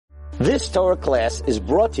This Torah class is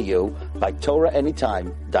brought to you by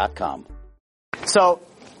TorahAnytime.com. So,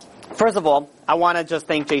 first of all, I want to just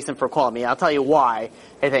thank Jason for calling me. I'll tell you why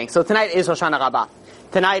I think. So tonight is Hoshana Rabbah.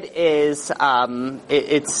 Tonight is,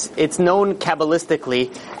 it's known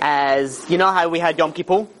Kabbalistically as, you know how we had Yom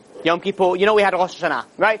Kippur? Yom Kippur, you know we had Rosh Hashanah,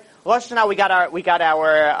 right? Rosh Hashanah we got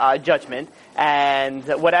our judgment, and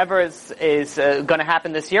whatever is going to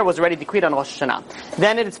happen this year was already decreed on Rosh Hashanah.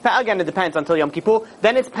 Then it depends until Yom Kippur.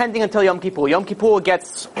 Then it's pending until Yom Kippur. Yom Kippur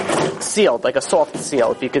gets sealed, like a soft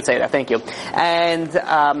seal, if you could say that. Thank you. And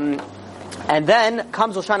then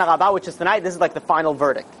comes Hoshana Rabbah, which is tonight. This is like the final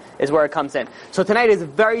verdict, is where it comes in. So tonight is a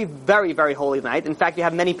very, very, very holy night. In fact, you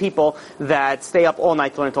have many people that stay up all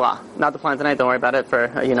night to learn Torah. Not the plan tonight, don't worry about it.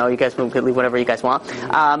 You guys could leave whatever you guys want.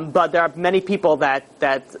 But there are many people that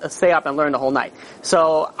stay up and learn the whole night.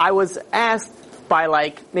 So I was asked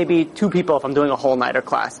by maybe 2 people if I'm doing a whole nighter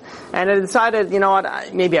class. And I decided,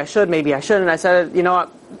 maybe I should, maybe I shouldn't. I said, I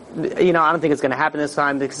don't think it's going to happen this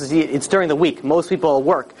time because it's during the week. Most people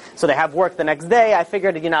work. So they have work the next day. I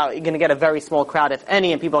figured, you're going to get a very small crowd, if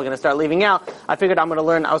any, and people are going to start leaving out. I figured I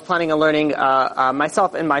was planning on learning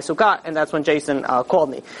myself in my sukkah, and that's when Jason called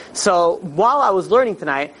me. So while I was learning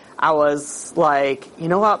tonight, I was like, you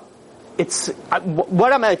know what?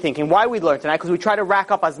 What am I thinking? Why we learn tonight? Because we try to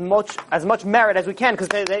rack up as much merit as we can, because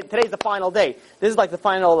today's the final day. This is like the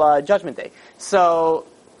final judgment day. So,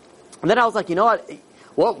 and then I was like, you know what?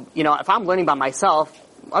 Well, if I'm learning by myself,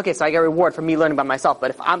 okay, so I get a reward for me learning by myself. But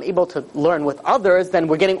if I'm able to learn with others, then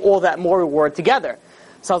we're getting all that more reward together.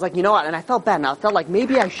 So I was like, you know what? And I felt bad, and I felt like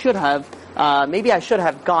maybe I should have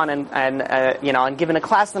gone and given a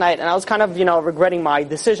class tonight. And I was kind of, regretting my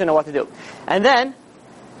decision on what to do. And then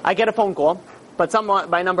I get a phone call, but someone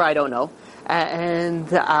by number I don't know,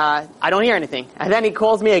 and I don't hear anything. And then he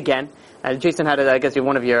calls me again. Jason had it, I guess,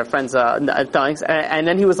 one of your friends' things, and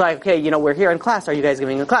then he was like, okay, we're here in class. Are you guys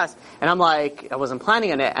giving a class? And I'm like, I wasn't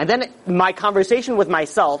planning on it. And then my conversation with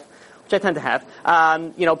myself, which I tend to have,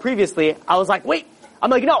 previously, I was like, wait,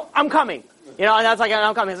 I'm like, no, I'm coming. And I was like,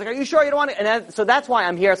 I'm coming. He's like, are you sure you don't want it? So that's why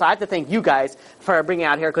I'm here. So I have to thank you guys for bringing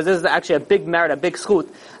out here, because this is actually a big merit, a big schut,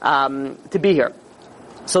 to be here.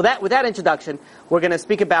 So with that introduction, we're going to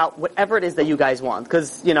speak about whatever it is that you guys want.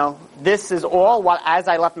 Because, this is all, as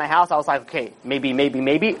I left my house, I was like, okay,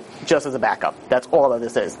 maybe, just as a backup. That's all that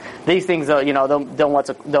this is. These things, don't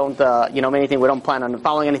anything, we don't plan on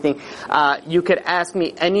following anything. You could ask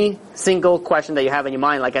me any single question that you have in your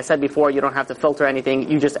mind. Like I said before, you don't have to filter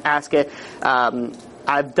anything. You just ask it.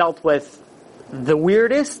 I've dealt with the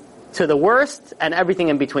weirdest to the worst and everything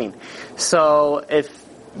in between. So if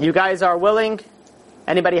you guys are willing,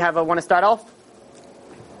 anybody want to start off?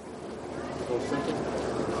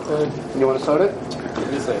 You want to start it?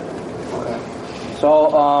 You say. Okay. So,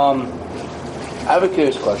 I have a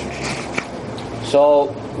curious question.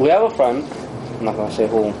 So, we have a friend, I'm not going to say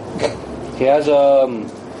who. He has a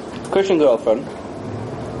Christian girlfriend,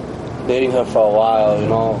 dating her for a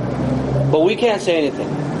while, but we can't say anything.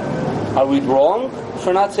 Are we wrong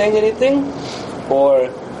for not saying anything? Or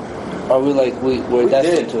are we we're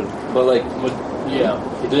destined to? But he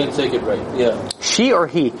didn't take it right. Yeah. She or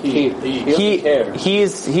he? He doesn't care.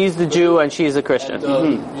 He's the Jew and she's the Christian.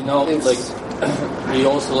 And, he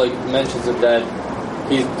also mentions that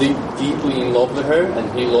he's deeply in love with her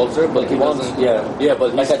and he loves her, but he doesn't. Yeah,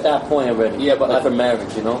 but he's at that point already. Yeah, but for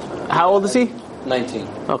marriage, How old is he? 19.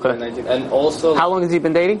 Okay. 19. And also, how long has he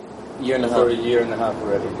been dating? Year and a half. For a year and a half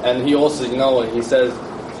already. And he also, he says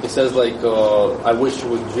I wish she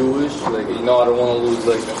was Jewish. I don't want to lose.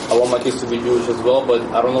 I want my kids to be Jewish as well, but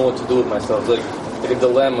I don't know what to do with myself. Like a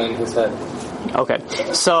dilemma in his head. Okay,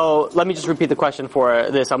 so let me just repeat the question for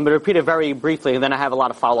this. I'm going to repeat it very briefly, and then I have a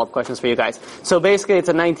lot of follow-up questions for you guys. So basically, it's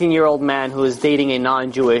a 19-year-old man who is dating a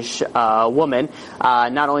non-Jewish woman,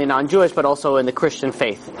 not only non-Jewish, but also in the Christian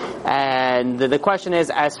faith. And the question is,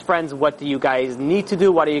 as friends, what do you guys need to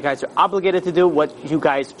do? What are you guys obligated to do? What you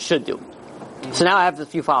guys should do? So now I have a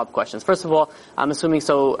few follow-up questions. First of all, I'm assuming,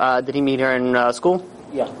 did he meet her in school?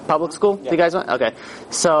 Yeah. Public school? Yeah. Do you guys want? Okay.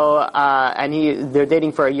 So, and they're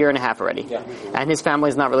dating for a year and a half already. Yeah. And his family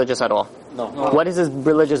is not religious at all? No. What is his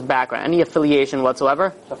religious background? Any affiliation whatsoever?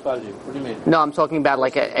 What do you mean? No, I'm talking about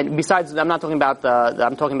and besides, I'm not talking about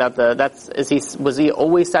was he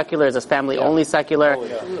always secular? Is his family only secular? Oh,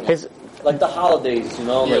 yeah. His, like the holidays,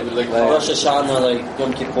 like Rosh Hashanah, like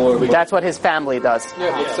Yom Kippur. That's what his family does.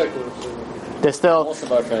 Yeah, it's secular. They're still... Most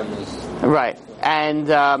of our families. Right.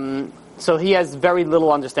 And, so he has very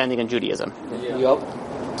little understanding in Judaism. Yeah. Yep.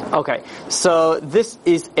 Okay. So this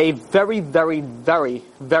is a very, very, very,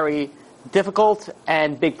 very difficult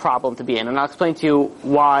and big problem to be in. And I'll explain to you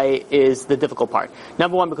why is the difficult part.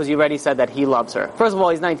 Number one, because you already said that he loves her. First of all,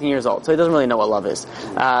 he's 19 years old, so he doesn't really know what love is.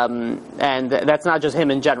 And that's not just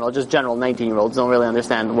him in general, just general 19-year-olds don't really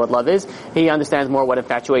understand what love is. He understands more what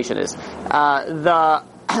infatuation is.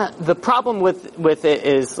 The problem with it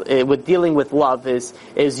is with dealing with love is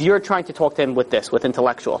you're trying to talk to him with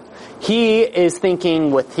intellectual. He is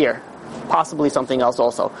thinking with here, possibly something else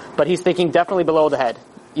also, but he's thinking definitely below the head,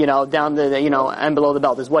 down and below the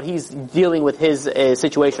belt is what he's dealing with his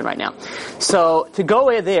situation right now. So to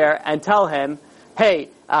go there and tell him, hey,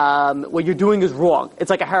 what you're doing is wrong. It's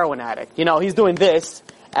like a heroin addict. He's doing this,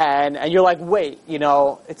 and you're like, wait,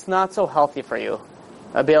 it's not so healthy for you.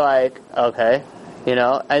 I'd be like, okay.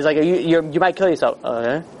 And he's like, you might kill yourself.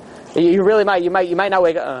 Okay. You really might. You might not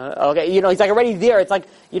wake up. Okay. He's like already there. It's like,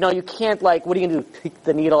 you can't what are you going to do? Take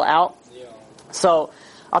the needle out? Yeah. So,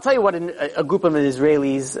 I'll tell you what a group of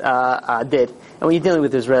Israelis did. And when you're dealing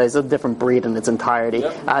with Israelis, it's a different breed in its entirety.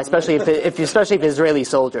 Yep. Especially if Israeli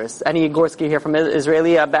soldiers. Any Gorski here from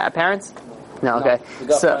Israeli parents? No, okay. We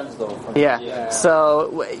got friends though. Yeah.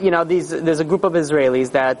 So, there's a group of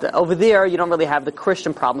Israelis that over there you don't really have the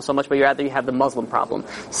Christian problem so much, but you have the Muslim problem.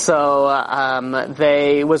 So,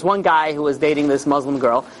 there was one guy who was dating this Muslim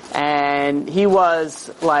girl, and he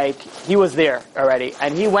was there already,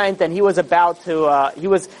 and he went and he was about to,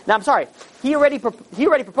 he already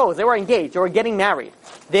proposed. They were engaged. They were getting married.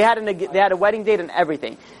 They had a wedding date and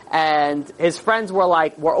everything. And his friends were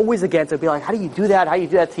always against it. Be like, how do you do that? How do you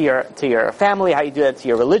do that to your family? How do you do that to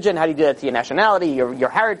your religion? How do you do that to your nationality, your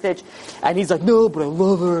heritage? And he's like, no, but I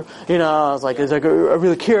love her. I was like, I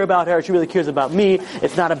really care about her. She really cares about me.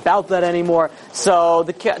 It's not about that anymore. So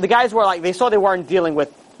the guys were they saw they weren't dealing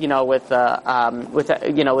with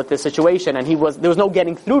this situation, and there was no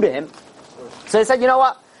getting through to him. So they said, you know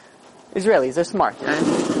what? Israelis, they're smart.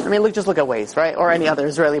 Just look at Waze, right? Or any other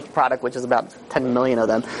Israeli product, which is about 10 million of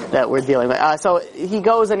them that we're dealing with. So he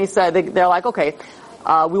goes and he said, they're like, okay,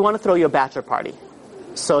 we want to throw you a bachelor party.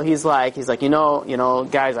 So he's like,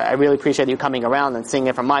 guys, I really appreciate you coming around and seeing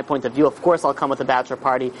it from my point of view. Of course, I'll come with a bachelor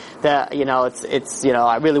party. I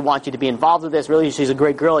really want you to be involved with this. Really, she's a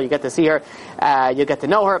great girl. You get to see her. You get to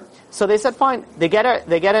know her. So they said, fine. They get him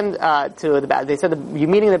to the. They said you're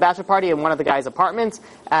meeting the bachelor party in one of the guy's apartments,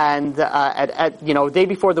 and day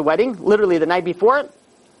before the wedding, literally the night before.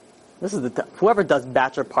 This is whoever does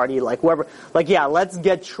bachelor party, let's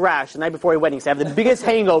get trashed the night before your wedding. So have the biggest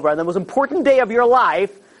hangover on the most important day of your life.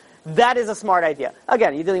 That is a smart idea.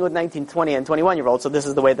 Again, you're dealing with 19, 20, and 21-year-olds, so this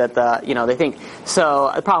is the way that they think.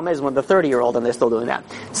 So the problem is when the 30-year-old and they're still doing that.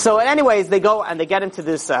 So, anyways, they go and they get into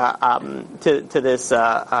this to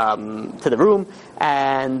the room,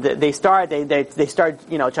 and they start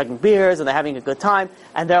chugging beers and they're having a good time,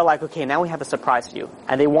 and they're like, okay, now we have a surprise for you,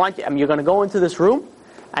 and they want you. You're going to go into this room.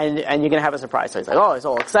 And you're going to have a surprise. So he's like, oh, he's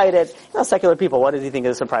all excited. Secular people, what does he think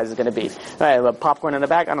the surprise is going to be? Right, popcorn in the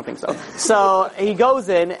back? I don't think so. So he goes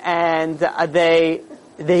in and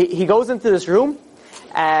he goes into this room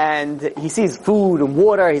and he sees food and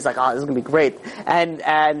water. He's like, oh, this is going to be great.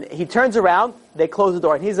 And he turns around, they close the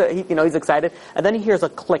door, and he's excited. And then he hears a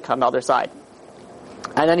click on the other side.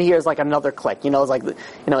 And then he hears another click.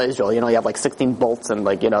 Israel, you have 16 bolts and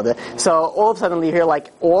so all of a sudden you hear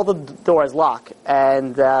all the doors lock.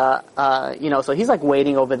 And, so he's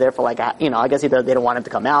waiting over there for I guess they don't want him to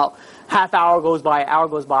come out. Half hour goes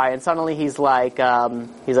by, and suddenly he's like, hey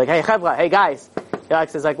Chevra, hey guys.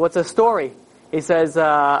 He's like, what's the story? He says,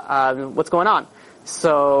 what's going on?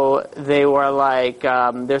 So they were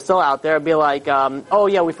they're still out there. Be like, oh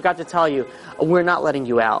yeah, we forgot to tell you, we're not letting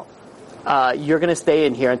you out. You're going to stay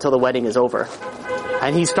in here until the wedding is over.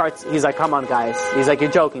 And he's like, come on guys. He's like,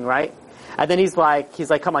 you're joking, right? And then he's like,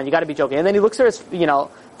 come on, you gotta be joking. And then he looks for his,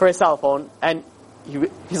 for his cell phone, and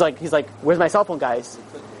he's like, where's my cell phone, guys?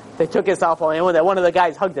 They took his cell phone, and one of the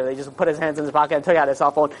guys hugged him. They just put his hands in his pocket and took out his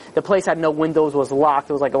cell phone. The place had no windows, was locked.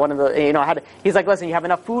 It was one of the, he's like, listen, you have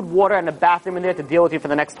enough food, water, and a bathroom in there to deal with you for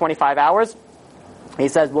the next 25 hours. He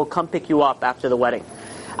says, we'll come pick you up after the wedding.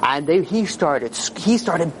 And he started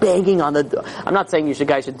banging on the door. I'm not saying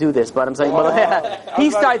guys should do this, but I'm saying, he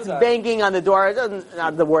starts banging on the door. It's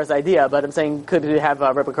not the worst idea, but I'm saying could have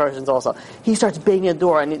repercussions also. He starts banging on the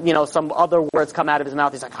door, and some other words come out of his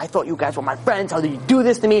mouth. He's like, I thought you guys were my friends. How did you do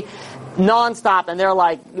this to me? Non-stop, and they're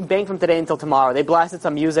like, bang from today until tomorrow. They blasted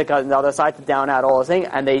some music on the other side to down out all this thing,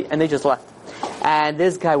 and they just left. And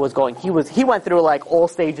this guy was going, he went through all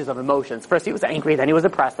stages of emotions. First he was angry, then he was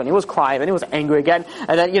depressed, then he was crying, then he was angry again,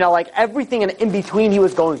 and then, everything in between he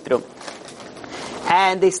was going through.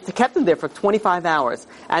 And they kept him there for 25 hours.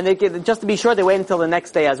 And just to be sure, they waited until the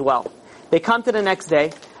next day as well. They come to the next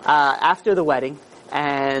day, after the wedding,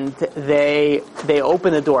 and they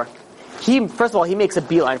open the door. First of all, he makes a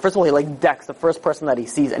beeline. First of all, he like decks the first person that he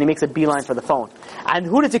sees, and he makes a beeline for the phone. And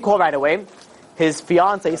who does he call right away? His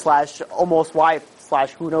fiance / almost wife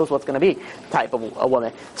 / who knows what's going to be type of a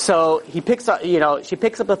woman. So he picks up, she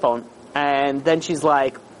picks up the phone, and then she's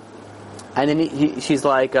like, she's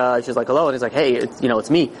like, hello, and he's like, hey, it's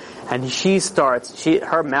me. And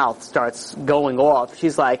her mouth starts going off.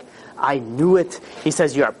 She's like, I knew it. He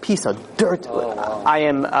says, you're a piece of dirt. Oh, wow. I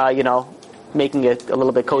am, making it a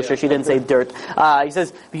little bit kosher. She didn't say dirt. He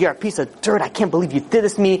says, you're a piece of dirt. I can't believe you did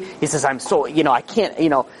this to me. He says, I'm so, I can't,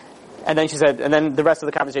 And then she said, and then the rest of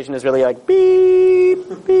the conversation is really like,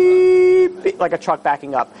 beep, beep, beep, like a truck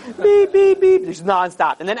backing up. Beep, beep, beep, just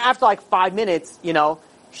nonstop. And then after like 5 minutes,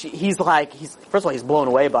 he's first of all, he's blown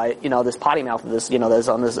away by, this potty mouth of this, that's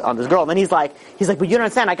on this girl. And then he's like, but you don't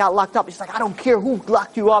understand, I got locked up. She's like, I don't care who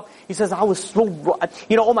locked you up. He says, I was so,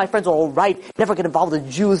 all my friends are all right. Never get involved with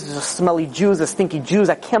Jews, the smelly Jews, the stinky Jews.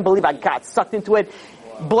 I can't believe I got sucked into it.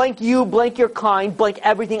 Blank you, blank your kind, blank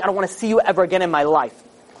everything. I don't want to see you ever again in my life.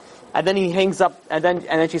 And then he hangs up, and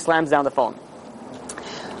then she slams down the phone.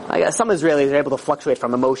 I guess some Israelis are able to fluctuate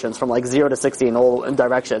from emotions from like 0 to 60 in all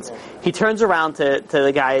directions. He turns around to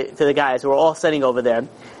the guys who are all sitting over there,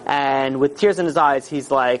 and with tears in his eyes, he's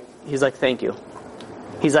like, thank you.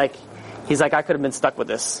 He's like, I could have been stuck with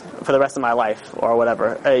this for the rest of my life, or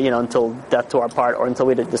whatever, until death to our part, or until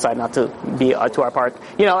we decide not to be to our part.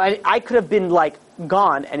 And I could have been like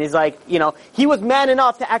gone. And he's like, he was man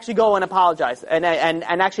enough to actually go and apologize and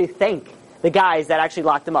actually thank the guys that actually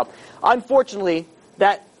locked him up. Unfortunately,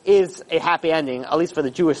 that is a happy ending, at least for the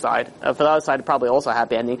Jewish side. For the other side, probably also a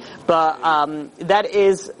happy ending. But that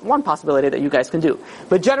is one possibility that you guys can do.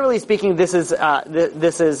 But generally speaking, this is it's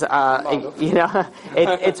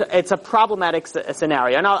a problematic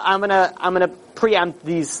scenario. And I'm gonna preempt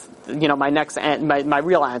these, my next my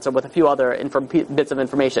real answer with a few other bits of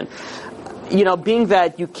information. Being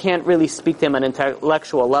that you can't really speak to him on an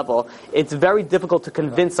intellectual level, it's very difficult to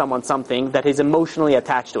convince someone something that is emotionally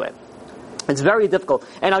attached to it. It's very difficult.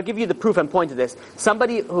 And I'll give you the proof and point to this.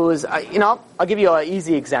 Somebody who's, I'll give you an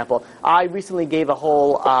easy example. I recently gave a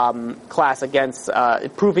whole class against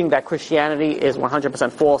proving that Christianity is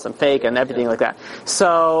 100% false and fake and everything like that.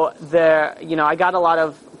 So I got a lot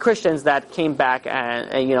of Christians that came back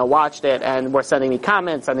and watched it and were sending me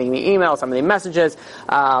comments, sending me emails, sending me messages,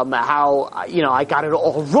 how, I got it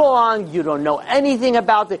all wrong, you don't know anything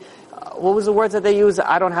about it. What was the words that they use?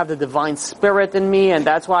 I don't have the divine spirit in me, and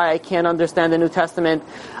that's why I can't understand the New Testament.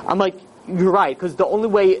 I'm like, you're right, because the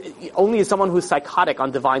only is someone who's psychotic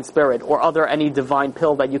on divine spirit or any divine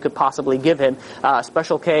pill that you could possibly give him,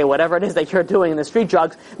 Special K, whatever it is that you're doing in the street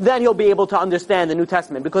drugs, then he'll be able to understand the New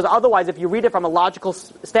Testament. Because otherwise, if you read it from a logical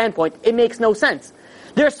standpoint, it makes no sense.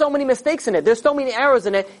 There's so many mistakes in it. There's so many errors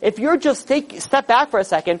in it. If you're just step back for a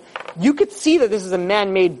second, you could see that this is a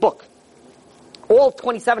man-made book. All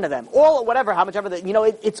 27 of them, all whatever, how much ever,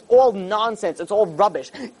 it's all nonsense. It's all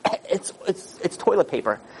rubbish. It's toilet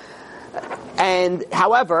paper. And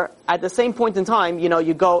however, at the same point in time,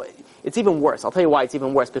 you go, it's even worse. I'll tell you why it's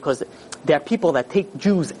even worse, because there are people that take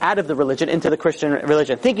Jews out of the religion into the Christian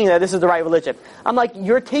religion, thinking that this is the right religion. I'm like,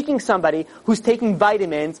 you're taking somebody who's taking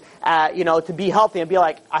vitamins, to be healthy and be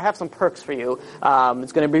like, I have some perks for you.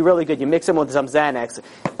 It's going to be really good. You mix them with some Xanax.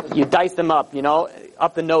 You dice them up,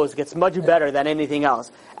 up the nose. It gets much better than anything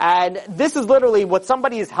else. And this is literally what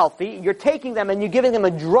somebody is healthy. You're taking them and you're giving them a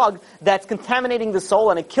drug that's contaminating the soul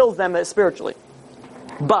and it kills them spiritually.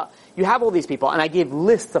 But you have all these people, and I give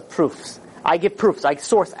lists of proofs. I give proofs. I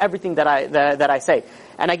source everything that I say,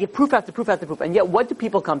 and I give proof after proof after proof. And yet, what do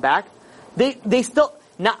people come back? They still.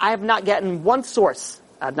 I have not gotten one source.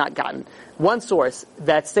 I have not gotten one source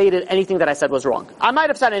that stated anything that I said was wrong. I might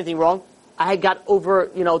have said anything wrong. I had got over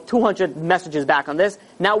 200 messages back on this.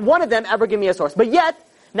 Not one of them ever give me a source, but yet.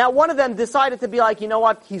 Now, one of them decided to be like, you know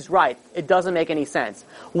what, he's right. It doesn't make any sense.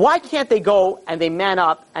 Why can't they go and they man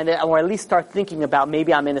up or at least start thinking about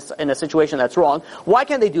maybe I'm in a situation that's wrong? Why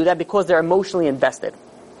can't they do that? Because they're emotionally invested.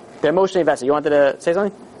 They're emotionally invested. You wanted to say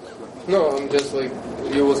something? No, I'm just like,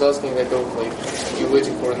 you was asking, you're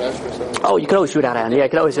waiting for an answer or something. Oh, you can always shoot out, Anna. Yeah, you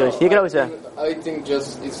can always. I think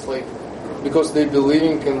just, it's like, because they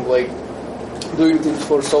believing in doing things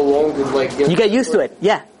for so long and you get used to it.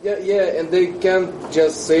 Yeah, and they can't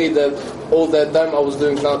just say that all that time I was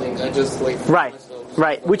doing nothing. I just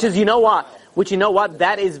right. Which is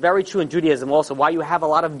that is very true in Judaism also. Why you have a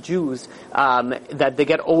lot of Jews that they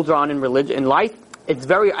get older on in religion in life.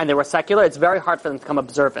 And they were secular. It's very hard for them to become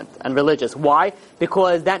observant and religious. Why?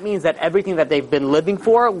 Because that means that everything that they've been living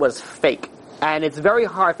for was fake. And it's very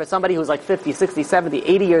hard for somebody who's like 50, 60, 70,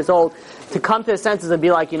 80 years old to come to his senses and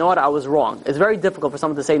be like, you know what, I was wrong. It's very difficult for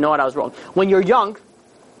someone to say, you know what, I was wrong. When you're young,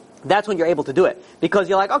 that's when you're able to do it. Because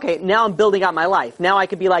you're like, okay, now I'm building out my life. Now I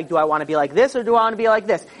could be like, do I want to be like this or do I want to be like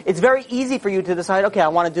this? It's very easy for you to decide, okay, I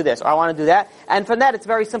want to do this or I want to do that. And from that, it's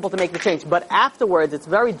very simple to make the change. But afterwards, it's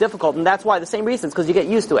very difficult, and that's why the same reasons, because you get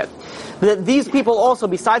used to it. These people also,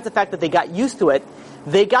 besides the fact that they got used to it,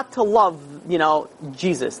 they got to love,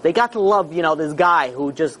 Jesus. They got to love, this guy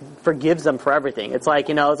who just forgives them for everything. It's like,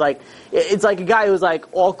 it's like a guy who's like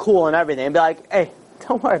all cool and everything, and be like, hey,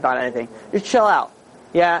 don't worry about anything. Just chill out.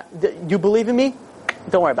 Yeah, you believe in me?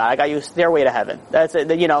 Don't worry about it. I got you a stairway to heaven. That's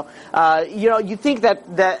it. You think that,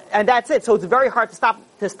 and that's it. So it's very hard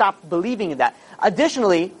to stop believing in that.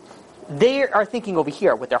 Additionally, they are thinking over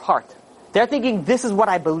here with their heart. They're thinking, this is what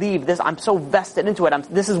I believe. I'm so vested into it.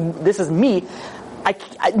 This is me.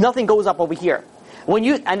 Nothing goes up over here.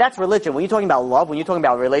 And that's religion. When you're talking about love, when you're talking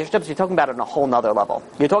about relationships, you're talking about it on a whole nother level.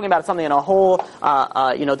 You're talking about something in a whole,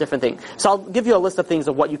 different thing. So I'll give you a list of things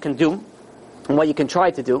of what you can do and what you can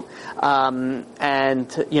try to do,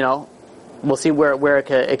 we'll see where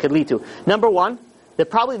it could lead to. Number one,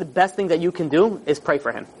 probably the best thing that you can do is pray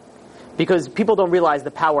for him, because people don't realize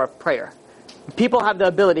the power of prayer. People have the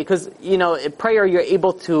ability, because in prayer you're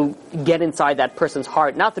able to get inside that person's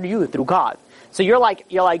heart, not through you, through God. So you're like,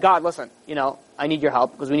 God, listen, I need your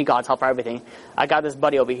help, because we need God's help for everything. I got this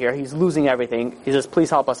buddy over here. He's losing everything. He says, please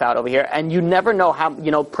help us out over here. And you never know how,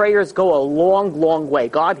 prayers go a long, long way.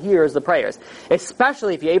 God hears the prayers,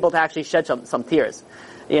 especially if you're able to actually shed some tears.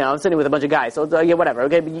 I'm sitting with a bunch of guys, so whatever.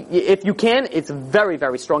 Okay, but if you can, it's very,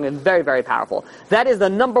 very strong and very, very powerful. That is the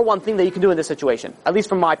number one thing that you can do in this situation, at least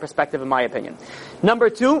from my perspective and my opinion. Number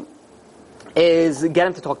two is get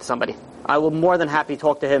him to talk to somebody. I will more than happy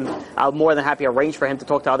talk to him. I'll more than happy arrange for him to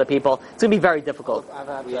talk to other people. It's going to be very difficult.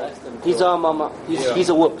 He's a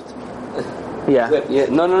whooped. Yeah. Yeah.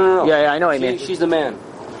 No. Yeah, I know what you mean. She's the man.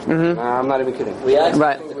 Mm-hmm. I'm not even kidding. We asked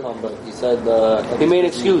Right. him to come, but he said he made an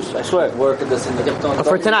excuse. I swear. work at this in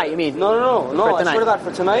For tonight, you mean? No. For I swear to God,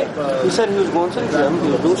 for tonight, he said he was going to the gym.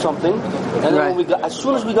 He was doing something, and then Right. as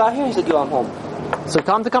soon as we got here, he said, "Yo, I'm home." So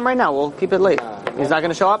tell him to come right now. We'll keep it late. He's not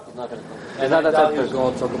going to show up? He's not going to come. And I thought he was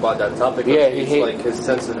going to talk about that topic. Yeah, it's like his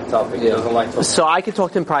sensitive topic. He doesn't like talking. So I could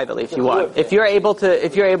talk to him privately if you want. If you're able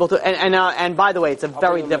to, and by the way, it's a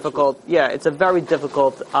very difficult,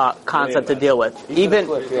 concept to deal with. Even,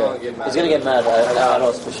 He's going to get mad at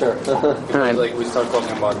us for sure. right. Like we start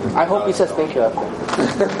talking about this. I hope he says thank you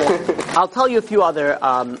after. I'll tell you a few other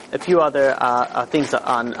things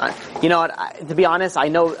on. You know what? To be honest, I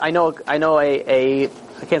know I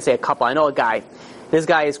can't say a couple. I know a guy. This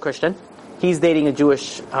guy is Christian. He's dating a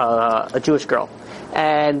Jewish girl,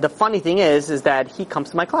 and the funny thing is that he comes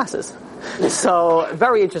to my classes. So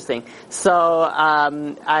very interesting. So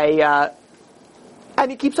and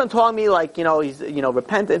he keeps on telling me like he's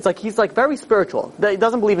repent. It's like he's like very spiritual. He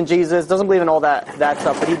doesn't believe in Jesus, doesn't believe in all that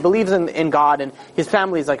stuff, but he believes in God, and his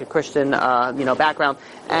family is like a Christian background.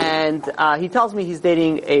 And he tells me he's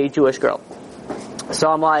dating a Jewish girl. So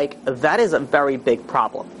I'm like, that is a very big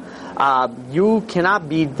problem. You cannot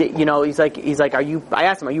be, he's like, I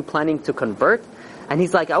asked him, are you planning to convert? And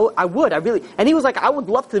he's like, I would, and he was like, I would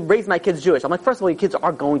love to raise my kids Jewish. I'm like, first of all, your kids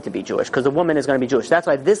are going to be Jewish, because the woman is going to be Jewish. That's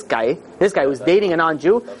why this guy who's dating a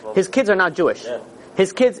non-Jew, his kids are not Jewish. Yeah.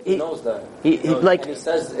 His kids, He knows that. like, And he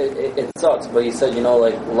says it sucks, but he said,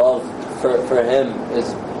 love for him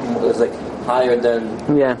is like higher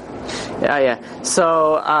than... Yeah.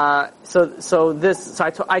 So I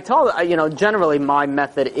told generally my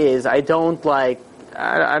method is I don't know if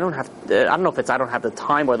I don't have the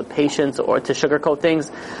time or the patience or to sugarcoat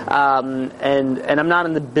things, and I'm not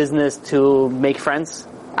in the business to make friends.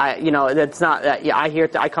 That's not.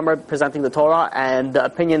 I come representing the Torah, and the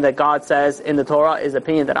opinion that God says in the Torah is the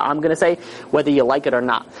opinion that I'm going to say, whether you like it or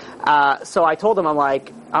not. So I told him, I'm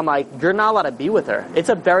like, you're not allowed to be with her. It's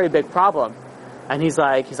a very big problem. And he's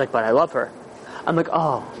like, but I love her. I'm like,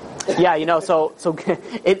 oh, yeah, so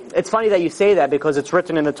it's funny that you say that, because it's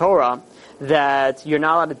written in the Torah that you're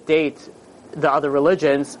not allowed to date the other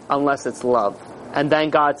religions unless it's love. And then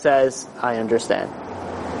God says, I understand.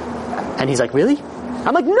 And he's like, really?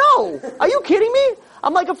 I'm like, no! Are you kidding me?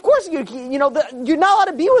 I'm like, of course you're not allowed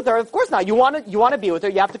to be with her. Of course not. You want to be with her,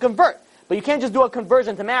 you have to convert. But you can't just do a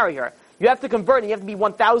conversion to marry her. You have to convert, and you have to be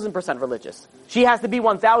 1,000% religious. She has to be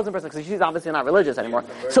 1,000%, because she's obviously not religious anymore.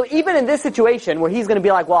 So even in this situation, where he's going to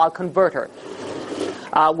be like, well, I'll convert her.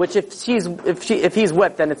 Which if he's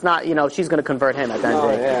whipped, then it's not, she's going to convert him at the end of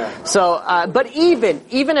the day. Yeah. So, but even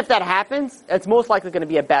if that happens, it's most likely going to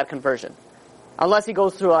be a bad conversion. Unless he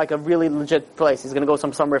goes through like a really legit place. He's going to go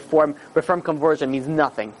some reform conversion means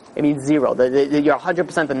nothing. It means zero. You're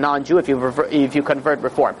 100% a non-Jew if you convert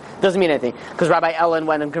reform. Doesn't mean anything. Because Rabbi Ellen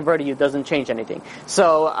went and converted you, doesn't change anything.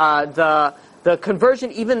 So the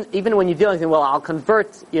conversion, even when you deal with, well, I'll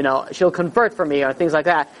convert, she'll convert for me or things like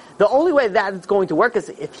that. The only way that it's going to work is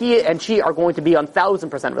if he and she are going to be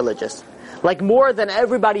 1,000% religious. Like more than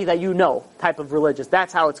everybody that you know type of religious.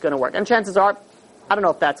 That's how it's going to work. And chances are, I don't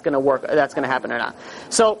know if that's going to work, that's going to happen or not.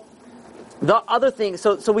 So, the other thing,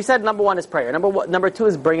 so we said number one is prayer. Number two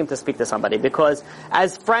is bring him to speak to somebody, because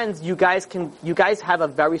as friends, you guys have a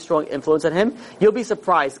very strong influence on him. You'll be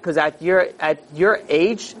surprised, because at your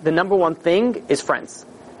age, the number one thing is friends.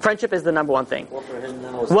 Friendship is the number one thing. Well, for him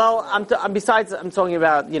now, I'm talking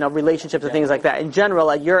about, relationships and things like that. In general,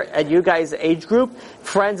 at your guys' age group,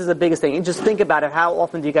 friends is the biggest thing. And just think about it. How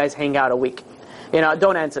often do you guys hang out a week?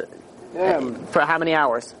 Don't answer. For how many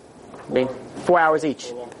hours? 4 hours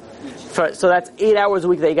each. So that's 8 hours a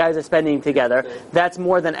week that you guys are spending together. That's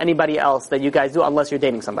more than anybody else that you guys do, unless you're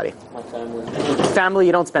dating somebody. my family. Family,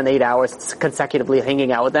 you don't spend 8 hours consecutively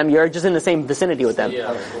hanging out with them. You're just in the same vicinity with them.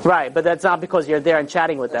 Yeah. Right, but that's not because you're there and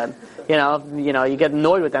chatting with them. You get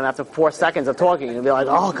annoyed with them after 4 seconds of talking. You'll be like,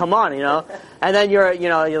 oh, come on, And then you're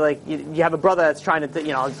like, you have a brother that's trying to,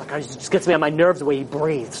 it's like, it just gets me on my nerves the way he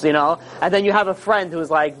breathes, And then you have a friend who's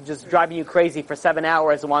like just driving you crazy for 7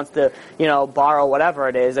 hours and wants to, borrow whatever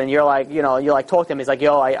it is. And you're like, you talk to him. He's like,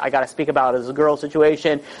 yo, I got to speak about his girl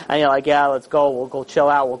situation. And you're like, yeah, let's go. We'll go chill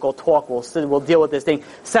out. We'll go talk. We'll deal with this thing.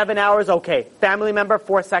 7 hours, okay. Family member,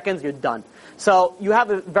 4 seconds, you're done. So you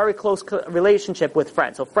have a very close relationship with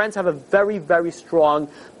friends. So friends have a very, very strong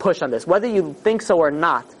push on this. Whether you think so or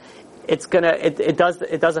not, it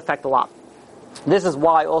does affect a lot. This is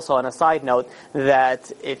why also, on a side note,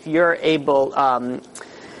 that if you're able, let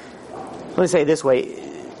me say it this way,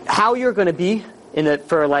 how you're going to be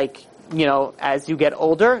as you get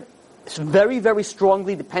older, very, very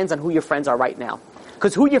strongly depends on who your friends are right now.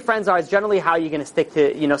 Because who your friends are is generally how you're going to stick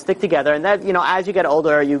together. And that, as you get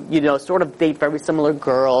older, you sort of date very similar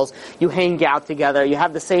girls. You hang out together. You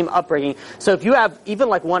have the same upbringing. So if you have even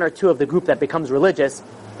like one or two of the group that becomes religious,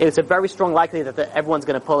 it's a very strong likelihood that everyone's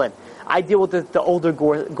going to pull in. I deal with the older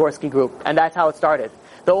Gorski group, and that's how it started.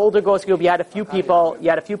 The older Gorski group, you had a few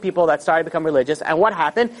people that started to become religious, and what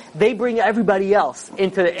happened? They bring everybody else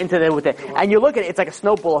into the with it. And you look at it, it's like a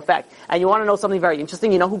snowball effect. And you want to know something very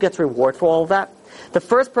interesting? You know who gets reward for all of that? The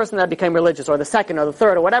first person that became religious, or the second, or the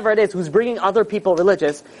third, or whatever it is, who's bringing other people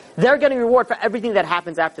religious, they're getting reward for everything that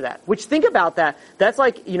happens after that. Which, think about that. That's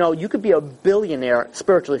like, you could be a billionaire,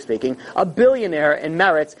 spiritually speaking, a billionaire in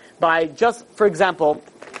merits by just, for example,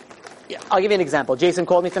 I'll give you an example. Jason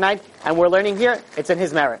called me tonight, and we're learning here, it's in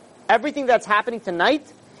his merit. Everything that's happening tonight,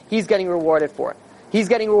 he's getting rewarded for. He's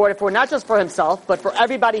getting rewarded for not just for himself, but for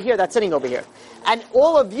everybody here that's sitting over here. And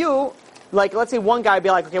all of you, like, let's say one guy would be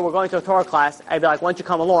like, okay, we're going to a Torah class. I'd be like, why don't you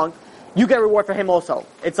come along? You get reward for him also.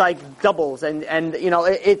 It's like doubles, and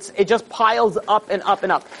it just piles up and up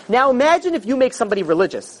and up. Now imagine if you make somebody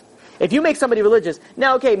religious. If you make somebody religious,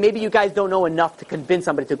 now okay, maybe you guys don't know enough to convince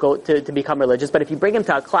somebody to go to become religious, but if you bring him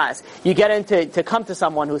to a class, you get him to come to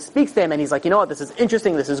someone who speaks to him, and he's like, you know what, this is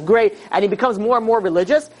interesting, this is great, and he becomes more and more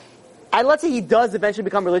religious, and let's say he does eventually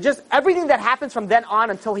become religious, everything that happens from then on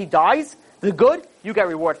until he dies, the good, you get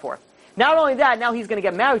reward for. Not only that, now he's going to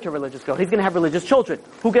get married to a religious girl. He's going to have religious children.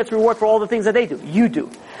 Who gets reward for all the things that they do? You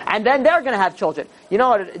do. And then they're going to have children. You know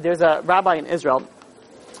what, there's a rabbi in Israel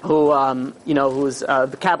who, who's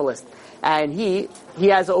the Kabbalist. And he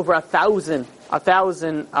has over 1,000,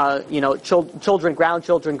 children,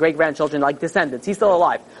 grandchildren, great-grandchildren, like descendants. He's still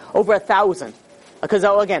alive. Over 1,000. Because,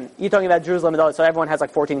 again, you're talking about Jerusalem, so everyone has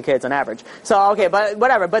like 14 kids on average. So, okay, but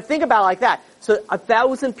whatever. But think about it like that. So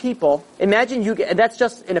 1,000 people, imagine and that's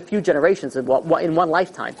just in a few generations, in one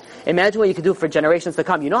lifetime. Imagine what you could do for generations to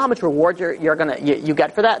come. You know how much reward you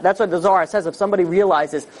get for that? That's what the Zohar says. If somebody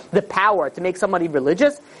realizes the power to make somebody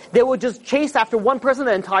religious, they will just chase after one person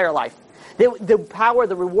their entire life. The power,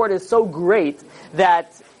 the reward is so great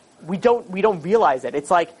that we don't realize it.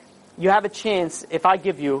 It's like you have a chance. If I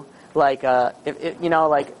give you I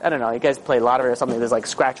don't know, you guys play lottery or something. There's like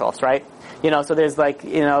scratch-offs, right? So there's let's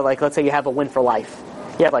say you have a win for life.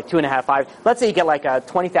 You have like 2.5, 5. Let's say you get like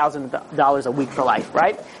 $20,000 a week for life,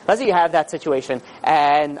 right? Let's say you have that situation,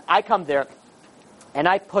 and I come there, and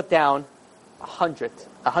I put down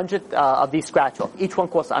 100 of these scratch-offs. Each one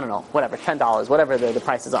costs, I don't know, whatever, $10, whatever the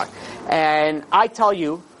prices are. And I tell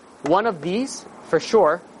you, one of these, for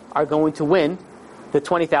sure, are going to win the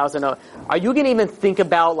 20,000, are you going to even think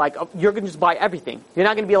about, like, you're going to just buy everything? You're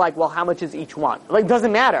not going to be like, well, how much is each one? Like, it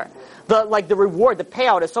doesn't matter. The reward, the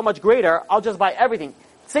payout is so much greater, I'll just buy everything.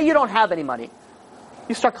 Say you don't have any money.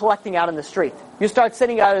 You start collecting out in the street. You start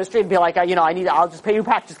sitting out in the street and be like, I'll just pay you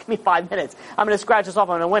back. Just give me 5 minutes. I'm going to scratch this off.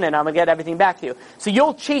 I'm going to win it. And I'm going to get everything back to you. So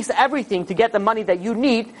you'll chase everything to get the money that you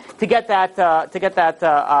need to get that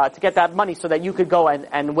money, so that you could go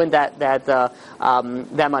and win that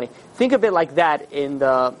money. Think of it like that in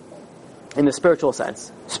the spiritual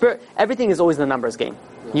sense. Everything is always the numbers game.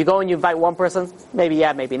 You go and you invite one person, maybe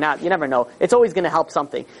yeah, maybe not. You never know. It's always going to help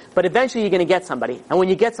something. But eventually you're going to get somebody. And when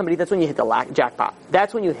you get somebody, that's when you hit the jackpot.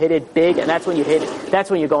 That's when you hit it big, and that's when you hit it. That's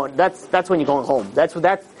when you're going. That's when you're going home. That's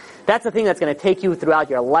the thing that's going to take you throughout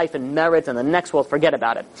your life and merits, and the next world, forget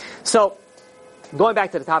about it. So, going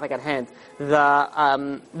back to the topic at hand,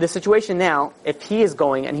 the situation now, if he is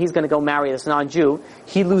going and he's going to go marry this non-Jew,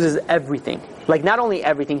 he loses everything. Like, not only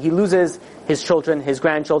everything, he loses his children, his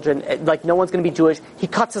grandchildren. Like, no one's going to be Jewish. He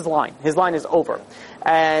cuts his line. His line is over.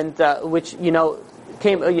 And, which,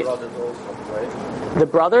 came... Brothers also, right? The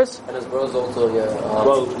brothers? And his brothers also, yeah.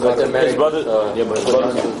 His brothers,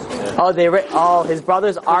 his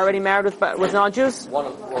brothers already married with non-Jews? One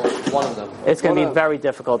of them. It's going to be very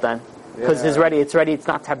difficult then. Because it's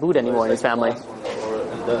not tabooed anymore in his family. He's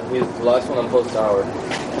the last one on post hour.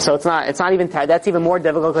 So it's not even, that's even more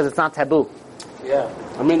difficult because it's not taboo. Yeah.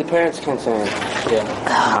 I mean, the parents can't say anything.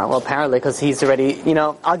 Yeah. Well, apparently, because he's already,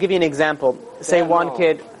 I'll give you an example. Say one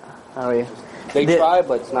kid, how are you? They try,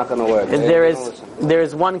 but it's not going to work. There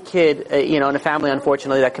is one kid, in a family,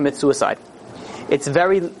 unfortunately, that commits suicide. It's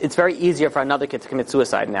very easier for another kid to commit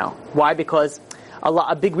suicide now. Why? Because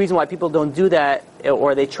a big reason why people don't do that,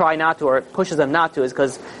 or they try not to, or it pushes them not to, is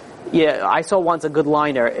because, I saw once a good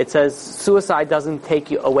liner. It says, suicide doesn't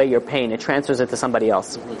take away your pain, it transfers it to somebody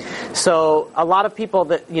else. So a lot of people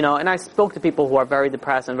that, and I spoke to people who are very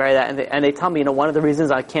depressed and and they tell me, one of the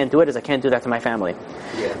reasons I can't do it is I can't do that to my family.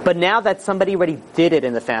 Yeah. But now that somebody already did it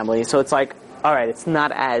in the family, so it's like, all right, it's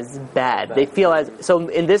not as bad. They feel so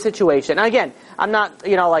in this situation, and again, I'm not,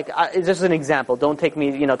 it's just an example. Don't take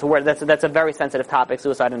me, to where that's a very sensitive topic,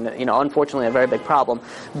 suicide, and, unfortunately a very big problem.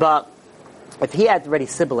 But if he had already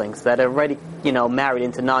siblings that are already, married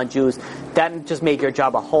into non-Jews, that just made your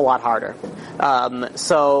job a whole lot harder.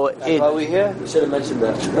 That's why we here? We should have mentioned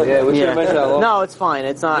that. Yeah, we should have mentioned that. No, it's fine.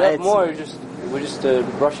 It's not. It's more. We're just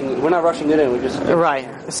rushing. We're not rushing it in. We're just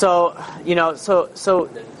right. So so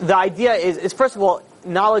the idea is first of all,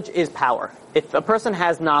 knowledge is power. If a person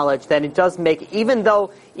has knowledge, then it does make, even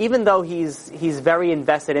though he's very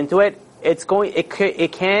invested into it,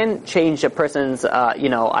 it can change a person's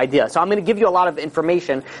idea. So I'm going to give you a lot of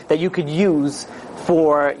information that you could use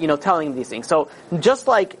for telling them these things. So just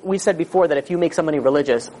like we said before, that if you make somebody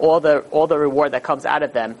religious, all the reward that comes out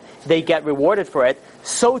of them, they get rewarded for it.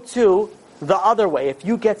 So too, the other way, if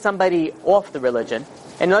you get somebody off the religion,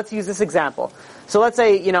 and let's use this example. So let's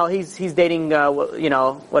say, he's dating,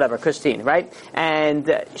 Christine, right?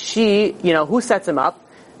 And she, who sets him up?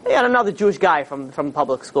 They had another Jewish guy from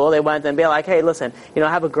public school. They went and be like, hey, listen, I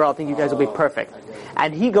have a girl, I think you guys will be perfect.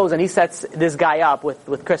 And he goes and he sets this guy up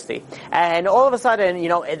with Christy. And all of a sudden,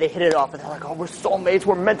 they hit it off, and they're like, oh, we're soulmates,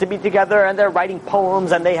 we're meant to be together, and they're writing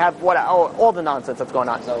poems, and they have all the nonsense that's going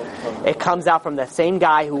on. It comes out from the same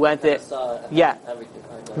guy who went to,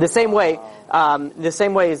 the same way. The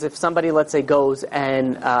same way as if somebody, let's say, goes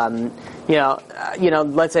and,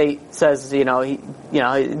 let's say says, he's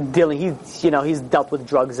dealt with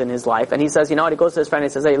drugs in his life, and he says, he goes to his friend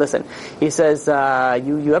and he says, hey, listen, he says,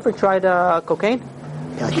 you ever tried cocaine?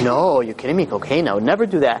 You're like, no, you're kidding me, cocaine? I would never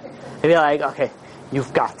do that. They'd be like, okay,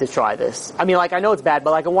 you've got to try this. I mean, I know it's bad,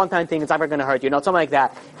 but a one-time thing, it's never going to hurt you. Something like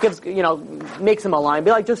that. Gives, makes him a line.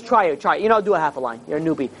 Be like, just try it. Do a half a line. You're a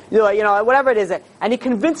newbie. Whatever it is. And he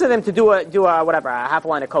convinces them to do a half a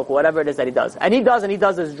line of coke, or whatever it is that he does. And he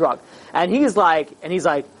does this drug. And he's like,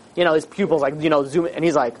 his pupils zoom in, and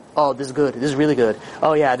he's like, oh, this is good. This is really good.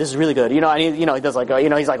 Oh yeah, this is really good. And he does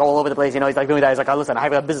he's like all over the place. He's like doing that. He's like, oh, listen, I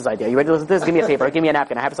have a business idea. You ready to listen to this? Give me a paper. Give me a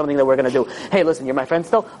napkin. I have something that we're going to do. Hey, listen, you're my friend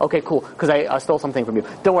still? Okay, cool. Because I stole something from you.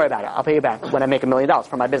 Don't worry about it. I'll pay you back when I make $1 million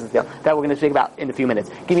from my business deal that we're going to speak about in a few minutes.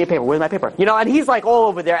 Give me a paper. Where's my paper? And he's like all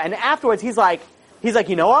over there. And afterwards, he's like,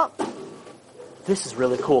 you know what? This is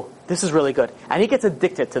really cool. This is really good. And he gets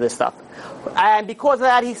addicted to this stuff. And because of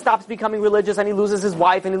that, he stops becoming religious, and he loses his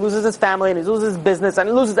wife, and he loses his family, and he loses his business, and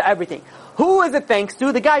he loses everything. Who is it thanks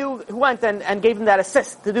to? The guy who went and gave him that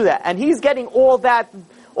assist to do that. And he's getting all that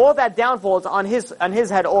downfalls on his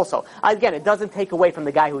head also. Again, it doesn't take away from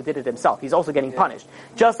the guy who did it himself. He's also getting punished.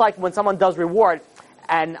 Just like when someone does reward,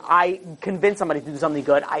 and I convince somebody to do something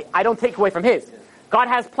good, I don't take away from his. God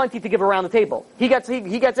has plenty to give around the table. He gets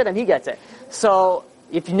it and he gets it. So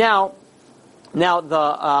if you now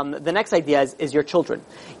the next idea is your children.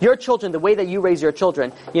 Your children, the way that you raise your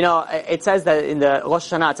children, it says that in the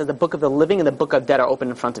Rosh Hashanah, it says the book of the living and the book of dead are open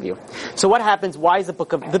in front of you. So what happens? Why is the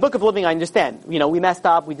book of living? I understand. We messed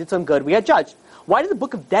up, we did some good, we got judged. Why did the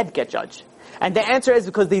book of dead get judged? And the answer is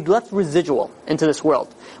because they left residual into this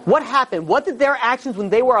world. What happened? What did their actions when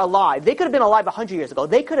they were alive? They could have been alive 100 years ago.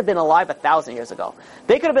 They could have been alive 1,000 years ago.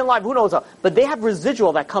 They could have been alive, who knows, but they have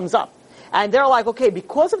residual that comes up. And they're like, okay,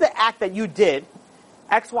 because of the act that you did,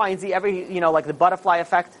 X, Y, and Z, like the butterfly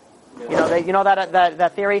effect,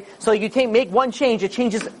 that theory. So you make one change, it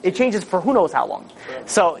changes for who knows how long.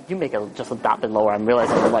 So you make it just a dot bit lower. I'm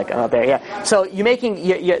realizing I'm like there, yeah. So you're making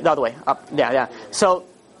the other way up, yeah. So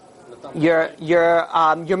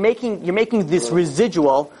you're making this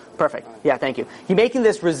residual perfect. Yeah, thank you. You're making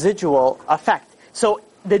this residual effect. So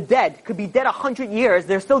the dead could be dead 100 years.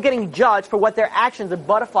 They're still getting judged for what their actions, the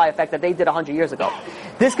butterfly effect that they did 100 years ago.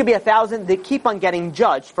 This could be 1,000. They keep on getting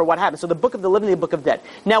judged for what happened. So the book of the living, the book of dead.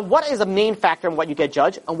 Now, what is a main factor in what you get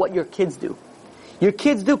judged and what your kids do? Your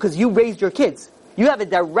kids do because you raised your kids. You have a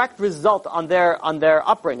direct result on their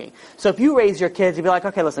upbringing. So if you raise your kids, you'd be like,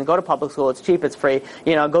 okay, listen, go to public school. It's cheap. It's free.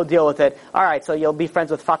 Go deal with it. All right, so you'll be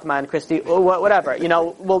friends with Fatima and Christy, or whatever.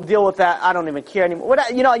 We'll deal with that. I don't even care anymore.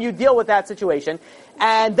 You deal with that situation.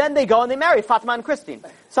 And then they go and they marry Fatima and Christine.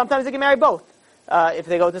 Sometimes they can marry both if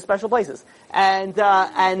they go to special places. And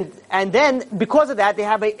then because of that, they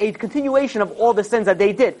have a continuation of all the sins that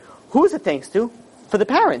they did. Who's it thanks to? For the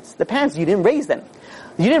parents. The parents, you didn't raise them.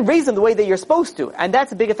 You didn't raise them the way that you're supposed to, and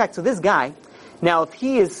that's a big effect. So this guy, now if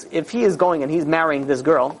he is going and he's marrying this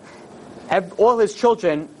girl, all his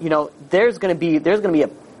children, there's going to be a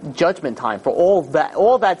judgment time for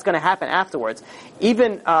all that's going to happen afterwards.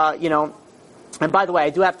 Even and by the way, I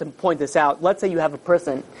do have to point this out. Let's say you have a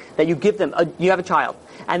person that you give them, you have a child,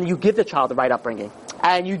 and you give the child the right upbringing.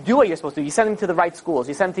 And you do what you're supposed to do. You send them to the right schools.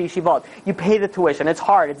 You send them to yeshivot. You pay the tuition. It's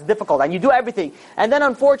hard. It's difficult. And you do everything. And then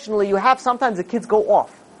unfortunately, you have sometimes the kids go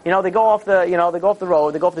off. They go off the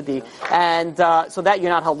road. They go off the D. And so that you're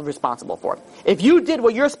not held responsible for. If you did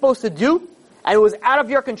what you're supposed to do, and it was out of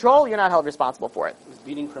your control, you're not held responsible for it. Is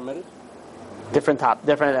beating permitted? Different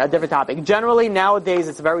topic. Generally, nowadays,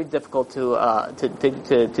 it's very difficult to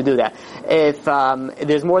do that. If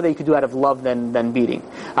there's more that you could do out of love than beating.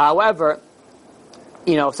 However,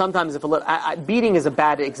 sometimes if beating is a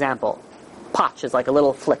bad example. Potch is like a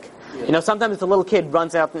little flick. Yeah. Sometimes if a little kid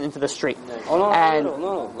runs out into the street. Oh,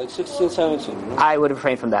 no, like 16, 17. No? I would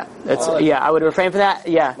refrain from that. I would refrain from that,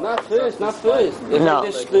 yeah. Not first. If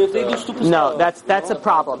they do stupid no, stuff. that's a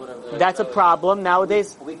problem. That's a problem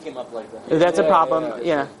nowadays. We came up like that. That's a problem,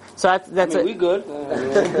 yeah. So that's we good.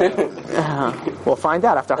 We'll find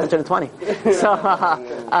out after 120. So,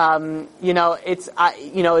 now it's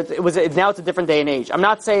a different day and age. I'm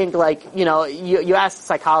not saying you ask a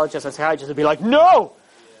psychologist would be like, no,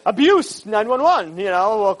 abuse, 911.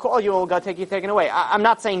 We'll call you, we'll take you taken away. I'm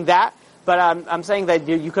not saying that, but I'm saying that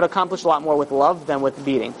you could accomplish a lot more with love than with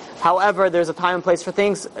beating. However, there's a time and place for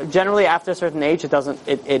things. Generally, after a certain age, it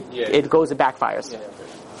backfires.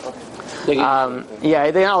 They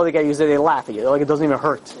get used to it, they laugh at you. Like, it doesn't even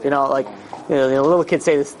hurt. The little kids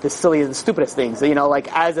say the silliest, the stupidest things.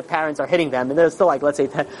 As the parents are hitting them, and they're still like, let's say,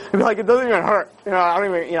 they'd be like, it doesn't even hurt. I don't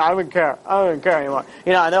even care. I don't even care anymore.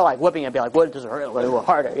 And they're like whipping it and be like, what, does it hurt a little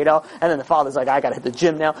harder? And then the father's like, I gotta hit the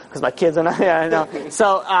gym now because my kids are not. I know.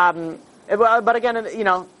 So, but again,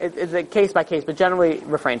 it's a case by case. But generally,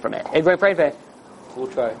 refrain from it. We'll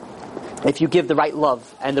try. If you give the right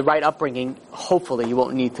love and the right upbringing, hopefully you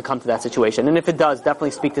won't need to come to that situation. And if it does,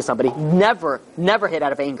 definitely speak to somebody. Never hit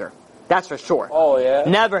out of anger. That's for sure. Oh, yeah?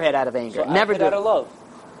 Never hit out of anger. So Never hit out of love.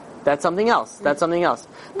 That's something else.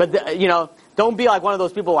 But, don't be like one of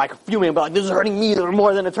those people like fuming and be like, this is hurting me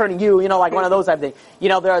more than it's hurting you. Like one of those type of things.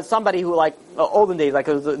 There is somebody who olden days,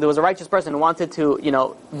 there was a righteous person who wanted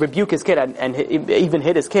to, rebuke his kid and even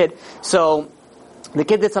hit his kid. So the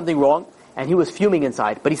kid did something wrong. And he was fuming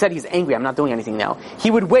inside, but he said he's angry. I'm not doing anything now. He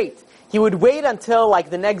would wait until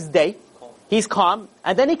the next day. He's calm,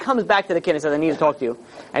 and then he comes back to the kid and says, I need to talk to you.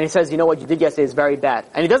 And he says, what you did yesterday is very bad.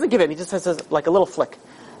 And he doesn't give it. He just says like a little flick,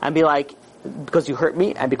 and be like, because you hurt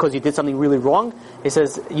me and because you did something really wrong. He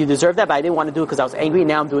says, you deserve that, but I didn't want to do it because I was angry.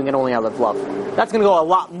 Now I'm doing it only out of love. That's going to go a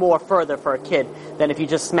lot more further for a kid than if you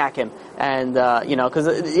just smack him. And because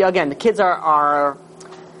again, the kids are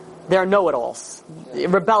They're know-it-alls,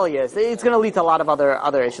 rebellious. It's going to lead to a lot of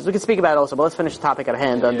other issues. We can speak about it also, but let's finish the topic at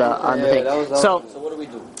hand on the thing. So what do we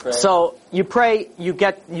do? Pray. So you pray, you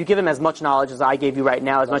give him as much knowledge as I gave you right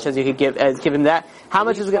now, as much as you could give him that. How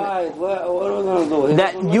much is it going to? What are we going to do?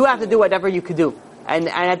 That you have to do whatever you could do, and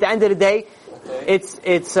at the end of the day, it's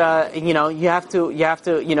you have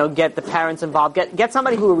to get the parents involved, get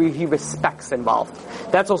somebody who he respects involved.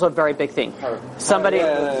 That's also a very big thing. Somebody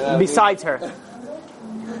besides her.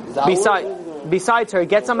 Besides her,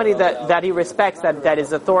 get somebody that he respects, that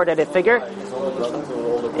is authoritative figure.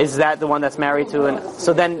 Is that the one that's married to? And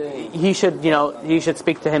so then he should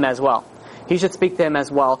speak to him as well. He should speak to him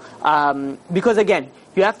as well, because again,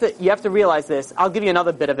 you have to realize this. I'll give you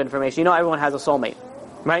another bit of information. Everyone has a soulmate,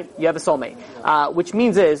 right? You have a soulmate, which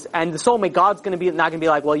means and the soulmate, God's not going to be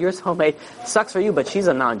like, well, your soulmate sucks for you, but she's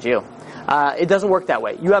a non-Jew. It doesn't work that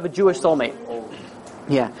way. You have a Jewish soulmate.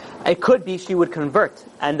 Yeah. It could be she would convert,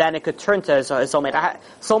 and then it could turn to a soulmate.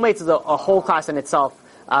 Soulmates is a whole class in itself,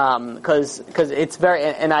 because it's very,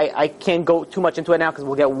 and I can't go too much into it now because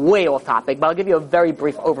we'll get way off topic, but I'll give you a very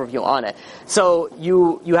brief overview on it. So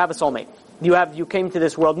you have a soulmate. You came to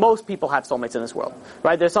this world. Most people have soulmates in this world,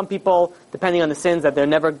 right? There's some people, depending on the sins, that they're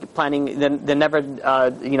never planning, they're never,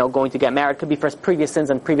 going to get married. It could be for previous sins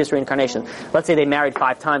and previous reincarnations. Let's say they married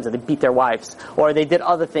 5 times and they beat their wives, or they did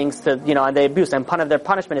other things and they abused, and their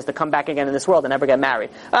punishment is to come back again in this world and never get married.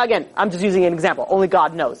 Again, I'm just using an example. Only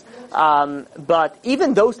God knows. But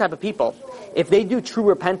even those type of people, if they do true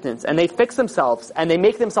repentance and they fix themselves and they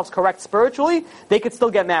make themselves correct spiritually, they could still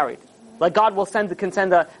get married. Like God will send,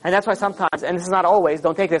 and that's why sometimes, and this is not always,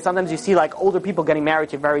 don't take this, sometimes you see like older people getting married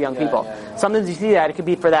to very young people. Sometimes you see that, it could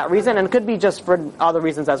be for that reason, and it could be just for other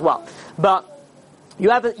reasons as well. But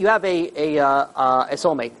you have a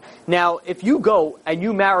soulmate. Now, if you go and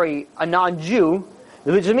you marry a non-Jew,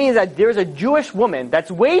 which means that there's a Jewish woman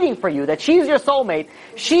that's waiting for you, that she's your soulmate,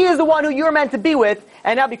 she is the one who you're meant to be with,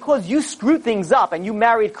 and now because you screwed things up and you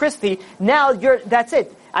married Christy, now that's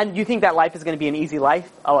it. And you think that life is going to be an easy life?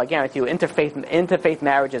 Oh, I guarantee you, interfaith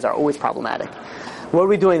marriages are always problematic. What are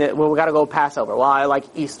we doing? Well, we got to go Passover. Well, I like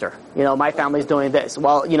Easter. My family's doing this.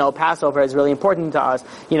 Well, Passover is really important to us.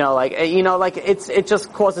 It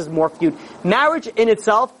just causes more feud. Marriage in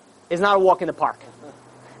itself is not a walk in the park.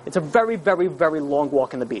 It's a very, very, very long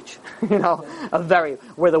walk on the beach.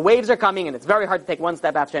 Where the waves are coming and it's very hard to take one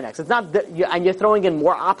step after the next. It's not, and you're throwing in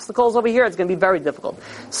more obstacles over here. It's going to be very difficult.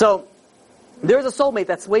 So, there's a soulmate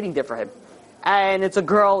that's waiting there for him. And it's a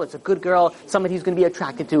girl, it's a good girl, somebody he's going to be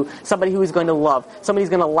attracted to, somebody who he's going to love, somebody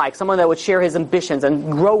he's going to like, someone that would share his ambitions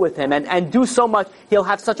and grow with him and do so much. He'll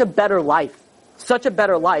have such a better life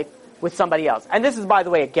with somebody else. And this is, by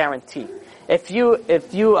the way, a guarantee. If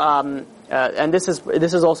you and this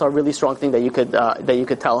is also a really strong thing that you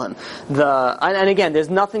could tell him. And again, there's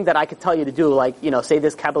nothing that I could tell you to do, like say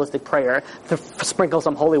this Kabbalistic prayer, to sprinkle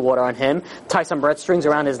some holy water on him, tie some red strings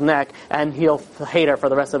around his neck, and he'll hate her for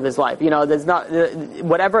the rest of his life. There's not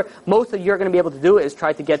whatever. Most of you're going to be able to do is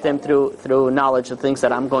try to get them through knowledge of things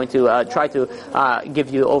that I'm going to try to give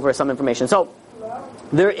you over some information. So.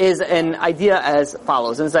 There is an idea as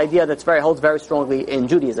follows, and it's an idea that holds very strongly in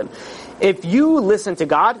Judaism. If you listen to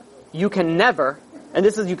God, you can never, and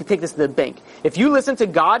you can take this to the bank. If you listen to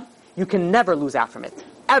God, you can never lose out from it.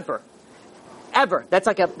 Ever. Ever. That's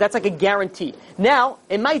like a guarantee. Now,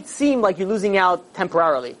 it might seem like you're losing out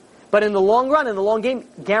temporarily, but in the long run, in the long game,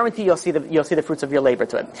 guarantee you'll see the fruits of your labor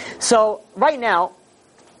to it. So, right now,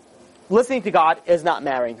 listening to God is not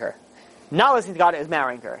marrying her. Not listening to God is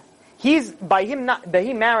marrying her. By him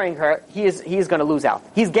marrying her, he is going to lose out.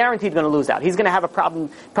 He's guaranteed going to lose out. He's going to have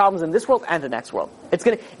problems in this world and the next world.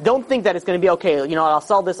 Don't think that it's going to be okay. I'll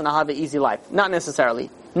sell this and I'll have an easy life. Not necessarily.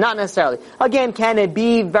 Not necessarily. Again, can it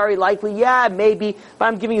be very likely? Yeah, maybe. But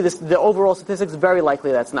I'm giving you the overall statistics. Very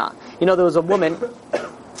likely that's not. There was a woman.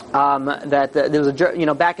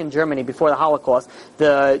 Back in Germany before the Holocaust,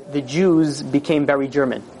 the Jews became very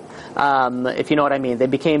German. If you know what I mean. They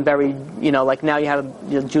became very, like now you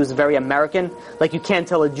have Jews very American. Like you can't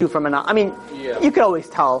tell a Jew from you can always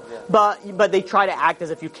tell, but they try to act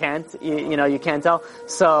as if you can't, you can't tell.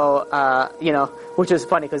 So, which is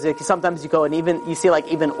funny because sometimes you go and you see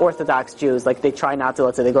even Orthodox Jews, like they try not to,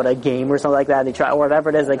 let's say they go to a game or something like that, they try, or whatever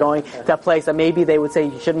it is, they're going to a place that maybe they would say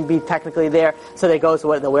you shouldn't be technically there, so they go,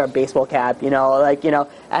 so they'll wear a baseball cap, and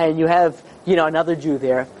you have, another Jew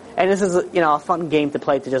there. And this is, a fun game to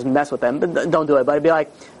play to just mess with them, but don't do it. But it'd be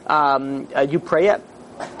like, you pray it?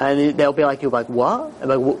 And they'll be like, what? I'm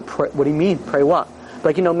like, what do you mean, pray what?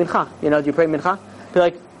 Like, mincha. Do you pray mincha? Be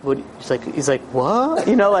like, what? He's like, what?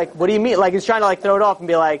 What do you mean? Like, he's trying to throw it off and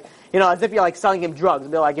be like, as if you're like selling him drugs.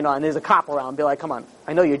 Be like, and there's a cop around. Be like, come on,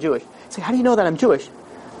 I know you're Jewish. It's like, how do you know that I'm Jewish?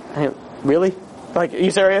 Really? Like, are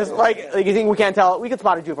you serious? Like you think we can't tell? We could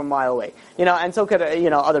spot a Jew from a mile away. And so could,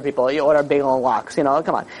 other people. You order bagel and lox, come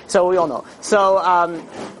on. So we all know. So,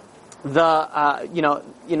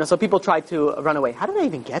 so people try to run away. How did I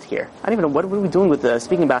even get here? I don't even know, what were we doing with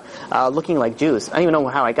speaking about, looking like Jews? I don't even know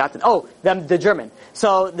how I got to, the German.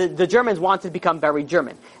 So the Germans wanted to become very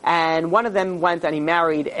German. And one of them went and he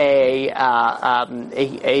married a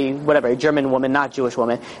German woman, not Jewish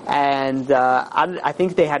woman. And, I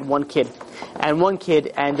think they had one kid. And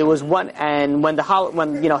there was one, and when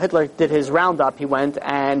Hitler did his roundup, he went,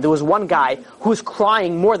 and there was one guy who was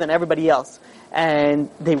crying more than everybody else. And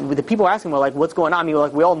the people were asking, what's going on? I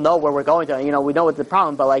mean, we all know where we're going to, we know what's the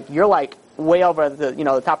problem, but you're way over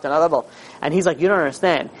the top 10 level. And he's like, you don't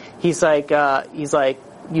understand. He's like,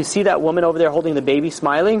 you see that woman over there holding the baby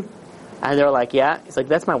smiling? And they're like, yeah. He's like,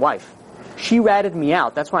 that's my wife. She ratted me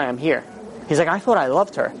out. That's why I'm here. He's like, I thought I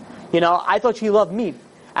loved her. I thought she loved me.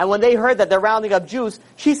 And when they heard that they're rounding up Jews,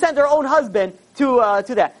 she sent her own husband to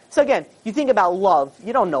that. So again, you think about love.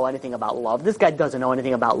 You don't know anything about love. This guy doesn't know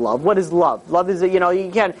anything about love. What is love? Love is,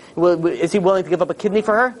 you can't, is he willing to give up a kidney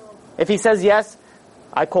for her? If he says yes,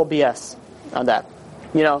 I call BS on that.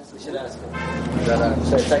 We should ask him. Should I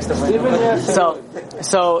text him?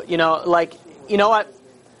 So, you know what?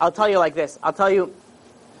 I'll tell you like this. I'll tell you,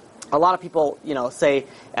 a lot of people, say,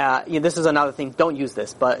 this is another thing, don't use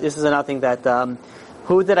this, but this is another thing that,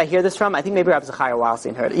 who did I hear this from? I think maybe Rabbi Zechariah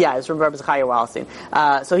Wildstein heard it. Yeah, it's from Rabbi Zechariah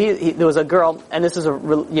Wildstein. So there was a girl, and this is a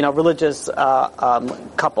religious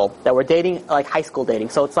couple that were dating, like high school dating.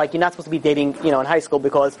 So it's like you're not supposed to be dating, in high school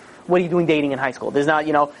because what are you doing dating in high school? There's not,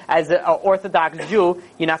 as an Orthodox Jew,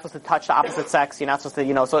 you're not supposed to touch the opposite sex. You're not supposed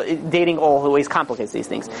to, so dating always complicates these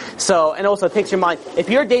things. So, and also it takes your mind. If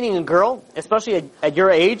you're dating a girl, especially at your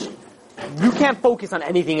age, you can't focus on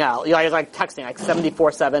anything else. You're like texting, like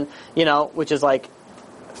 74/7, which is like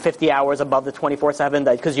 50 hours above the 24/7,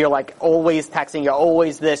 because you're like always texting, you're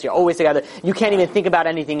always this, you're always together. You can't even think about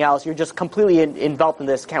anything else. You're just completely enveloped in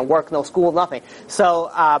this. Can't work, no school, nothing. So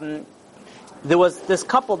there was this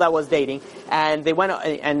couple that was dating, and they went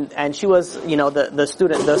and she was the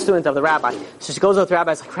student of the rabbi. So she goes with the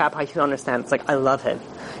rabbi. It's like, Rabbi, you don't understand. It's like, I love him.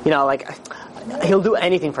 He'll do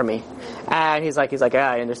anything for me. And he's like,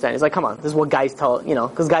 yeah, I understand. He's like, come on, this is what guys tell,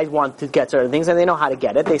 because guys want to get certain things and they know how to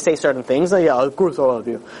get it. They say certain things. Like, yeah, of course I love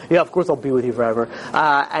you. Yeah, of course I'll be with you forever.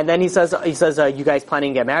 And then he says, you guys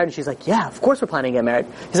planning to get married? And she's like, yeah, of course we're planning to get married.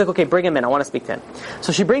 He's like, okay, bring him in. I want to speak to him.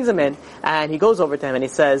 So she brings him in and he goes over to him and he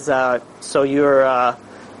says, so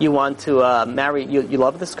you want to marry, you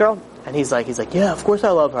love this girl? And he's like, yeah, of course I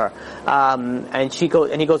love her. And he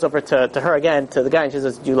goes over to her again, to the guy, and she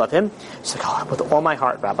says, do you love him? She's like, oh, with all my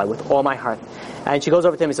heart, Rabbi, with all my heart. And she goes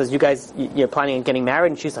over to him and says, you guys, you're planning on getting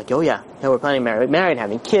married? And she's like, oh yeah, we're planning on married,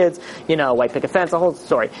 having kids, white picket fence, the whole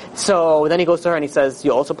story. So then he goes to her and he says,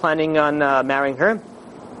 you're also planning on marrying her?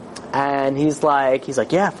 And he's like,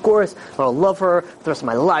 yeah, of course, I'll love her for the rest of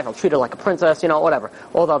my life, I'll treat her like a princess, whatever,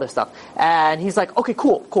 all the other stuff. And he's like, okay,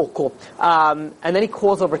 cool. And then he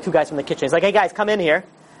calls over two guys from the kitchen. He's like, hey guys, come in here.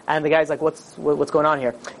 And the guy's like, what's going on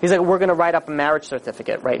here? He's like, we're gonna write up a marriage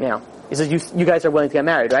certificate right now. He says, you guys are willing to get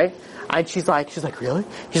married, right? And she's like, really?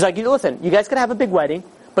 She's like, listen, you guys can have a big wedding,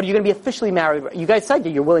 but you're gonna be officially married. You guys said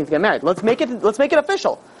you're willing to get married. Let's make it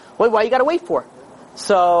official. Why you gotta wait for?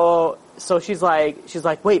 So she's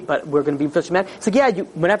like, wait, but we're going to be officially married? It's like, yeah,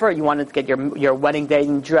 whenever you wanted to get your wedding day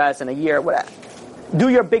and dress in a year, whatever, do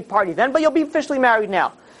your big party then, but you'll be officially married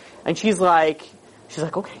now. And she's like,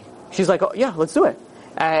 okay. She's like, oh yeah, let's do it.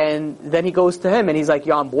 And then he goes to him and he's like,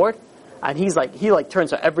 you on board? And he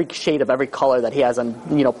turns to every shade of every color that he has on,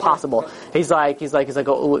 possible. He's like, what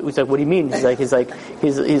do you mean? He's like, what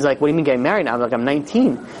do you mean getting married now? I'm like, I'm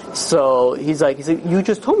 19. So he's like, you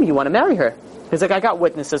just told me you want to marry her. He's like, I got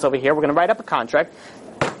witnesses over here. We're going to write up a contract,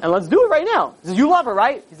 and let's do it right now. He says, you love her,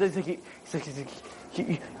 right?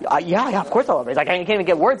 Yeah, of course I love her. He's like, I can't even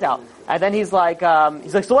get words out. And then he's like,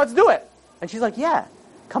 so let's do it. And she's like, yeah,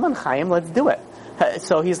 come on, Chaim, let's do it.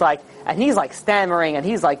 So he's like stammering, and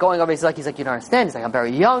he's like going over. He's like, you don't understand. He's like, I'm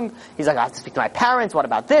very young. He's like, I have to speak to my parents. What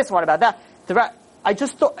about this? What about that? I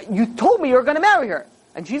just thought you told me you were going to marry her.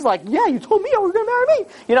 And she's like, yeah, you told me you were going to marry me.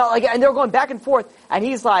 And they're going back and forth. And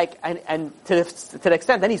he's like, and to the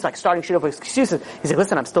extent, then he's like starting shit up with excuses. He's like,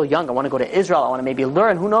 listen, I'm still young. I want to go to Israel. I want to maybe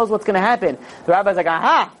learn. Who knows what's going to happen? The rabbi's like,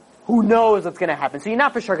 aha, who knows what's going to happen? So you're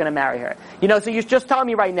not for sure going to marry her. So you're just telling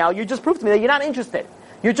me right now, you just proved to me that you're not interested.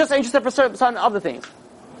 You're just interested for certain other things.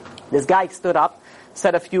 This guy stood up,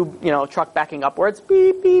 said a few, truck backing upwards,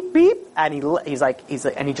 beep, beep, beep. And he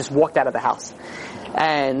just walked out of the house.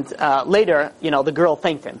 And later, the girl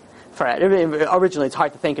thanked him for it. Originally, it's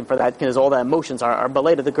hard to thank him for that because all the emotions are. But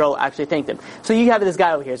later, the girl actually thanked him. So you have this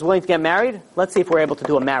guy over here is willing to get married. Let's see if we're able to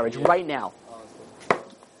do a marriage right now.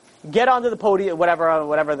 Get onto the podium,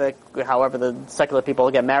 however the secular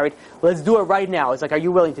people get married. Let's do it right now. It's like, are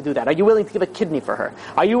you willing to do that? Are you willing to give a kidney for her?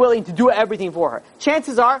 Are you willing to do everything for her?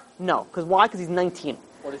 Chances are, no. Because why? Because he's 19.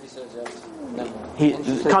 What if he says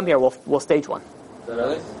yes? Come here. We'll stage one.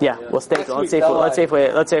 Really? Yeah, we'll stage one. Let's see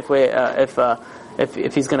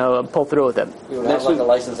if he's gonna pull through with it. You have like a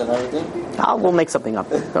license and everything? We'll make something up.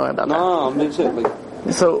 Don't worry about that. No, make sure. Like,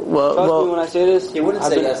 So trust me when I say this. He wouldn't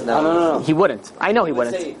say yes now. No. he wouldn't. I know he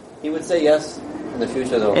wouldn't. He would say yes in the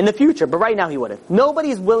future, though. In the future, but right now he wouldn't.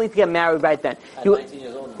 Nobody's willing to get married right then. At 19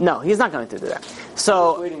 years old. No, he's not going to do that. He's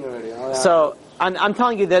So, waiting already. Oh, yeah. so I'm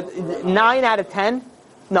telling you that 9 out of 10,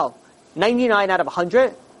 no, 99 out of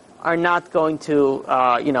 100 are not going to,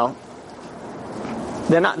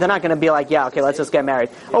 they're not going to be like, yeah, okay, let's just get married.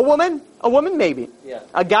 A woman, maybe. Yeah.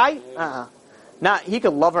 A guy, Not, he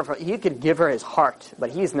could love her, he could give her his heart,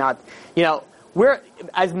 but he's not, we're,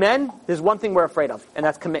 as men, there's one thing we're afraid of, and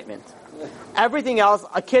that's commitment. Everything else,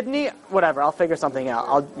 a kidney, whatever, I'll figure something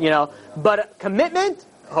out. But commitment,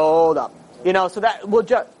 hold up. So that will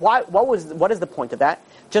just, what is the point of that?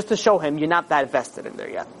 Just to show him you're not that vested in there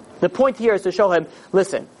yet. The point here is to show him,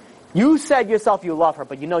 listen, you said yourself you love her,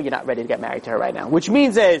 but you're not ready to get married to her right now. Which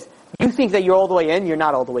means is, you think that you're all the way in, you're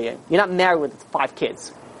not all the way in. You're not married with 5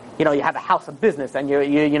 kids. You have a house, a business, and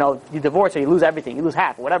you divorce or you lose everything, you lose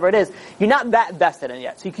half, or whatever it is. You're not that vested in it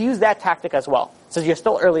yet. So you can use that tactic as well. So you're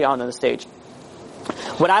still early on in the stage.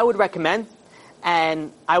 What I would recommend,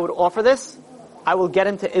 and I would offer this, I will get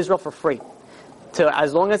him to Israel for free.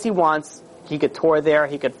 As long as he wants, he could tour there,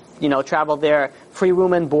 he could, travel there, free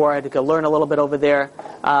room and board, he could learn a little bit over there.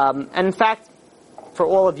 And in fact, for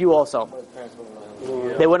all of you also.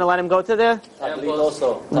 They wouldn't let him go to there? I believe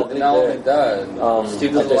also. Not only that,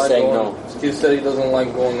 Steve doesn't like saying going. no. Steve said he doesn't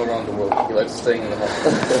like going around the world. He likes staying in the home.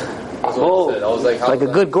 That's what he said. I was like, Like a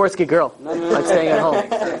good Gorski girl, like staying at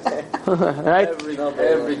home. Right?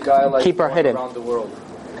 Every guy likes Keep her going hidden. around the world.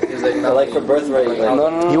 He's like, I like for birthright. Like,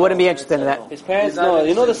 No. You wouldn't be interested in that. His parents, no.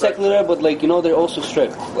 The secular, but they're also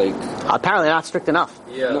strict. Like, Apparently not strict enough.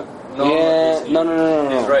 Yeah. No.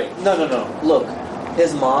 He's right. No. Look,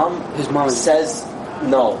 his mom says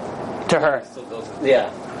no. To her. Still does it. Yeah,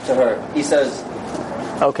 to her. He says,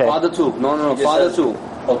 Okay. father too. No. He Father says- too.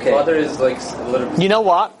 okay. Father is like a little. You know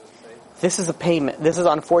what? This is a payment. This is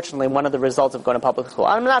unfortunately one of the results of going to public school.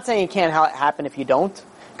 I'm not saying it can't happen if you don't,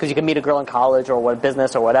 because you can meet a girl in college or what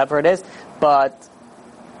business or whatever it is, but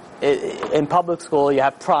in public school you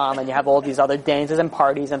have prom and you have all these other dances and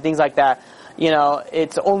parties and things like that.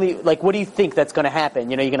 It's only, what do you think that's going to happen?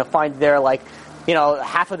 You're going to find there,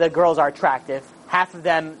 half of the girls are attractive. Half of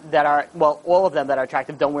them all of them that are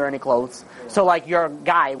attractive don't wear any clothes. So, you're a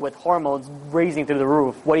guy with hormones raising through the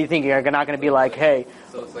roof. What do you think? You're not going to be like, hey.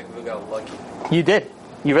 So it's like we got lucky. You did.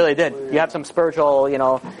 You really did. You have some spiritual,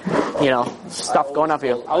 stuff going up for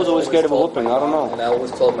you. I was always scared of a whooping. I don't know. And I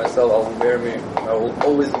always told myself I will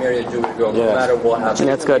always marry a Jewish girl, no Yeah. matter what happens.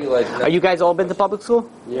 That's good. Like, Are you guys all been to public school?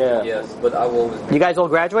 Yeah. Yes, but I will always. You guys all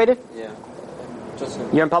graduated? Yeah. Just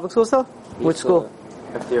You're in public school still? Which school?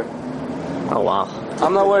 Fifth year. Oh, wow.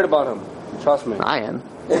 I'm not worried about him. Trust me. I am.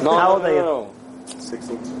 No, How old are you? no.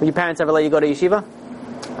 16. Did your parents ever let you go to yeshiva?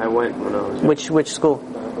 I went when I was Which school?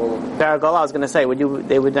 Paragola. I was going to say,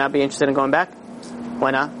 they would not be interested in going back?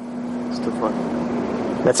 Why not? It's too fun.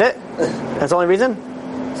 That's it? That's the only reason?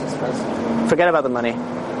 It's expensive. Forget about the money.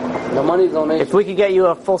 The money donation. If we could get you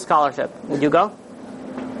a full scholarship, would you go?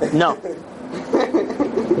 No.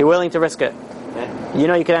 You're willing to risk it.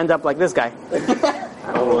 Yeah. You could end up like this guy.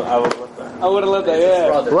 I would love that. I would have let that. Yeah.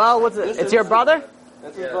 Brother. Well, it's your brother?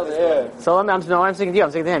 That's his brother. Yeah. So I'm speaking to you. I'm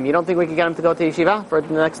speaking to him. You don't think we could get him to go to yeshiva for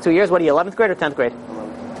the next 2 years? What are you, 11th grade or 10th grade?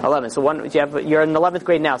 11. So you're in 11th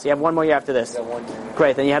grade now, so you have 1 more year after this. Got 1 year.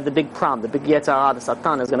 Great. Then you have the big prom, the big Yetzirah, the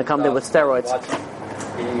Satan is going to come there with steroids. Watch him.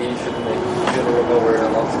 He should look over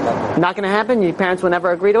and lots of nothing. Not going to happen? Your parents would never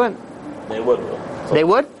agree to it? They would, though. They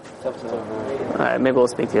would? Tough. All right, maybe we'll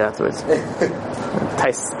speak to you afterwards.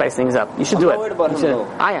 Spice things up. You should I'm do not it. worried about You him, should. though.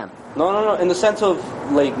 I am. No. In the sense of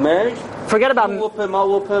marriage. Forget I'll about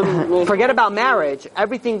whoop him. forget about marriage.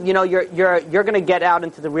 Everything, you're going to get out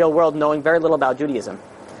into the real world knowing very little about Judaism.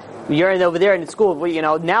 You're over there in school.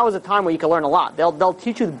 Now is a time where you can learn a lot. They'll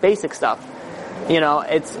teach you the basic stuff.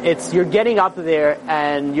 It's you're getting up there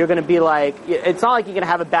and you're going to be like. It's not like you're going to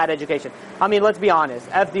have a bad education. I mean, let's be honest.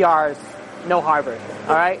 FDR's no Harvard.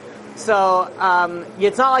 All right. So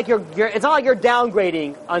it's not like you're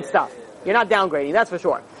downgrading on stuff. You're not downgrading, that's for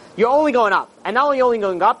sure. You're only going up. And not only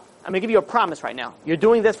going up, I'm going to give you a promise right now. You're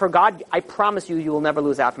doing this for God. I promise you, you will never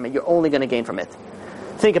lose out from it. You're only going to gain from it.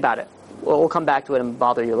 Think about it. We'll come back to it and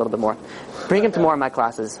bother you a little bit more. Bring him to more of my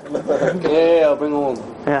classes. Yeah, I'll bring him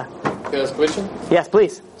home. Yeah. Can I ask a question? Yes,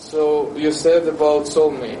 please. So you said about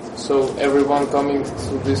soulmate. So everyone coming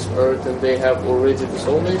to this earth and they have already the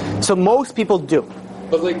soulmate. So most people do.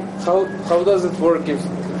 But like, how does it work? If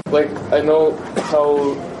like I know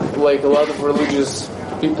how like a lot of religious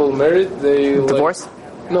people married, they Divorce?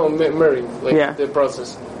 Marry, like Yeah. the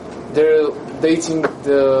process. They're dating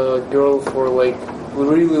the girl for like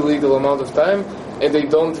really legal amount of time, and they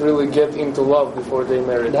don't really get into love before they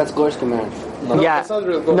marry. That's Gorski marriage. No, Yeah. that's not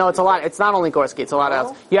real. No, it's a lot. It's not only Gorski. It's a lot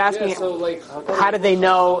else. You're asking. Yeah, so like, how do they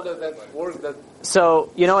know? How does that work? That So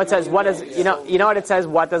you know it says what does you know what it says?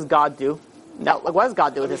 What does God do? No, like, what does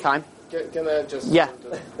God do at this time? can I just Yeah.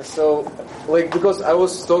 So like because I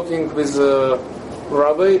was talking with a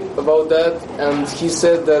rabbi about that, and he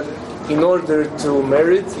said that in order to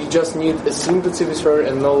marry it, you just need a sympathy with her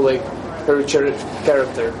and know like her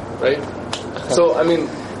character, right? So I mean,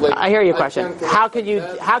 like I hear your question. can't connect How could you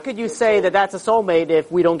that. how could you say that that's a soulmate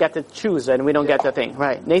if we don't get to choose and we don't get the thing?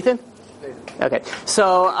 Right, Nathan? Okay.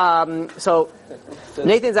 So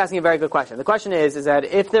Nathan's asking a very good question. The question is that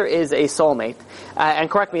if there is a soulmate, and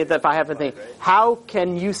correct me if I have a thing, how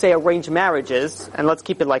can you say arranged marriages, and let's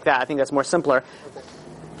keep it like that, I think that's more simpler,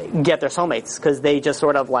 get their soulmates? Because they just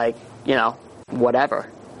sort of like, whatever,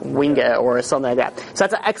 wing it or something like that. So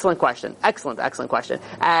that's an excellent question. Excellent question.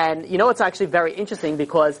 And it's actually very interesting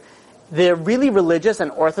because the really religious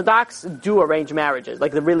and Orthodox do arrange marriages.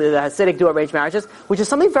 Like the Hasidic do arrange marriages, which is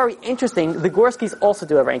something very interesting. The Gorskis also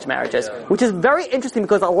do arrange marriages, which is very interesting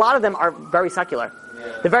because a lot of them are very secular.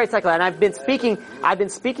 They're very secular, and I've been speaking,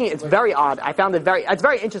 it's very odd. I found it's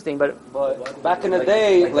very interesting, but Back in the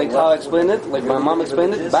day, like how I explained it, like my mom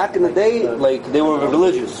explained it, back in the day, like they were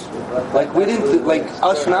religious. Like we didn't, like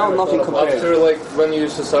us now, nothing compared. After like when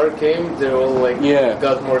USSR came, they all like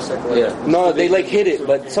got more secular. Yeah. No, they like hid it,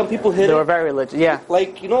 but some people hid they were it. very religious. Yeah.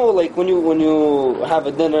 Like, like when you have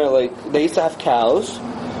a dinner, like they used to have cows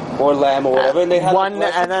or lamb or whatever, and they had One,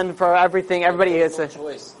 and then for everything, everybody is a...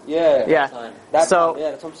 Choice. Yeah. That's So,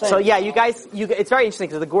 that's what I'm saying. so yeah, you guys, it's very interesting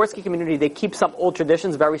because the Gorski community, they keep some old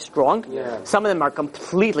traditions very strong. Yeah. Some of them are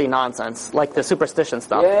completely nonsense, like the superstition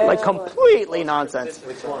stuff. Yeah. Like completely nonsense.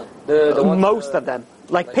 Which one? The ones Most of them.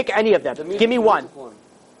 Like pick any of them. the music- Give me one.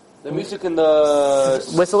 The music in the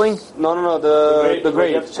Whistling no, the You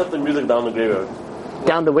grave. have to shut the music down the graveyard.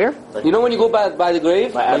 down the where? You know when you go by the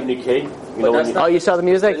grave? By Avenue K. You know when you... Oh, you saw the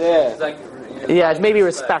music? Yeah. It's like, Yeah, it's maybe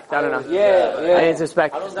respect. I don't know. Yeah, I yeah. think it's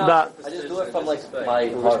respect. But I just do it from like my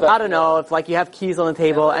heart. I don't know if like you have keys on the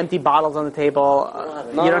table, empty bottles on the table.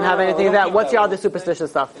 You don't have anything of that. What's your other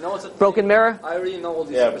superstitious stuff? what's the thing? Broken mirror? I already know all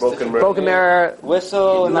these. Yeah, broken mirror. Broken mirror,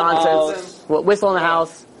 Whistle in the nonsense. house. Whistle in the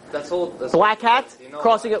house. That's all. That's Black hat? You know,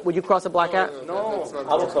 Crossing it? Would you cross a black hat? No,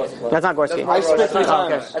 I will cross the line. That's not Gorski. I spit 3 Oh,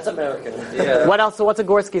 times. okay. That's American. Yeah. What else? So what's a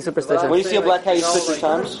Gorski superstition? When you see a black cat, you spit 3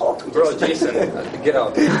 times. Bro, Jason, get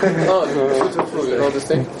out. Oh, you know this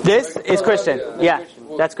thing? This is Christian. Yeah,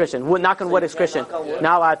 that's Christian. Wood, knock on wood is Christian.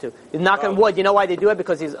 Not allowed to. Knock on wood. You know why they do it?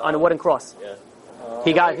 Because he's on a wooden cross.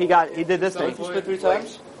 He did this thing. You spit 3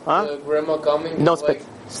 times. Huh? Grandma coming. No spit. Like,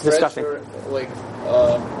 It's disgusting. stretch her, like,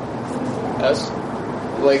 S.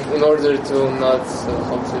 Like, in order to not,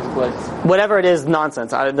 how to say it, like... Whatever it is,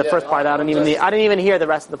 nonsense. The first part, I didn't even hear the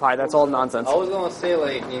rest of the part. That's all nonsense. I was gonna say,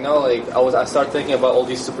 like, I started thinking about all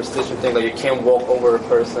these superstition things, like you can't walk over a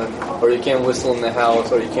person, or you can't whistle in the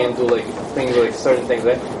house, or you can't do, like, things, like, certain things,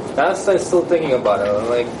 right? That's, I'm still thinking about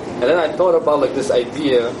it, and then I thought about, like, this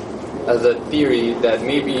idea as a theory that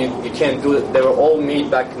maybe you can't do it. They were all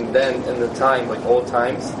made back in the time, like, old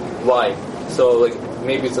times. Why? So, like,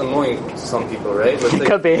 maybe it's annoying to some people, right? But, It like,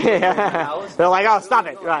 could be. They're like, oh, stop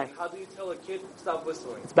it. Right. How do you tell a kid stop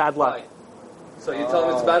whistling? It's bad luck. Why? So you tell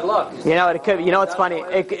them it's bad luck. It could. It's funny.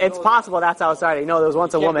 It's possible that's how it started. There was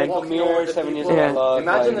once a woman. Break a mirror 7 years Yeah. old.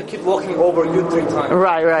 Imagine a kid walking over you 3 times.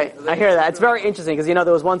 Right. I hear that. It's very interesting because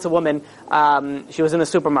there was once a woman. She was in the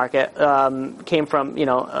supermarket. Came from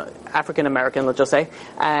African American, let's just say,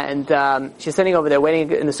 and she's sitting over there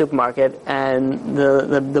waiting in the supermarket, and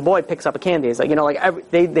the boy picks up a candy. It's like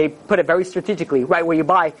they put it very strategically right where you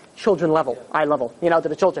buy children level, eye level, to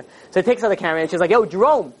the children. So he takes out the candy and she's like, "Yo,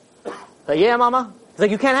 Jerome." Like, "Yeah, Mama." He's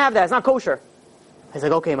like, "You can't have that. It's not kosher." He's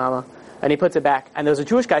like, "Okay, Mama." And he puts it back. And there was a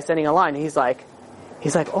Jewish guy standing in line. And he's like,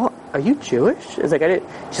 "Oh, are you Jewish?" He's like,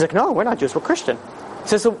 She's like, "No, we're not Jewish. We're Christian." He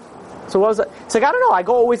says, So what was it? It's like, I don't know. I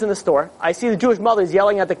go always in the store. I see the Jewish mothers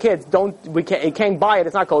yelling at the kids, you can't buy it.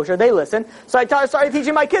 It's not kosher. They listen. So I started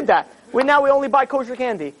teaching my kid that. we only buy kosher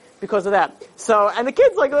candy because of that. So, and the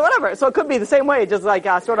kids like whatever. So it could be the same way, just like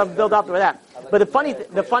sort of build up with that. But the funny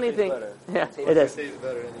thing, yeah, it is.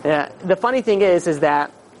 Yeah, the funny thing is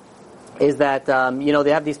that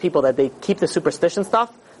they have these people that they keep the superstition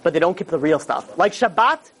stuff, but they don't keep the real stuff. Like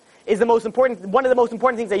Shabbat is one of the most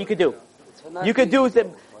important things that you could do. You could do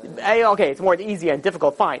okay, it's more easier and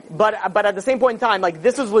difficult, fine. But at the same point in time, like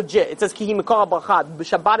this is legit. It says Kihi Mikol Bachad.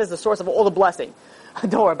 Shabbat is the source of all the blessing.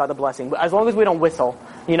 Don't worry about the blessing. As long as we don't whistle,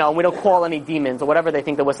 we don't call any demons or whatever they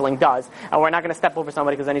think the whistling does, and we're not going to step over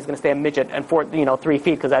somebody because then he's going to stay a midget and 3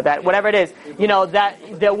 feet because that whatever it is,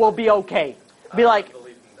 that will be okay. Be like,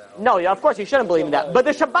 no, of course you shouldn't believe in that. But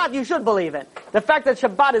the Shabbat you should believe in. The fact that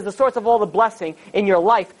Shabbat is the source of all the blessing in your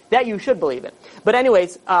life, that you should believe in. But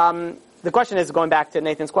anyways, the question is, going back to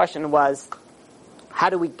Nathan's question, was how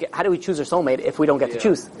do we choose our soulmate if we don't get to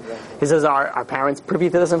choose? He says, are our parents privy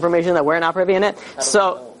to this information that we're not privy in it?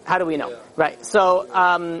 So how do we know? Right. So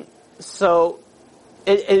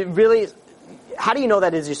it really, how do you know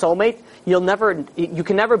that is your soulmate? You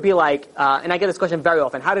can never be like, and I get this question very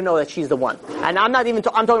often, how to know that she's the one? And I'm not even,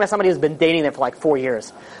 I'm talking about somebody who's been dating them for like 4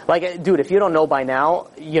 years. Like, dude, if you don't know by now,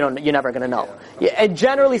 you're never gonna know. And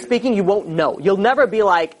generally speaking, you won't know. You'll never be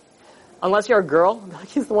like, unless you're a girl,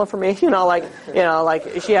 he's the one for me. Like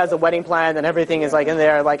she has a wedding plan and everything is like in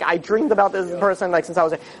there. Like I dreamed about this person like since I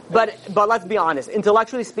was. But let's be honest.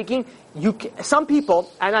 Intellectually speaking, some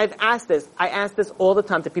people, and I ask this all the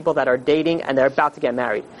time to people that are dating and they're about to get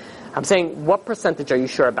married. I'm saying, what percentage are you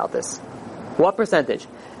sure about this? What percentage?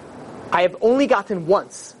 I have only gotten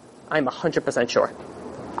once. I'm 100% sure.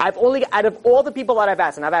 I've only, out of all the people that I've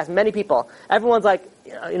asked, and I've asked many people, everyone's like,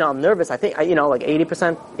 I'm nervous. I think, like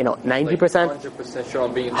 80%, 90%. Like 100% sure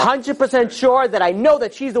on being 100% sure that I know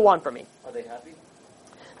that she's the one for me. Are they happy?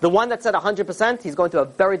 The one that said 100%, he's going through a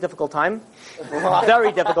very difficult time.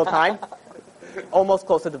 Very difficult time. Almost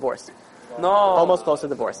close to divorce. No. Almost close to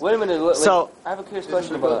divorce. Wait a minute. So, I have a curious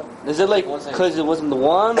question about it. Is it like because it wasn't the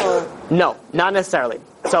one, or? No, not necessarily.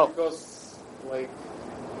 So, because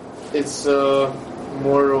it's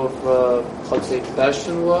more of how to say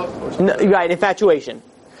passion love or something. right, infatuation.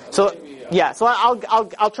 So yeah, so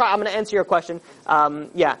I'll try. I'm going to answer your question. In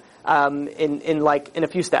a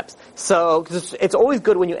few steps. So 'cause it's always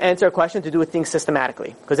good when you answer a question to do things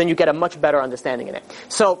systematically, because then you get a much better understanding in it.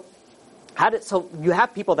 So you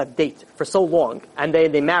have people that date for so long and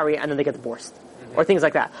they marry and then they get divorced. Or things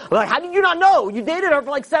like that. Like, how did you not know? You dated her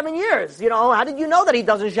for like 7 years. How did you know that he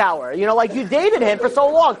doesn't shower? You dated him for so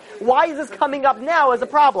long. Why is this coming up now as a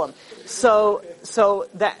problem? So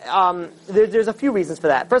that there's a few reasons for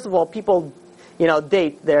that. First of all, people,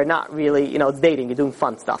 date. They're not really, it's dating. You're doing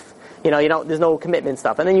fun stuff. There's no commitment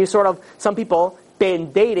stuff. And then some people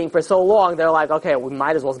been dating for so long, they're like, okay, we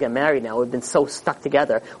might as well get married now. We've been so stuck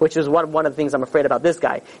together, which is one of the things I'm afraid about this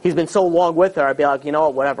guy. He's been so long with her, I'd be like,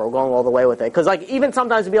 whatever, we're going all the way with it. Because even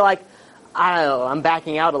sometimes it'd be like, I don't know, I'm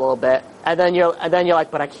backing out a little bit, and then you're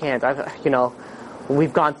like, but I can't.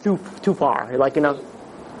 We've gone too far. You're like, Yeah.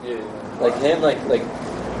 Like him, like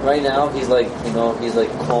right now, he's like, he's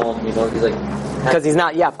like calm, he's like. Because he's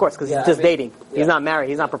not, of course, because he's just dating. He's not married.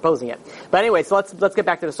 He's not proposing yet. But anyway, so let's get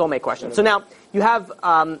back to the soulmate question. So now you have,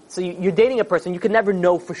 you're dating a person. You could never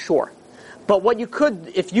know for sure. But what you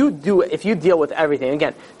could, if you deal with everything,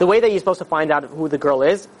 again, the way that you're supposed to find out who the girl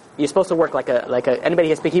is, you're supposed to work like a. Anybody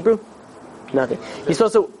here speak Hebrew? Nothing. You're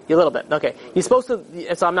supposed to a little bit. Okay. You're supposed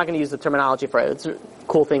to. So I'm not going to use the terminology for it. It's a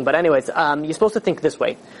cool thing. But anyways, you're supposed to think this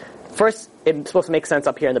way. First, it's supposed to make sense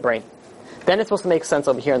up here in the brain. Then it's supposed to make sense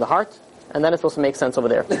over here in the heart. And then it's supposed to make sense over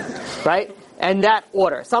there, right? And that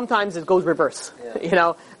order. Sometimes it goes reverse,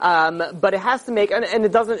 but it has to make, and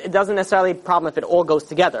it doesn't necessarily problem if it all goes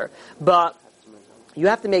together. But you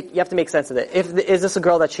have to make sense of it. Is this a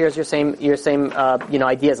girl that shares your same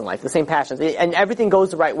ideas in life, the same passions, and everything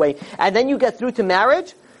goes the right way, and then you get through to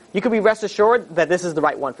marriage, you can be rest assured that this is the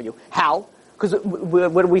right one for you. How? Because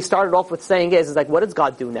what we started off with saying is like, what does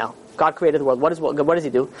God do now? God created the world. What does He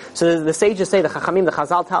do? So the sages say, the Chachamim, the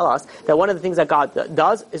Chazal tell us that one of the things that God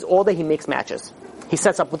does is all that He makes matches. He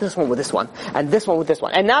sets up with this one, and this one with this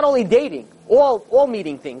one. And not only dating, all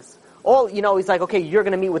meeting things. He's like, okay, you're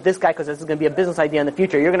going to meet with this guy because this is going to be a business idea in the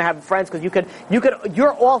future. You're going to have friends because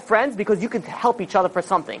you're all friends because you could help each other for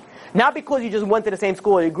something. Not because you just went to the same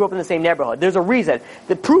school or you grew up in the same neighborhood. There's a reason.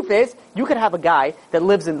 The proof is, you could have a guy that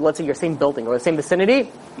lives in, let's say, your same building or the same vicinity.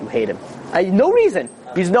 You hate him. No reason.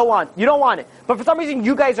 You don't want it. But for some reason,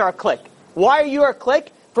 you guys are a clique. Why are you a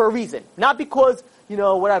clique? For a reason. Not because,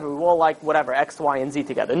 whatever, we all like whatever, X, Y, and Z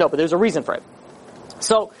together. No, but there's a reason for it.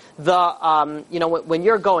 So when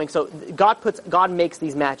you're going, so God makes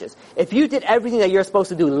these matches. If you did everything that you're supposed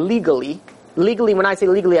to do legally, when I say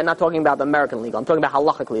legally, I'm not talking about the American legal. I'm talking about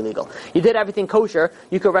halakhically legal. You did everything kosher,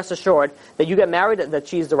 you could rest assured that you get married, that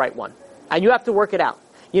she's the right one. And you have to work it out.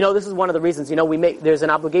 This is one of the reasons, there's an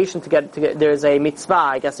obligation to get, there's a mitzvah,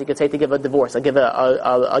 I guess you could say, to give a divorce, give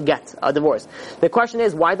a get, a divorce. The question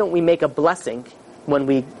is, why don't we make a blessing when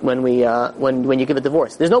you give a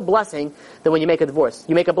divorce? There's no blessing that when you make a divorce.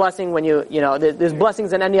 You make a blessing when there's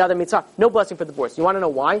blessings in any other mitzvah. No blessing for divorce. You want to know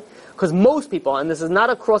why? Because most people, and this is not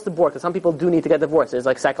across the board, because some people do need to get divorced. There's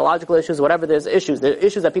like psychological issues, whatever, there's issues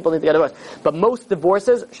that people need to get divorced. But most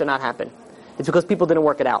divorces should not happen. It's because people didn't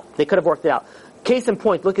work it out. They could have worked it out. Case in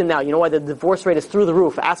point, look at now, you know why the divorce rate is through the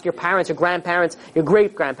roof. Ask your parents, your grandparents, your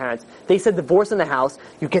great-grandparents. They said divorce in the house,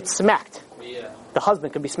 you get smacked. Yeah. The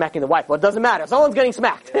husband could be smacking the wife. Well, it doesn't matter. Someone's getting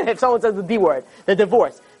smacked. If someone says the D word, the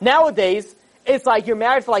divorce. Nowadays, it's like you're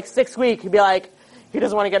married for like 6 weeks. You'd be like, he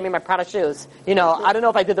doesn't want to get me my Prada shoes. I don't know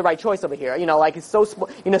if I did the right choice over here. Like it's so,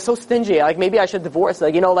 so stingy. Like maybe I should divorce.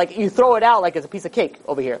 Like you throw it out like it's a piece of cake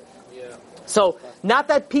over here. So, not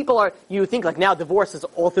that you think like now divorce is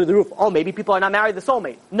all through the roof. Oh, maybe people are not married to the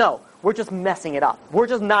soulmate. No, we're just messing it up. We're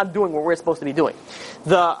just not doing what we're supposed to be doing.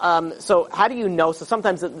 So how do you know? So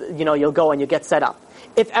sometimes, you'll go and you get set up.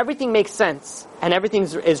 If everything makes sense and everything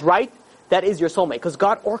is right, that is your soulmate. Because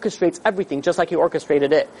God orchestrates everything just like He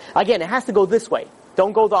orchestrated it. Again, it has to go this way.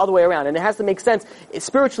 Don't go the other way around. And it has to make sense,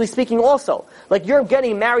 spiritually speaking also. Like you're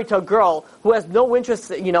getting married to a girl who has no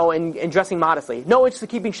interest, in dressing modestly. No interest in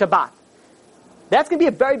keeping Shabbat. That's going to be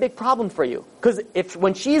a very big problem for you. Because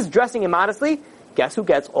when she's dressing immodestly, guess who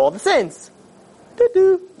gets all the sins?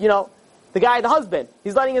 The guy, the husband.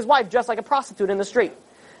 He's letting his wife dress like a prostitute in the street.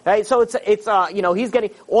 Right? So it's he's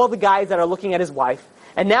getting all the guys that are looking at his wife.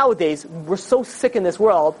 And nowadays, we're so sick in this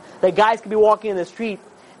world that guys could be walking in the street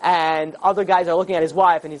and other guys are looking at his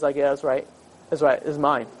wife and he's like, yeah, that's right. That's right. This is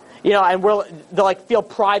mine. And they'll like feel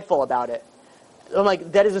prideful about it. I'm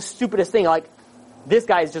like, that is the stupidest thing. Like, this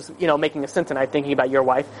guy is just, making a sin tonight thinking about your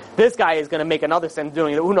wife. This guy is going to make another sin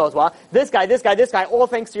doing it, who knows what. This guy, all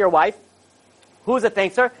thanks to your wife. Who's it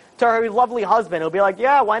thanks her? To her lovely husband who'll be like,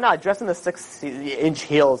 yeah, why not? Dress in the 6-inch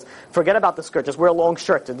heels. Forget about the skirt. Just wear a long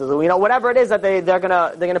shirt. Whatever it is that they're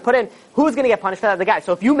gonna put in. Who's going to get punished for that? The guy.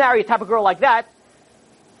 So if you marry a type of girl like that,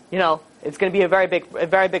 it's going to be a very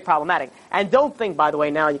big problematic. And don't think, by the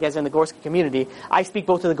way, now you guys are in the Gorski community, I speak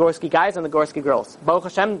both to the Gorski guys and the Gorski girls. Baruch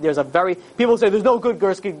Hashem, people say there's no good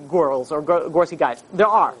Gorski girls or Gorski guys. There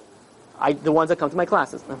are. The ones that come to my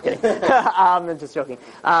classes. I'm kidding. I'm just joking.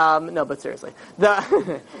 No, but seriously.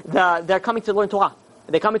 They're coming to learn Torah.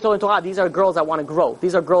 They're coming to learn Torah. These are girls that want to grow.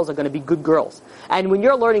 These are girls that are going to be good girls. And when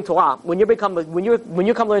you're learning Torah, when you come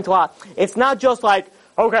learn Torah, it's not just like,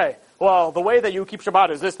 okay, well, the way that you keep Shabbat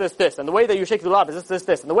is this, and the way that you shake the lulav is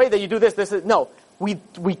this, and the way that you do this. No. We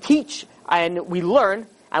teach, and we learn,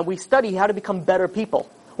 and we study how to become better people.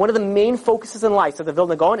 One of the main focuses in life of the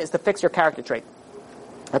Vilna Gaon is to fix your character trait.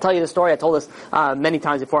 I'll tell you the story. I told this many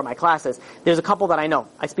times before in my classes. There's a couple that I know.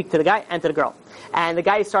 I speak to the guy and to the girl. And the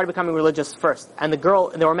guy started becoming religious first. And the girl,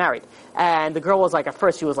 they were married. And the girl was like, at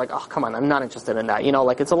first she was like, oh, come on, I'm not interested in that.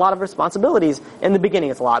 It's a lot of responsibilities. In the beginning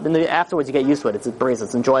it's a lot. And afterwards you get used to it. It's a breeze.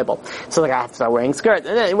 It's enjoyable. So I have to start wearing skirts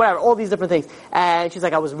and then whatever, all these different things. And she's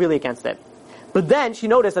like, I was really against it. But then she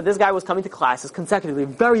noticed that this guy was coming to classes consecutively,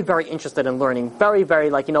 very, very interested in learning, very, very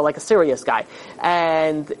like a serious guy.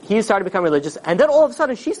 And he started becoming religious, and then all of a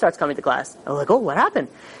sudden she starts coming to class. I'm like, oh, what happened?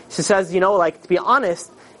 She says, to be honest,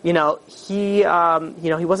 he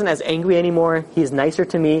wasn't as angry anymore. He's nicer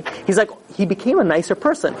to me. He's like, he became a nicer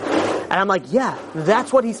person. And I'm like, yeah,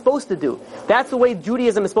 that's what he's supposed to do. That's the way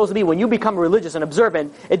Judaism is supposed to be. When you become religious and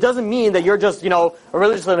observant, it doesn't mean that you're just,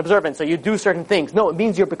 religious and observant, so you do certain things. No, it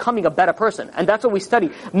means you're becoming a better person. And that's what we study.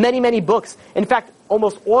 Many, many books, in fact,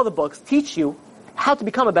 almost all the books teach you how to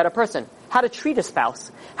become a better person. How to treat a spouse,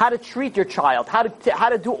 how to treat your child, how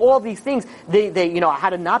to do all these things. How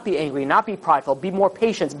to not be angry, not be prideful, be more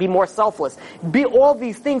patient, be more selfless, be all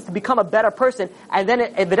these things to become a better person, and then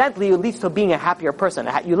it evidently leads to being a happier person.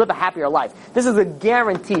 You live a happier life. This is a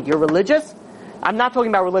guaranteed. You're religious. I'm not talking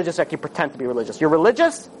about religious like you pretend to be religious. You're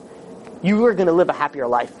religious. You are going to live a happier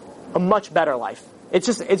life, a much better life. This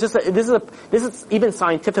is even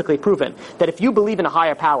scientifically proven that if you believe in a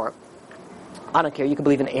higher power. I don't care, you can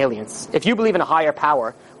believe in aliens. If you believe in a higher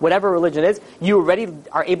power, whatever religion is, you already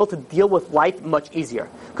are able to deal with life much easier.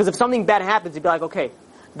 Because if something bad happens, you'd be like, okay,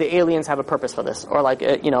 the aliens have a purpose for this, or like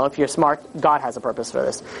if you're smart, God has a purpose for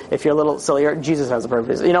this. If you're a little sillier, Jesus has a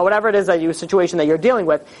purpose. Whatever it is that you situation that you're dealing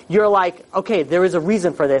with, you're like, okay, there is a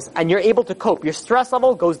reason for this, and you're able to cope. Your stress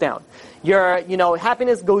level goes down. Your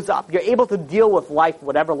happiness goes up. You're able to deal with life,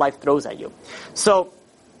 whatever life throws at you. So,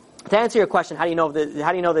 to answer your question, how do you know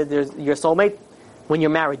that there's your soulmate? When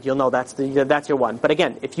you're married, you'll know that's your one. But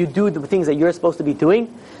again, if you do the things that you're supposed to be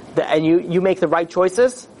doing, and you make the right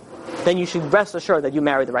choices, then you should rest assured that you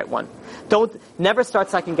marry the right one. Never start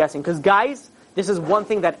second guessing, because guys, this is one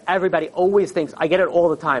thing that everybody always thinks. I get it all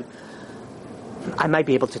the time. I might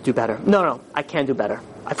be able to do better. No, I can do better.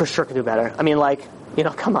 I for sure can do better. I mean,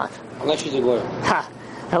 come on. Unless she's a girl.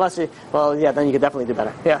 Then you could definitely do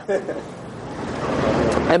better. Yeah.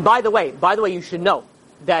 And by the way, you should know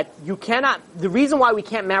that you cannot. The reason why we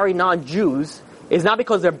can't marry non-Jews is not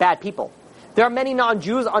because they're bad people. There are many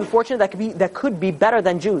non-Jews, unfortunately, that could be better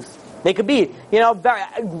than Jews. They could be, very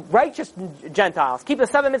righteous Gentiles. Keep the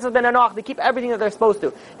 7 mitzvahs ben Enoch. They keep everything that they're supposed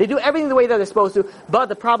to. They do everything the way that they're supposed to. But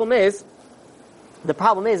the problem is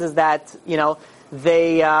that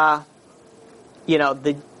they're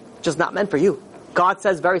just not meant for you. God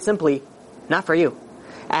says very simply, not for you.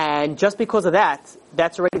 And just because of that,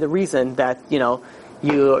 that's already the reason that you're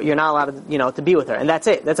not allowed to be with her, and that's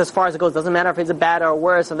it. That's as far as it goes. Doesn't matter if it's a bad or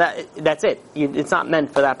worse, or that's it. It's not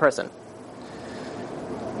meant for that person.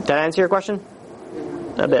 Did that answer your question?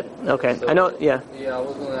 A bit. Okay. So, I know. Yeah. Yeah, I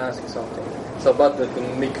was going to ask you something. So about the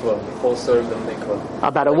mikvah, the whole story of the mikvah.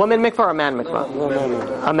 About a woman mikvah or a man mikvah? No.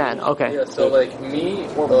 A man. Okay. Yeah. So me,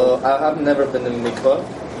 I have never been in mikvah.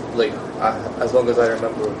 As long as I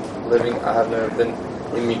remember living, I have never been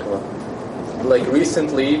in mikvah.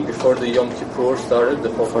 Recently, before the Yom Kippur started,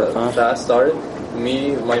 the whole fast started,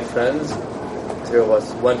 me, my friends, 3 of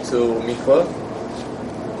us, went to mikvah,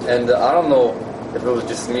 and I don't know if it was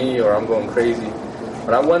just me or I'm going crazy,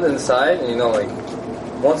 but I went inside, and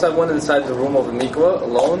once I went inside the room of the mikvah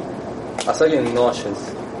alone, I started getting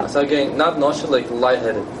nauseous. I started getting, not nauseous,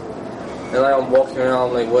 lightheaded. And I'm walking around,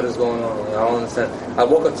 I'm like, what is going on? I don't understand. I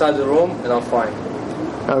walk outside the room, and I'm fine.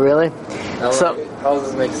 Oh, really? So, how does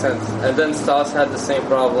this make sense? And then Stas had the same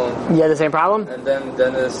problem. You had the same problem? And then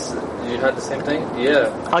Dennis, you had the same thing? Yeah.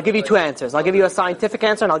 I'll give you 2 answers. I'll give you a scientific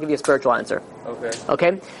answer and I'll give you a spiritual answer.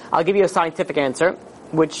 Okay? I'll give you a scientific answer,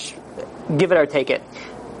 which, give it or take it.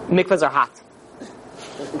 Mikvahs are hot.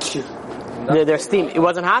 They're steam. It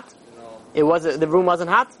wasn't hot? The room wasn't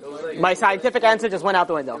hot? My scientific answer just went out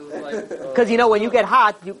the window. Because when you get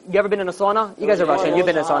hot, you ever been in a sauna? You guys are Russian, you've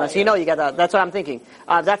been in a sauna, so you get that. That's what I'm thinking.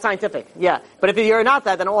 That's scientific, yeah. But if you're not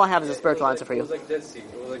that, then all I have is a spiritual answer for you. It was like Dead Sea.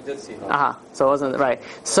 It was like Dead Sea. So it wasn't, right.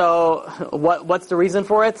 So, what's the reason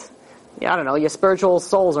for it? Yeah, I don't know. Your spiritual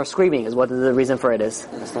souls are screaming is what the reason for it is.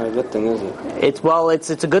 That's not a good thing, is it?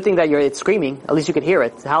 It's a good thing that it's screaming. At least you could hear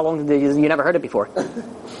it. How long did you never heard it before?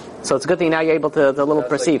 So it's a good thing now you're able to little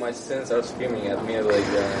perceive. My sins are screaming at me I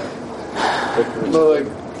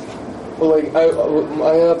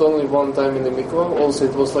had only one time in the mikvah. Also,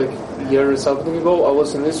 it was years or something ago. I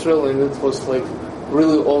was in Israel, and it was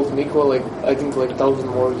really old mikvah. I think 1,000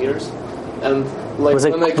 more years. And was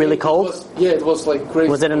it really cold? It was crazy.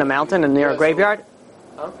 Was it in a mountain and near a graveyard?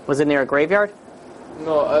 Huh? Was it near a graveyard?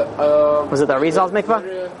 No. Was it the Arizal's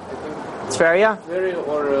mikvah? Tzveria? Tzveria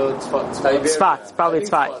or Tzfat? Tzfat. Probably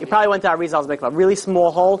Tzfat. You probably went to Arizal's mikvah. Really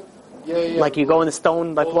small hole. Yeah. You go in the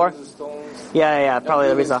stone floor. Yeah. Probably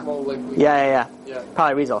the Arizal. Yeah.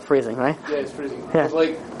 Probably Arizal. Freezing, right? Yeah, it's freezing. Yeah.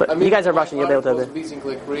 But you guys are Russian. You'll be able to. Was beating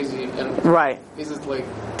crazy. And right. Is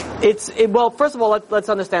it well, first of all, let's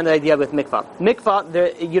understand the idea with mikvah.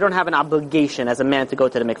 Mikvah, you don't have an obligation as a man to go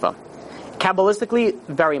to the mikvah. Kabbalistically,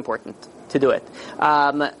 very important to do it.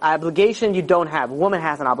 Obligation you don't have. A woman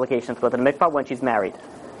has an obligation to go to the mikvah when she's married.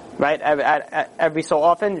 Right? Every so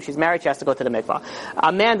often, if she's married, she has to go to the mikvah.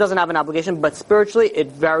 A man doesn't have an obligation, but spiritually,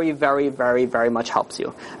 it very, very, very, very much helps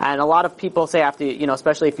you. And a lot of people say after,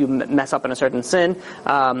 especially if you mess up in a certain sin,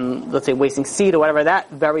 let's say wasting seed or whatever,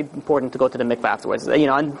 very important to go to the mikvah afterwards.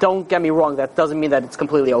 And don't get me wrong, that doesn't mean that it's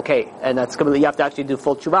completely okay. And that's completely, you have to actually do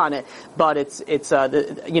full tshuva on it. But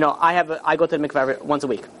I go to the mikvah once a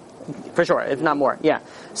week. For sure, if not more, yeah.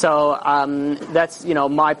 So that's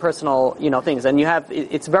my personal things, and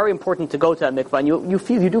it's very important to go to a mikvah, and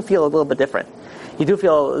you do feel a little bit different. You do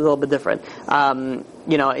feel a little bit different, and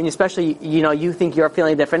especially you think you're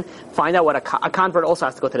feeling different. Find out what a convert also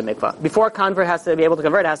has to go to the mikvah. Before a convert has to be able to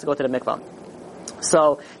convert, it has to go to the mikvah.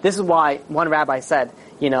 So this is why one rabbi said,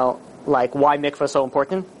 why mikvah is so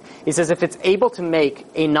important. He says if it's able to make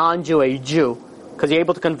a non-Jew a Jew, because you're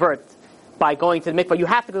able to convert by going to the mikvah, you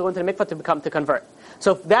have to go into the mikvah to convert.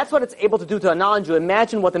 So if that's what it's able to do to a non-Jew,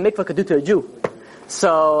 imagine what the mikvah could do to a Jew.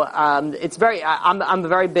 So it's very. I'm a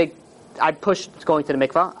very big. I push going to the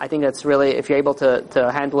mikvah. I think that's really, if you're able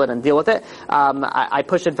to handle it and deal with it, I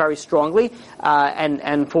push it very strongly,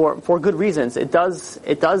 and for good reasons. It does,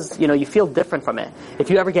 you feel different from it. If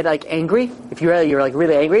you ever get like angry, if you're like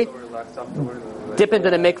really angry, dip into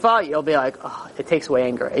the mikvah, you'll be like, oh, it takes away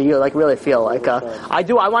anger. You like really feel like, I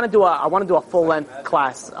want to do a full length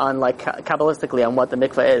class on like Kabbalistically on what the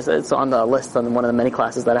mikvah is. It's on the list on one of the many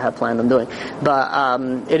classes that I have planned on doing. But,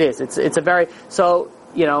 it's a very, so,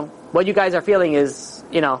 what you guys are feeling is,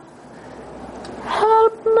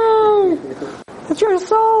 help me! It's your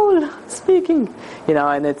soul speaking.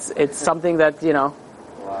 And it's something that,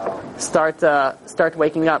 start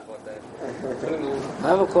waking up. I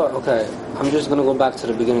have a question. Okay, I'm just going to go back to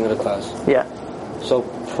the beginning of the class. Yeah. So,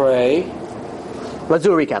 pray. Let's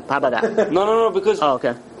do a recap. How about that? No, because... Oh,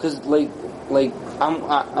 okay. Because, I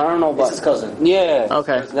don't know about... It's his cousin. Yeah.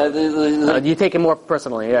 Okay. You take it more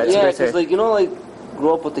personally. Yeah, it's yeah, very because,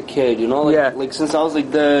 grow up with the kid, like since I was like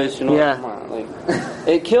this, yeah. Come on,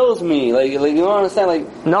 it kills me, like you don't understand,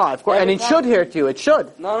 no, of course, and it should hurt you. It should.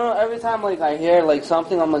 No, every time I hear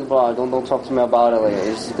something, I'm like, bro, don't talk to me about it.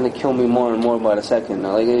 It's just gonna kill me more and more by the second.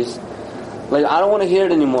 It's I don't want to hear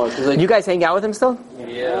it anymore. Cause you guys hang out with him still?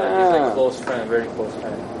 Yeah, he's like close friend, very close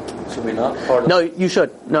friend. Should we not? No, you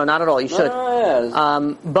should. No, not at all. You should.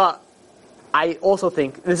 No, but I also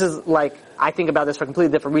think this is I think about this for a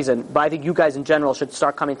completely different reason, but I think you guys in general should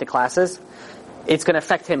start coming to classes. It's going to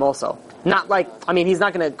affect him also. Not he's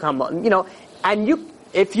not going to come, and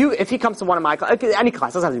if he comes to one of my classes, any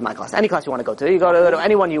class, doesn't have to be my class, any class you want to go to, you go to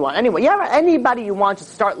anyone you want, anybody you want,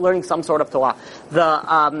 just start learning some sort of Torah.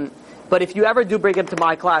 But if you ever do bring him to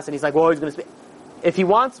my class and he's like, well, he's going to speak, if he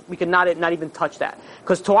wants, we can not even touch that.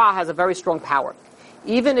 Because Torah has a very strong power.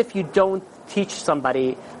 Even if you don't teach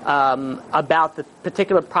somebody about the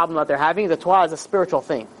particular problem that they're having, the Torah is a spiritual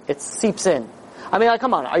thing. It seeps in.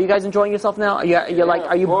 Come on, are you guys enjoying yourself now?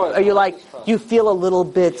 You feel a little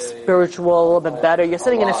bit spiritual, a little bit better. You're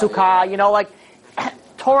sitting in a sukkah,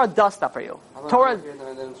 Torah does stuff for you. Torah,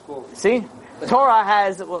 see? Torah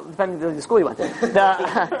has, depending on the school you went to,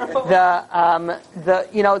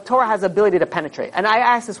 Torah has the ability to penetrate. And I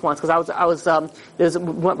asked this once because I was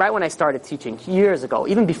right when I started teaching years ago,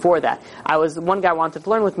 even before that, one guy wanted to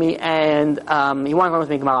learn with me, and he wanted to learn with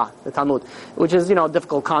me Gemara, the Talmud, which is a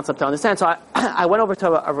difficult concept to understand. So I went over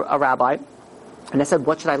to a rabbi. And I said,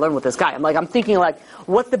 what should I learn with this guy? I'm thinking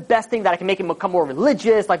what's the best thing that I can make him become more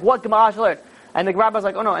religious? What Gemara should I learn? And the rabbi's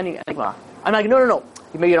like, oh no, any Gemara. I'm like, no.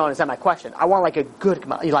 Maybe you don't understand my question. I want a good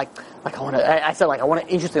Gemara. I said I want it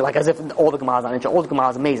interesting, as if all the Gemara's not interesting. All the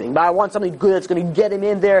Gemara's amazing. But I want something good that's going to get him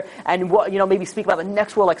in there and maybe speak about the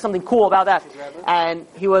next world, something cool about that. And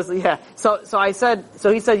he was, yeah. So he said,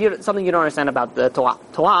 something you don't understand about the Torah.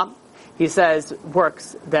 Torah, he says,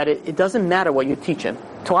 works that it doesn't matter what you teach him.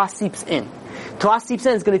 Torah seeps in. Torah seeps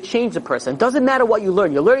in is going to change the person. It doesn't matter what you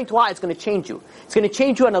learn. You're learning Torah, it's going to change you. It's going to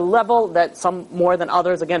change you on a level that some more than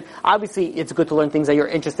others. Again, obviously it's good to learn things that you're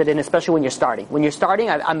interested in, especially when you're starting. When you're starting,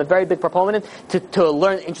 I'm a very big proponent to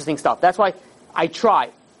learn interesting stuff. That's why I try.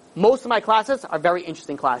 Most of my classes are very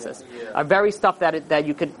interesting classes. Are very stuff that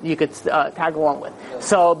you could tag along with.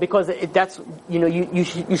 So because that's you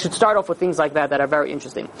should start off with things like that are very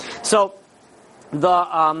interesting. So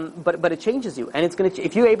but it changes you, and it's gonna.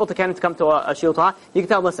 If you're able to come to a shiur Torah, you can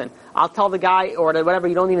tell him, listen, I'll tell the guy or whatever.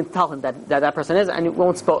 You don't even tell him that person is, and you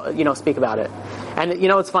won't speak about it. And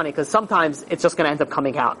it's funny because sometimes it's just gonna end up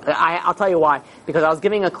coming out. I'll tell you why. Because I was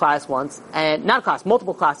giving a class once, and not a class,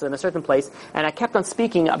 multiple classes in a certain place, and I kept on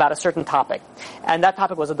speaking about a certain topic, and that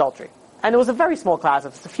topic was adultery. And it was a very small class,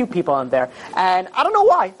 of a few people in there, and I don't know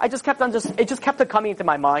why. It just kept on coming into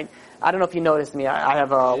my mind. I don't know if you noticed me. I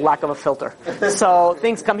have a lack of a filter. So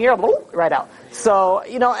things come here, right out. So,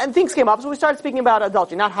 and things came up. So we started speaking about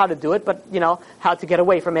adultery. Not how to do it, but, how to get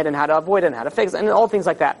away from it and how to avoid it and how to fix it and all things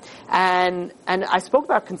like that. And I spoke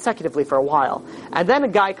about it consecutively for a while. And then a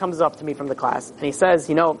guy comes up to me from the class and he says,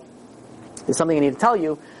 there's something I need to tell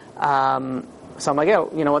you. So I'm like,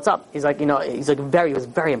 what's up? He's like, he was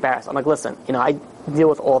very embarrassed. I'm like, listen, I deal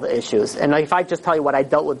with all the issues. And if I just tell you what I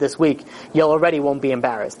dealt with this week, you already won't be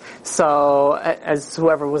embarrassed. So, as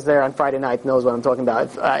whoever was there on Friday night knows what I'm talking about.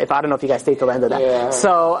 If I don't know if you guys stayed till the end of that. Yeah.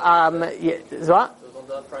 So, what?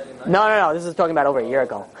 No. This is talking about over a year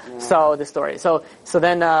ago. Yeah. So the story. So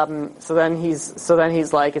then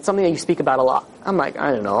he's like, it's something that you speak about a lot. I'm like,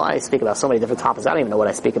 I don't know. I speak about so many different topics. I don't even know what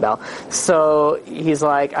I speak about. So he's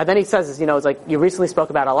like, and then he says, it's like you recently spoke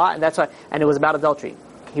about it a lot, and that's why. And it was about adultery.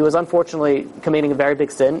 He was unfortunately committing a very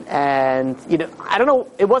big sin, and I don't know.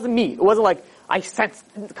 It wasn't me. It wasn't like I sensed.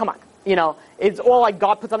 Come on. it's all like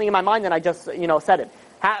God put something in my mind and I just, said it.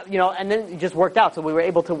 And then it just worked out. So we were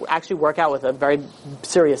able to actually work out with a very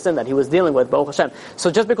serious sin that he was dealing with, Baruch Hashem.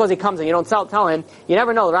 So just because he comes and you don't tell him, you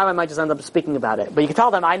never know, the rabbi might just end up speaking about it. But you can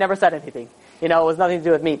tell them, I never said anything. It was nothing to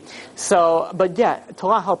do with me. So, but yeah,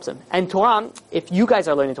 Torah helps him. And Torah, if you guys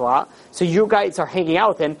are learning Torah, so you guys are hanging out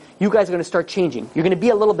with him, you guys are going to start changing. You're going to be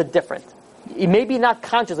a little bit different. Maybe not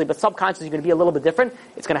consciously, but subconsciously you're going to be a little bit different.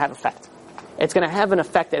 It's going to have effect. It's going to have an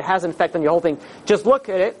effect. It has an effect on your whole thing. Just look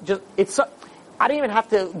at it. I didn't even have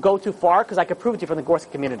to go too far because I could prove it to you from the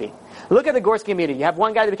Gorski community. Look at the Gorski community. You have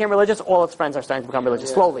one guy that became religious, all his friends are starting to become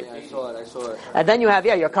religious slowly. Yeah, I saw it. And then you have,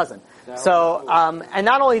 your cousin. So, and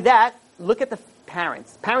not only that, look at the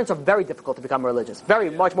parents. Parents are very difficult to become religious.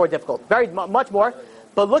 Much more difficult. Much more.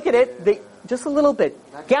 But look at it, just a little bit.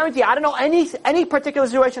 Guarantee, I don't know any particular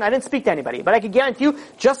situation, I didn't speak to anybody, but I can guarantee you,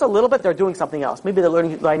 just a little bit, they're doing something else. Maybe they're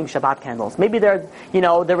lighting Shabbat candles. Maybe they're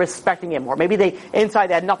respecting it more. Maybe inside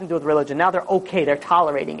they had nothing to do with religion. Now they're okay, they're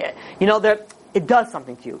tolerating it. It does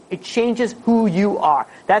something to you. It changes who you are.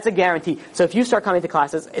 That's a guarantee. So if you start coming to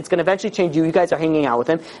classes, it's going to eventually change you. You guys are hanging out with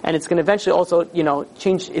him, and it's going to eventually also,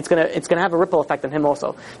 change. It's going to have a ripple effect on him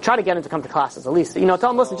also. Try to get him to come to classes at least.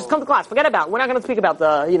 Tell him, listen, just come to class. Forget about it. We're not going to speak about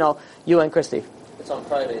you and Christy. It's on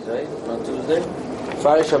Fridays, right? On Tuesday.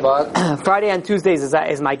 Friday Shabbat. Friday and Tuesdays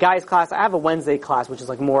is my guys' class. I have a Wednesday class, which is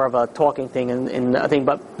like more of a talking thing and a thing.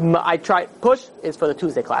 But I try push is for the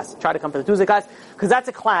Tuesday class. Try to come to the Tuesday class because that's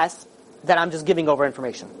a class that I'm just giving over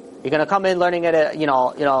information. You're going to come in learning it, a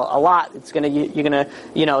lot. It's going to,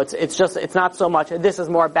 it's not so much. This is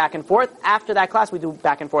more back and forth. After that class, we do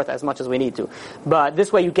back and forth as much as we need to. But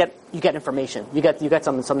this way, you get information. You get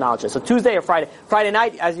some knowledge. So Tuesday or Friday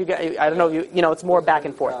night, as you get, I don't know, it's more back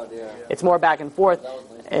and forth. It's more back and forth.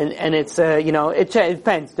 And it's, it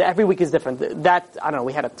depends. Every week is different. I don't know,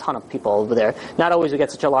 we had a ton of people over there. Not always we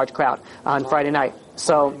get such a large crowd on Friday night.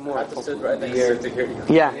 So,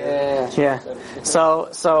 yeah.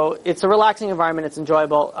 So it's a relaxing environment. It's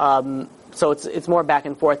enjoyable. So it's more back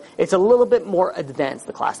and forth. It's a little bit more advanced,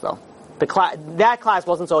 the class though. That class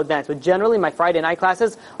wasn't so advanced, but generally my Friday night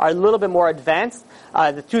classes are a little bit more advanced.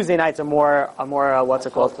 The Tuesday nights are more what's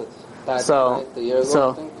it called?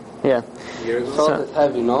 Yeah. Felt it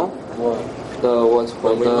heavy, no? What? The what's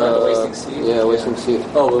called Wasting Seed? Yeah, Wasting Seed.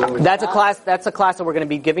 Oh, that's a class that we're going to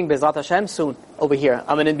be giving Bezrat Hashem soon over here.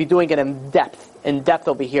 I'm going to be doing it in depth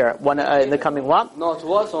over here. In the coming what? No,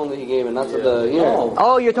 to us only he gave it, not to the year. No.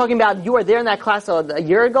 Oh, you're talking about you were there in that class a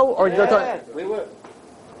year ago, or we were.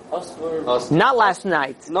 Us. Not last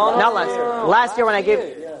night. No, not last year. Last year when I gave.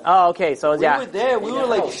 Yeah. Oh, okay. So We were there. We were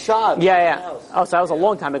like shocked. Yeah. Oh, so that was a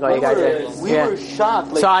long time ago. You guys did. We were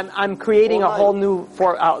shocked. So I'm creating a whole new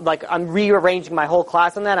I'm rearranging my whole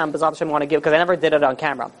class on that. I'm Bezrat Hashem want to give because I never did it on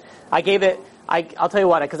camera. I gave it. I'll tell you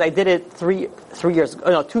what, because I did it 2 and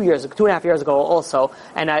a half years ago also,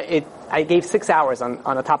 and I gave 6 hours on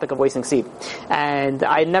a topic of wasting seed, and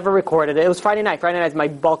I never recorded it. It was Friday night. Friday night is my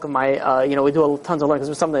bulk of my, we do tons of learning because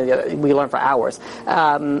it was something that we learn for hours.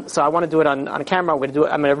 So I want to do it on a camera. I'm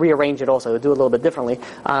going to rearrange it also, do it a little bit differently. So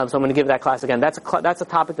I'm going to give that class again. That's a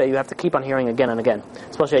topic that you have to keep on hearing again and again,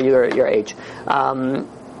 especially at your age.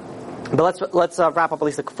 But let's wrap up at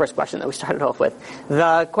least the first question that we started off with.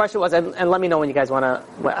 The question was, and let me know when you guys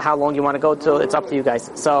how long you want to go till. It's up to you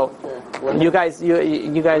guys. So, you guys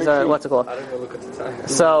are what's it called? I don't even look at the time.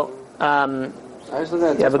 So,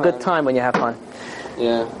 you have a good time when you have fun.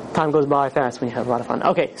 Yeah. Time goes by fast when you have a lot of fun.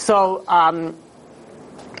 Okay, so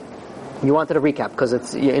you wanted to recap because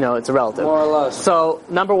it's it's a relative. More or less. So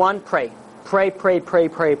number 1, pray.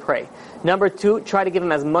 Pray. Number 2, try to give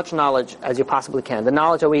him as much knowledge as you possibly can. The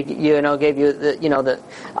knowledge that we gave you,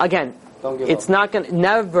 again, it's not going to,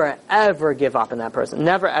 never ever give up in that person.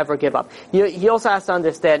 Never ever give up. He also has to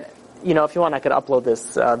understand, if you want I could upload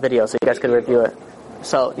this video so you guys could review it.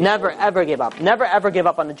 So never ever give up. Never ever give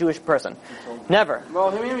up on a Jewish person. Never.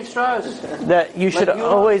 Bro, he made me stress. That you should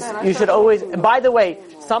always. And by the way,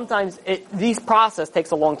 sometimes this process takes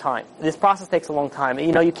a long time.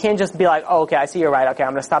 You can't just be like, oh, okay, I see you're right. Okay,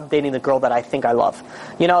 I'm going to stop dating the girl that I think I love.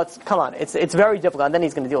 It's very difficult. And then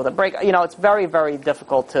he's going to deal with it. It's very, very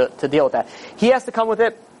difficult to deal with that. He has to come with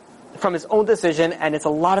it from his own decision, and it's a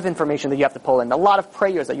lot of information that you have to pull in, a lot of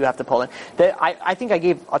prayers that you have to pull in. I think I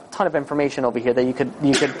gave a ton of information over here that you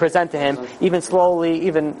could present to him, even slowly,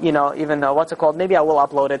 even what's it called? Maybe I will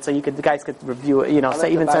upload it so you guys could review it,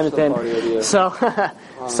 send it to him.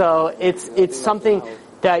 So it's something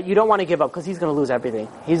that you don't want to give up because he's going to lose everything.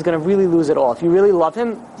 He's going to really lose it all. If you really love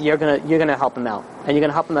him, you're going to help him out, and you're going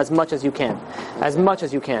to help him as much as you can,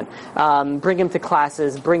 Bring him to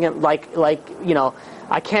classes. Bring him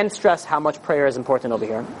I can't stress how much prayer is important over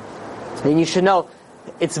here. then you should know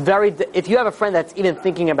it's if you have a friend that's even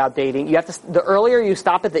thinking about dating, you have to, the earlier you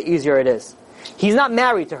stop it, the easier it is. He's not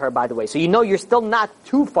married to her, by the way, so you know you're still not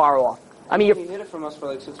too far off. I mean, he hid it from us for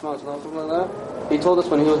like 6 months, something like that. He told us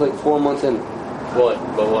when he was like 4 months in. What?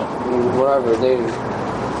 But what? Whatever, dating.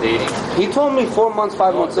 He told me 4 months,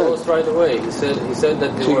 5 months in. Told us right away. He said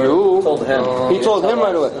that they to were. You told him. He told him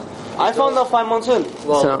right away. I found out 5 months in.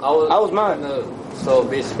 Well, So- I was mad. So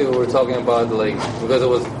basically, we were talking about like because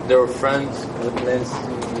they were friends with Nancy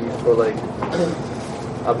for like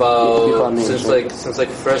about since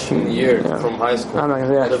freshman year from high school. I'm not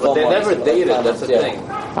gonna do that. But they never dated. That's the Yeah. thing.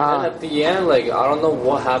 And at the end, like I don't know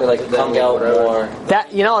what They happened like to them. hung out whatever. more.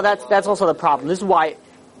 That's also the problem. This is why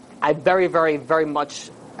I very, very, very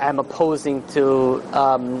much am opposing to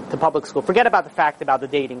public school. Forget about the fact about the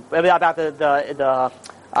dating, about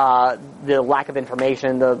the lack of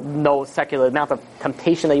information, the no secular amount of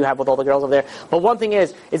temptation that you have with all the girls over there. But one thing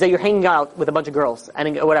is that you're hanging out with a bunch of girls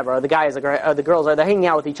and whatever, or the guys or the girls they're hanging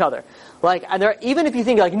out with each other. Like, and they're, even if you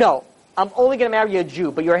think like, no, I'm only going to marry a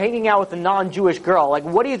Jew, but you're hanging out with a non-Jewish girl. Like,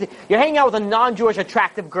 what do you think? You're hanging out with a non-Jewish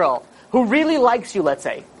attractive girl who really likes you, let's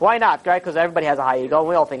say. Why not, right? Because everybody has a high ego, and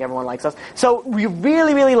we all think everyone likes us. So, he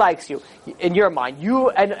really, really likes you, in your mind.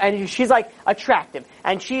 And she's like, attractive.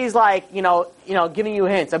 And she's like, giving you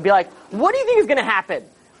hints. I'd be like, what do you think is gonna happen?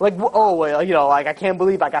 Like, like, I can't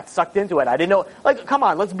believe I got sucked into it. I didn't know. Like, come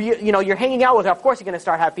on, let's be, you're hanging out with her. Of course you're gonna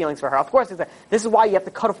start have feelings for her. Of course, this is why you have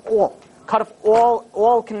to cut off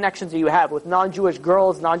all connections that you have with non-Jewish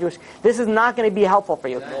girls, non-Jewish. This is not going to be helpful for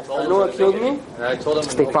you. You know what killed me? And I told him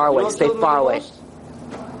Stay far away. Stay far away.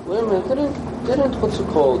 Wait a minute, didn't what's it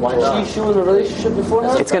called? Why not? She was in a relationship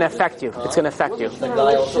beforehand? It's going to affect you. It's going to affect you. The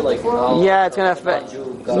guy also like. Yeah, it's going to affect.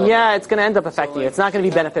 Yeah, it's going to end up affecting you. It's not going to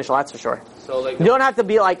be beneficial. That's for sure. So like You don't have to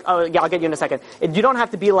be like, oh yeah, I'll get you in a second. You don't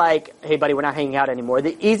have to be like, hey buddy, we're not hanging out anymore.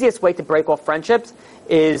 The easiest way to break off friendships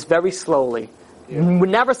is very slowly. Would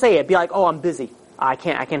never say it. Be like, oh, I'm busy. I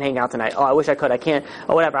can't hang out tonight. Oh, I wish I could. I can't.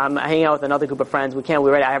 Or whatever. I'm hanging out with another group of friends. I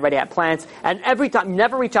already have plans. And every time,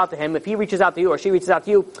 never reach out to him. If he reaches out to you or she reaches out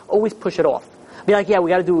to you, always push it off. Be like, yeah, we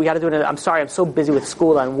gotta do it. I'm sorry, I'm so busy with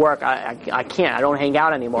school and work. I can't. I don't hang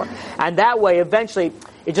out anymore. And that way, eventually,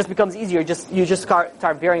 it just becomes easier. You just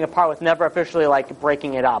start veering apart with never officially like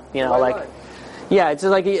breaking it up. Yeah, it's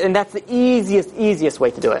just like, and that's the easiest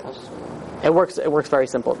way to do it. It works very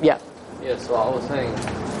simple. Yeah. Yeah, so I was saying,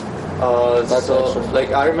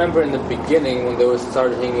 like I remember in the beginning when they would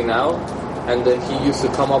start hanging out, and then he used to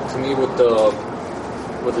come up to me with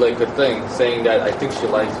like a thing saying that I think she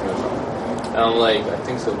likes me or something, and I'm like, I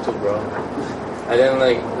think so too, bro. And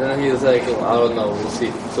then he's like, I don't know, we'll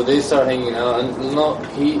see. So they start hanging out, and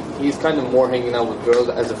he's kind of more hanging out with girls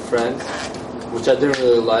as a friend, which I didn't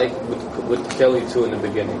really like with Kelly too in the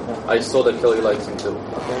beginning. I saw that Kelly likes him too.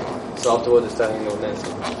 Okay. So afterwards, they started hanging out with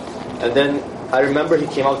Nancy. And then I remember he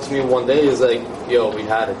came up to me one day. He's like, "Yo, we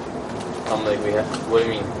had it." I'm like, "We had? What do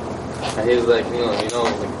you mean?" And he's like,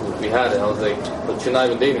 like, we had it." I was like, "But you're not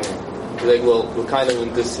even dating me." He's like, "Well, we're kind of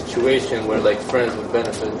in this situation where like friends would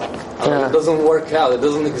benefit." Like, it doesn't work out. It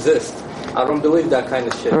doesn't exist. I don't believe that kind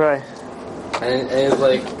of shit. Right. And he's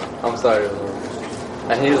like, "I'm sorry."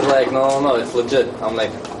 And he's like, "No, it's legit." I'm like,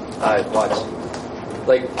 "Alright, watch."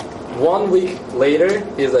 Like 1 week later,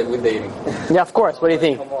 he's like, "We're dating." Yeah, of course. What do you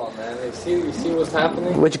think? Come on, man. You see what's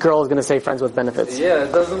happening? Which girl is going to say friends with benefits? Yeah,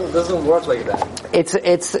 it doesn't work like that.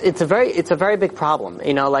 It's a very big problem.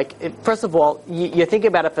 First of all, you think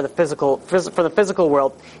about it for the physical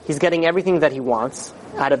world. He's getting everything that he wants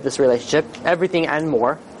out of this relationship, everything and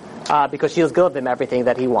more, because she'll give him everything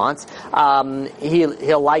that he wants.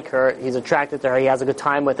 He'll like her. He's attracted to her. He has a good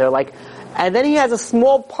time with her. And then he has a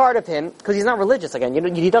small part of him, because he's not religious again,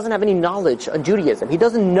 he doesn't have any knowledge on Judaism. He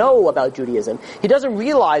doesn't know about Judaism. He doesn't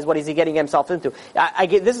realize what he's getting himself into.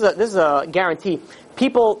 This is a guarantee.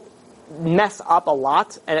 People mess up a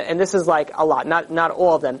lot, and this is like a lot, not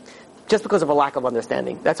all of them, just because of a lack of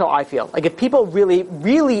understanding. That's how I feel. Like if people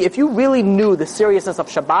if you really knew the seriousness of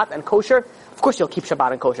Shabbat and kosher, of course you'll keep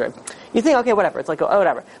Shabbat and kosher. You think, okay, whatever, it's like, oh,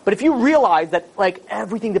 whatever. But if you realize that like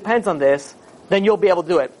everything depends on this, then you'll be able to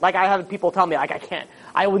do it. Like I have people tell me, like I can't.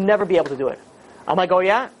 I would never be able to do it. I'm like, oh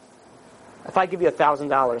yeah? If I give you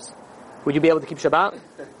 $1,000, would you be able to keep Shabbat?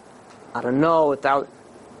 I don't know,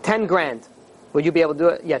 10 grand. Would you be able to do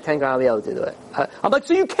it? Yeah, 10 grand I'll be able to do it. I'm like,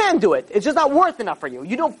 so you can do it. It's just not worth enough for you.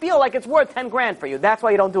 You don't feel like it's worth 10 grand for you. That's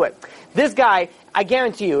why you don't do it. This guy, I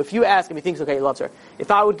guarantee you, if you ask him, he thinks, okay, he loves her. If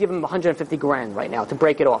I would give him 150 grand right now to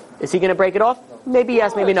break it off, is he going to break it off? Maybe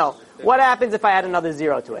yes, maybe no. What happens if I add another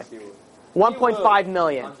zero to it? 1.5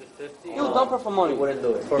 million. He'll dump her for money. Wouldn't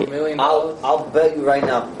do it. For $1 million. I'll bet you right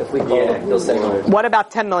now, if we call him, he'll say no. What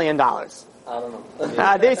about $10 million? I don't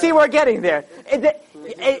know. They see we're getting there.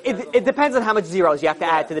 It depends on how much zeros you have to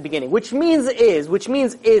add to the beginning, which means is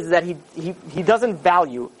that he doesn't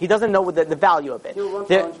know the value of it. He'll run for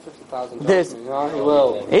There- 150,000. there's- He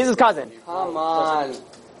will. He's his cousin. Come on.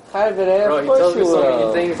 Bro, he tells me so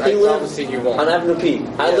many things. I He promise you he On won't. Avenue P.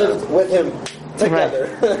 I lived with him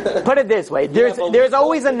together. Put it this way: there's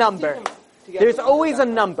always a number. There's always a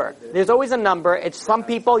number. There's always a number. It's some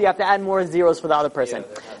people you have to add more zeros for the other person.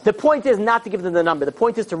 The point is not to give them the number. The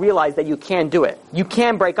point is to realize that you can do it. You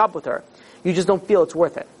can break up with her. You just don't feel it's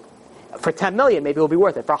worth it. For 10 million, maybe it will be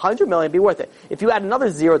worth it. For 100 million, it'll be worth it. If you add another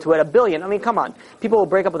zero to it, $1 billion, I mean, come on. People will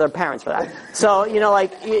break up with their parents for that. So,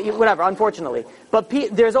 whatever, unfortunately. But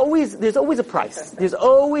there's always a price. There's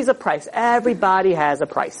always a price. Everybody has a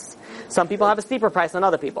price. Some people have a steeper price than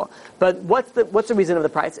other people. But what's the reason of the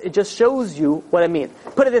price? It just shows you what I mean.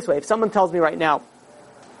 Put it this way. If someone tells me right now,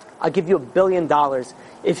 I'll give you $1 billion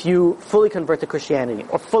if you fully convert to Christianity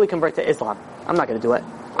or fully convert to Islam, I'm not going to do it.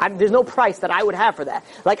 There's no price that I would have for that.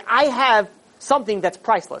 Like, I have something that's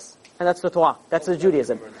priceless, and that's the Torah. That's the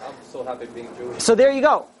Judaism. I'm so happy being Jewish. So there you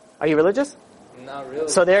go. Are you religious? Not really.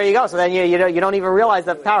 So there you go. So then you don't even realize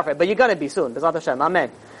the power of it. But you're going to be soon. B'ezrat Hashem. Amen.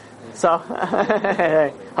 So,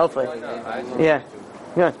 hopefully. Yeah.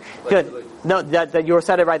 Good. No, that you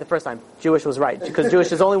said it right the first time. Jewish was right. Because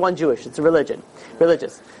Jewish is only one Jewish. It's a religion.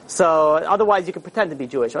 Religious. So, otherwise you can pretend to be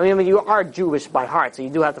Jewish. I mean, you are Jewish by heart, so you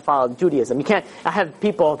do have to follow Judaism. You can't, I have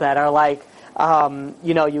people that are like,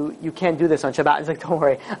 you can't do this on Shabbat. It's like, don't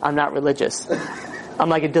worry, I'm not religious. I'm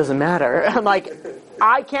like, it doesn't matter. I'm like,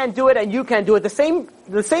 I can't do it and you can't do it. The same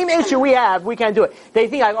issue we have, we can't do it. They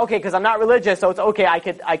think, like, okay, because I'm not religious, so it's okay, I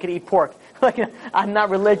could eat pork. Like, I'm not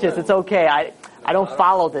religious, it's okay. I don't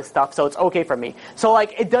follow this stuff, so it's okay for me. So,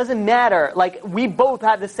 like, it doesn't matter. Like, we both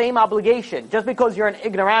have the same obligation. Just because you're an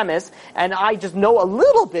ignoramus and I just know a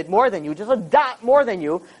little bit more than you, just a dot more than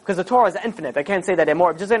you, because the Torah is infinite. I can't say that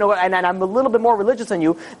anymore. Just and I'm a little bit more religious than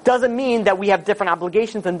you, doesn't mean that we have different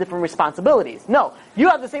obligations and different responsibilities. No, you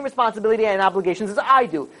have the same responsibility and obligations as I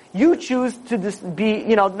do. You choose to just be,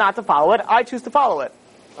 not to follow it. I choose to follow it.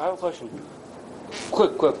 I have a question.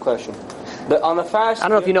 Quick question. On the fast, I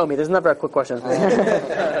don't know if you know me. There's never a quick question.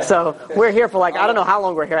 So we're here for I don't know how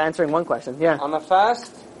long we're here answering one question. Yeah. On the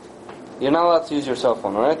fast, you're not allowed to use your cell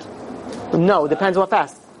phone, right? No, depends what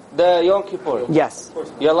fast. The Yom Kippur. Yes.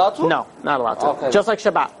 You're allowed to? No, not allowed to. Okay. Just like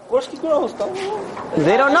Shabbat. Where's the girls?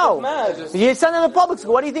 They don't know. Mad. You send them to public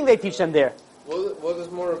school. What do you think they teach them there? What is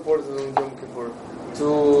more important than Yom Kippur?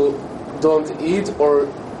 To don't eat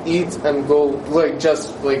or eat and go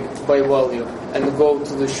just by value and go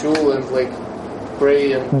to the shul and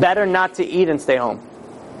pray and Better not to eat and stay home.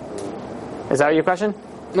 Is that your question?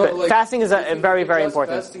 no, fasting is very, very just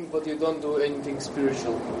important. Fasting, but you don't do anything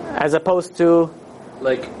spiritual. As opposed to,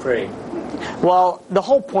 Like praying. well, the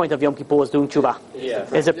whole point of Yom Kippur is doing tshuva.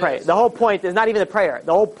 Yeah. Is to pray. The whole point is not even the prayer.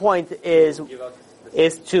 The whole point is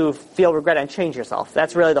to feel regret and change yourself.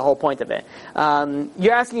 That's really the whole point of it.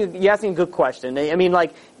 You're asking a good question. I mean,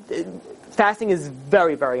 fasting is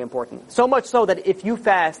very, very important. So much so that if you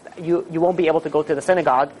fast, you won't be able to go to the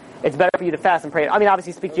synagogue. It's better for you to fast and pray. I mean,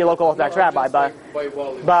 obviously speak to your local Orthodox rabbi, but by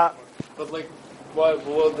value. but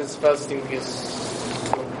what this fasting is.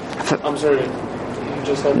 I'm sorry. You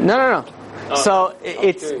just had no. So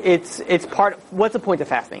okay. it's part. What's the point of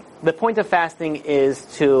fasting? The point of fasting is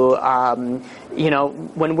to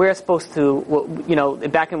when we're supposed to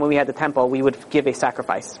back when we had the temple, we would give a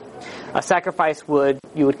sacrifice. A sacrifice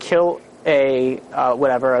you would kill a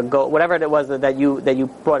goat, whatever it was that you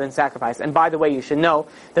brought in sacrifice. And by the way, you should know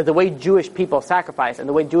that the way Jewish people sacrifice and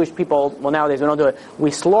the way Jewish people, well, nowadays we don't do it,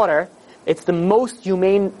 we slaughter. It's the most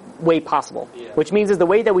humane way possible, which means is the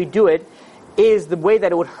way that we do it is the way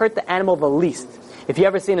that it would hurt the animal the least. If you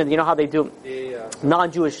ever seen it, you know how they do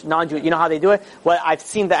non-Jewish, you know how they do it? Well, I've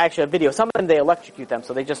seen the actual video. Some of them, they electrocute them.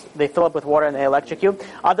 So they fill up with water and they electrocute.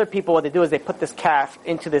 Other people, what they do is they put this calf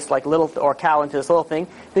into this or cow into this little thing.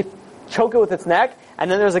 They choke it with its neck,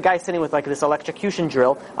 and then there's a guy sitting with this electrocution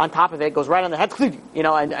drill on top of it, goes right on the head,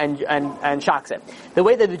 and shocks it. The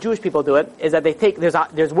way that the Jewish people do it is that they take,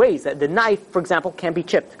 there's ways that the knife, for example, can be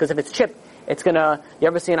chipped. Because if it's chipped, it's gonna, you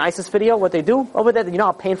ever see an ISIS video, what they do over there? You know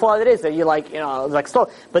how painful it is? That you slow.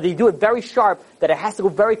 But they do it very sharp, that it has to go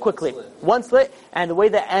very quickly. One slit, and the way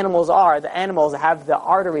the animals have the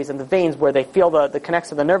arteries and the veins where they feel the connects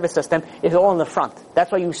to the nervous system is all in the front.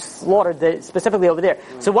 That's why you slaughter specifically over there.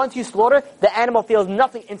 So once you slaughter, the animal feels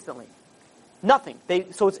nothing instantly. Nothing.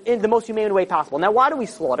 So it's in the most humane way possible. Now, why do we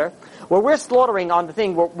slaughter? Well, we're slaughtering on the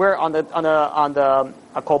thing. We're on the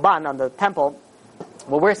korban, on the temple.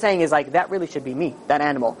 What we're saying is like, that really should be me, that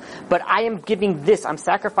animal. But I am giving this, I'm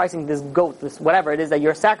sacrificing this goat, this whatever it is that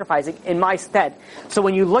you're sacrificing in my stead. So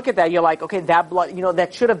when you look at that, you're like, okay, that blood,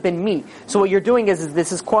 that should have been me. So what you're doing is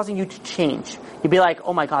this is causing you to change. You'd be like,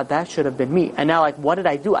 oh my God, that should have been me. And now like, what did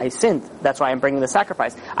I do? I sinned. That's why I'm bringing the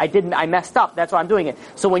sacrifice. I messed up. That's why I'm doing it.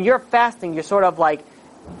 So when you're fasting, you're sort of like,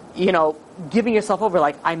 giving yourself over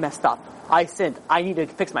like, I messed up. I sinned. I need to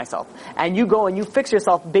fix myself. And you go and you fix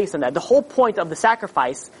yourself based on that. The whole point of the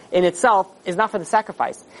sacrifice in itself is not for the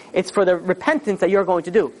sacrifice. It's for the repentance that you're going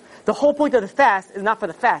to do. The whole point of the fast is not for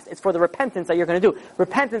the fast. It's for the repentance that you're going to do.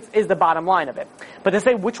 Repentance is the bottom line of it. But to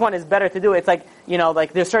say which one is better to do, it's like,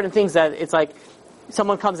 like there's certain things that it's like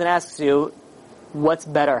someone comes and asks you, what's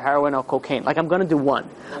better, heroin or cocaine? Like, I'm going to do one.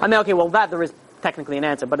 I mean, okay, well, that there is technically an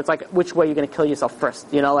answer, but it's like which way you're going to kill yourself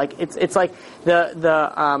first. Like it's like there's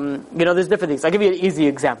different things. I'll give you an easy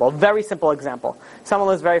example, a very simple example. Someone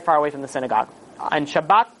lives very far away from the synagogue. On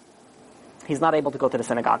Shabbat, he's not able to go to the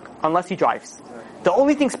synagogue unless he drives. The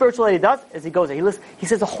only thing spiritual that he does is he goes there. He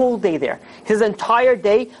says the whole day there. His entire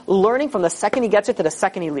day learning from the second he gets it to the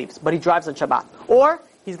second he leaves. But he drives on Shabbat. Or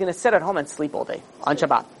he's going to sit at home and sleep all day on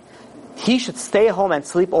Shabbat. He should stay at home and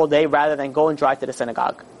sleep all day rather than go and drive to the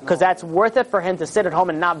synagogue. Because that's worth it for him to sit at home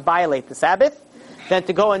and not violate the Sabbath than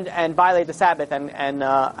to go and violate the Sabbath and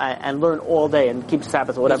learn all day and keep the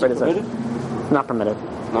Sabbath or whatever it is. Not permitted.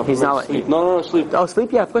 Sleep. No, sleep. Oh,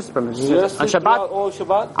 sleep? Yeah, of course it's permitted. Yes, on Shabbat, all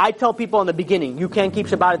Shabbat? I tell people in the beginning, you can't keep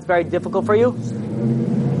Shabbat, it's very difficult for you.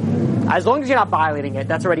 As long as you're not violating it,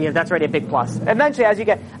 that's already a big plus. Eventually, as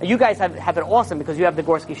you guys have it awesome because you have the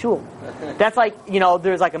Gorski Shul. That's like,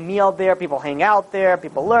 there's like a meal there, people hang out there,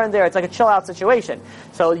 people learn there. It's like a chill out situation.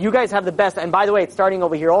 So you guys have the best. And by the way, it's starting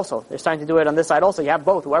over here also. They're starting to do it on this side also. You have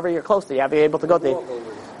both. Whoever you're close to, you have to be able to go to.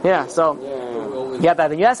 Yeah, so you have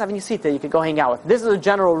Avenue S, Avenue C that you could go hang out with. This is a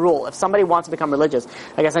general rule. If somebody wants to become religious,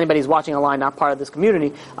 I guess anybody's watching online, not part of this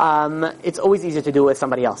community, it's always easier to do it with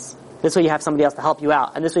somebody else. This way you have somebody else to help you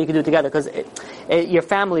out. And this way you can do it together. Because your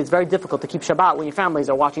family is very difficult to keep Shabbat when your families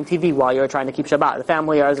are watching TV while you're trying to keep Shabbat. The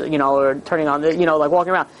family are, are turning on, like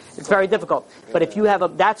walking around. It's very difficult. But if you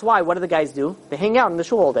have that's why, what do the guys do? They hang out in the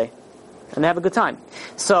shul all day. And they have a good time.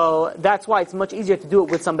 So that's why it's much easier to do it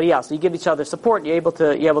with somebody else. So you give each other support, you're able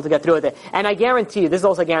to get through with it. And I guarantee you, this is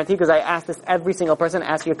also a guarantee because I asked this every single person,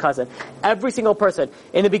 ask your cousin. Every single person.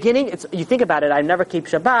 In the beginning, you think about it, I never keep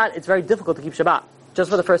Shabbat, it's very difficult to keep Shabbat. Just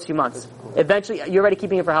for the first few months. Eventually, you're already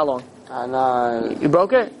keeping it for how long? No. You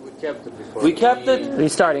broke it? We kept it before. We kept it? You're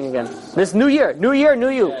starting again. This new year, new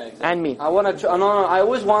you, exactly. and me. I want to, no, I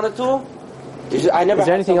always wanted to. I never. Is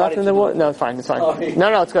there anything else in the world? No, it's fine, it's fine.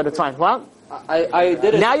 No, it's good, it's fine. Well, I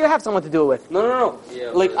did it. Now you have someone to do it with. No.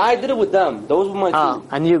 Yeah, like, I did it with them. Those were my two.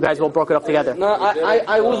 And you guys all broke it up together. No,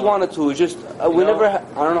 I always wanted to. It's just, we never, I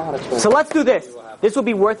don't know how to explain. So let's do this. This would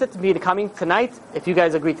be worth it to me to coming tonight if you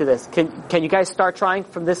guys agree to this. Can you guys start trying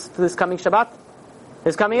from this coming Shabbat?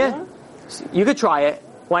 This coming in? You could try it.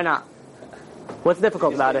 Why not? What's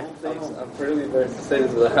difficult about it? I'm pretty embarrassed to say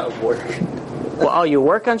this without work. Well, you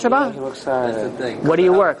work on Shabbat? That's the thing. What do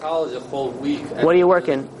you work? College a whole week. What do you work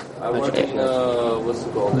in? I work in what's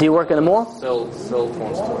it called? Do you work in the mall? Cell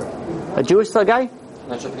phone store. A Jewish guy?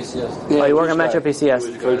 Metro PCS. Yeah, you work at Metro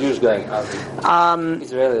PCS. For a Jewish guy.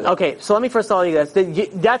 Israeli. Okay, so let me first tell you guys.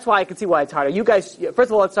 That's why I can see why it's harder. You guys, first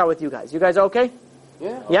of all, let's start with you guys. You guys are okay?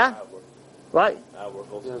 Yeah. Yeah? Right? I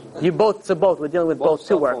work also. You both, we're dealing with both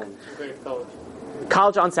to work.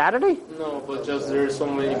 College on Saturday? No, but just there's so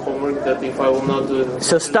many homework that if I will not do it...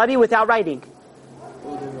 So study without writing.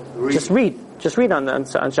 Just read. Just read on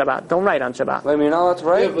Shabbat. Don't write on Shabbat. I mean, that's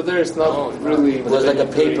right. Yeah, but there's not really... There's like a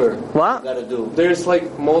paper. What? You gotta do. There's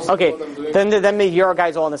like most Okay, of what I'm doing. then maybe your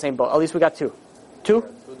guys all in the same boat. At least we got two. Two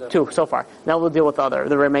so far. Now we'll deal with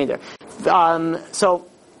the remainder. So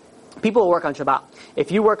people will work on Shabbat.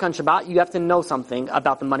 If you work on Shabbat, you have to know something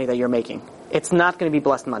about the money that you're making. It's not going to be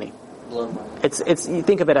blessed money. Blood money. It's you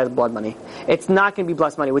think of it as blood money. It's not going to be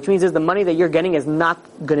blessed money, which means is the money that you're getting is not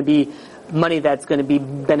going to be money that's going to be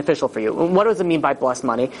beneficial for you. And what does it mean by blessed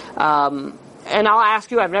money? And I'll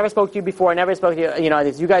ask you. I've never spoke to you before. I never spoke to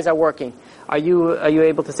you. You guys are working. Are you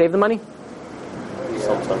able to save the money?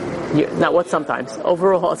 Sometimes. Not what sometimes.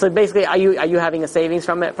 Overall, so basically, are you having a savings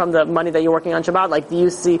from it, from the money that you're working on Shabbat? Like, do you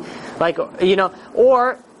see,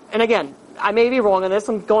 or, and again, I may be wrong on this.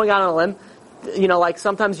 I'm going out on a limb. Like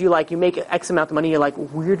sometimes you make X amount of money. You're like,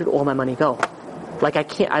 where did all my money go? Like I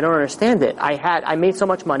don't understand it. I made so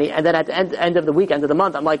much money, and then at the end of the week, end of the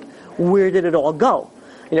month, I'm like, where did it all go?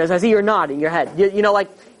 So I see you're nodding your head.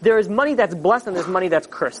 there is money that's blessed and there's money that's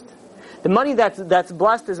cursed. The money that's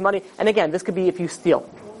blessed is money, and again, this could be if you steal.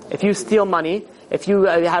 If you steal money, if you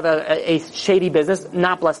have a shady business,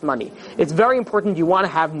 not blessed money. It's very important you want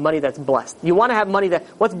to have money that's blessed. You want to have money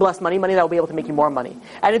what's blessed money? Money that will be able to make you more money.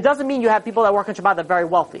 And it doesn't mean you have people that work on Shabbat that are very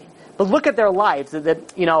wealthy. But look at their lives, and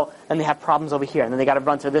they have problems over here, and then they got to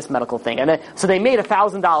run to this medical thing. And then, so they made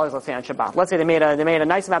 $1,000, let's say, on Shabbat. Let's say they made a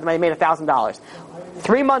nice amount of money, they made $1,000.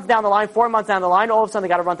 3 months down the line, 4 months down the line, all of a sudden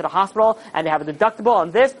they got to run to the hospital, and they have a deductible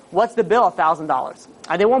on this. What's the bill? $1,000.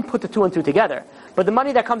 And they won't put the two and two together. But the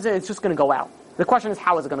money that comes in is just going to go out. The question is,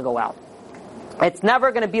 how is it going to go out? It's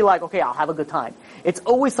never going to be like, okay, I'll have a good time. It's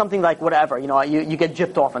always something like whatever, you get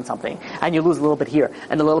gypped off on something, and you lose a little bit here,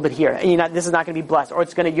 and a little bit here, and this is not going to be blessed, or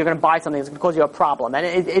you're going to buy something that's going to cause you a problem, and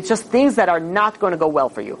it's just things that are not going to go well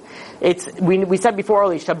for you. We said before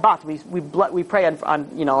earlier, Shabbat, we pray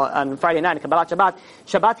on Friday night, Kabbalat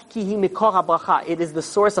Shabbat ki hi mikor habracha, it is the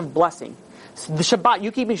source of blessing. The Shabbat,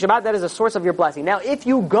 you keeping Shabbat, that is a source of your blessing. Now, if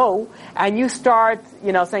you go and you start,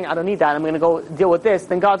 saying, I don't need that, I'm going to go deal with this,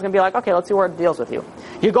 then God's going to be like, okay, let's see where it deals with you.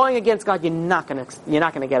 You're going against God, you're not going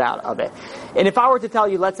to get out of it. And if I were to tell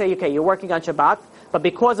you, let's say, okay, you're working on Shabbat, but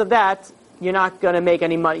because of that, you're not going to make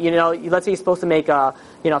any money. Let's say you're supposed to make,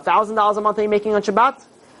 $1,000 a month that you're making on Shabbat.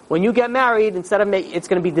 When you get married, instead of it's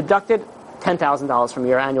going to be deducted $10,000 from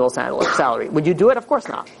your annual salary. Would you do it? Of course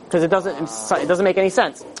not, because it doesn't make any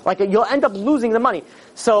sense. Like, you'll end up losing the money.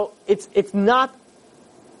 So it's not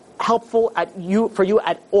helpful for you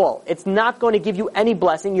at all. It's not going to give you any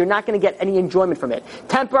blessing. You're not going to get any enjoyment from it.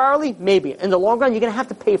 Temporarily, maybe. In the long run, you're going to have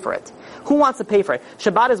to pay for it. Who wants to pay for it?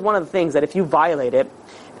 Shabbat is one of the things that if you violate it,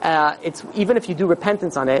 it's even if you do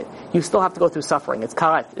repentance on it, you still have to go through suffering. It's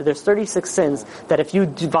karet. There's 36 sins that if you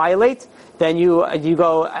violate, then you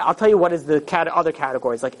go. I'll tell you what is the other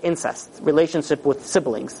categories, like incest, relationship with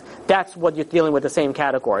siblings. That's what you're dealing with, the same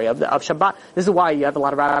category of Shabbat. This is why you have a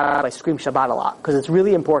lot of rabbis scream Shabbat a lot, because it's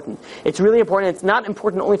really important. It's really important. It's not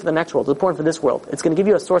important only for the next world. It's important for this world. It's going to give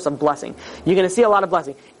you a source of blessing. You're going to see a lot of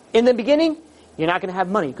blessing. In the beginning, you're not going to have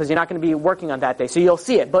money because you're not going to be working on that day, so you'll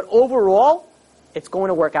see it. But overall, it's going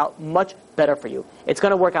to work out much better for you. It's going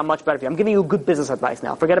to work out much better for you. I'm giving you good business advice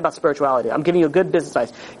now. Forget about spirituality. I'm giving you good business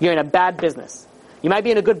advice. You're in a bad business. You might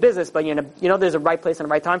be in a good business, but there's a right place and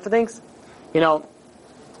a right time for things.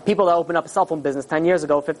 People that opened up a cell phone business 10 years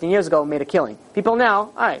ago, 15 years ago, made a killing. People now,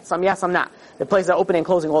 all right, some yes, some not. The places are opening and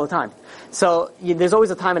closing all the time. So there's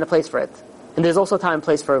always a time and a place for it. And there's also a time and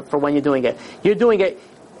place for when you're doing it. You're doing it.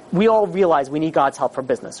 We all realize we need God's help for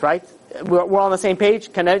business, right? We're all on the same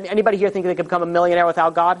page. Can anybody here think they could become a millionaire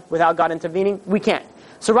without God intervening? We can't.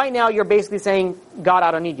 So right now you're basically saying, God,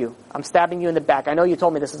 I don't need you. I'm stabbing you in the back. I know you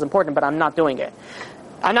told me this is important, but I'm not doing it.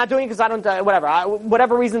 I'm not doing it because I don't,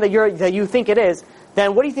 whatever reason that you think it is,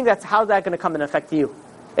 then what do you think how's that going to come and affect you?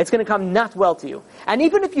 It's going to come not well to you. And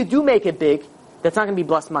even if you do make it big, that's not going to be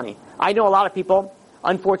blessed money. I know a lot of people,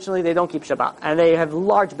 unfortunately, they don't keep Shabbat, and they have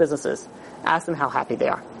large businesses. Ask them how happy they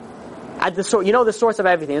are. The source of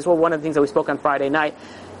everything. This was one of the things that we spoke on Friday night.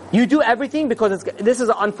 You do everything because this is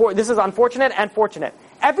unfortunate and fortunate.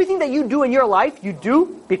 Everything that you do in your life, you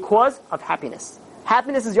do because of happiness.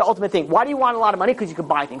 Happiness is your ultimate thing. Why do you want a lot of money? Because you can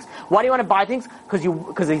buy things. Why do you want to buy things? Because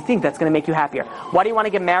you think that's going to make you happier. Why do you want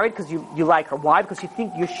to get married? Because you like her. Why? Because you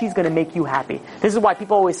think she's going to make you happy. This is why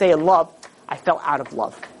people always say in love, I fell out of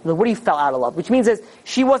love. What do you fell out of love? Which means is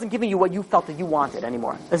she wasn't giving you what you felt that you wanted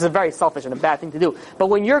anymore. This is very selfish and a bad thing to do. But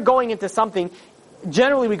when you're going into something,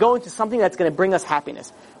 generally we go into something that's going to bring us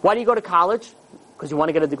happiness. Why do you go to college? Because you want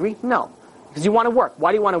to get a degree? No. Because you want to work.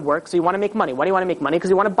 Why do you want to work? So you want to make money. Why do you want to make money? Because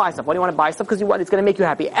you want to buy stuff. Why do you want to buy stuff? Because it's going to make you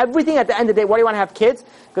happy. Everything at the end of the day, why do you want to have kids?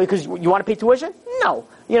 Because you want to pay tuition? No.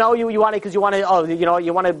 You want it because you want to,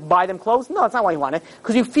 you want to buy them clothes? No, that's not why you want it.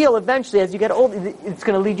 Because you feel eventually as you get old, it's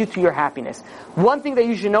going to lead you to your happiness. One thing that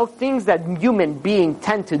you should know, things that human beings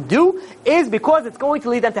tend to do is because it's going to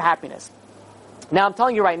lead them to happiness. Now, I'm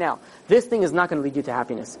telling you right now, this thing is not going to lead you to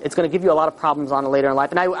happiness. It's going to give you a lot of problems on it later in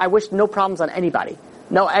life. And I wish no problems on anybody.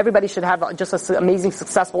 No, everybody should have just an amazing,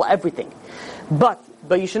 successful everything. But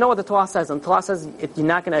you should know what the Torah says. And the Torah says you're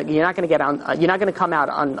not going to come out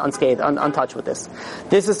unscathed, untouched with this.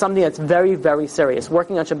 This is something that's very, very serious.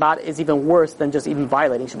 Working on Shabbat is even worse than just even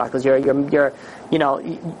violating Shabbat, because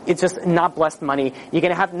it's just not blessed money. You're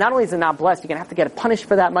going to have, not only is it not blessed, you're going to have to get punished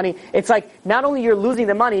for that money. It's like not only you're losing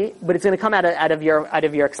the money, but it's going to come out of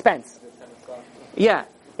your expense. Yeah.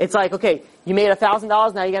 It's like, okay, you made $1,000,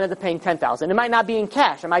 now you're going to end up paying $10,000. It might not be in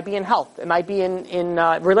cash. It might be in health. It might be in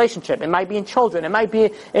relationship. It might be in children. It might be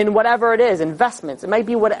in whatever it is, investments. It might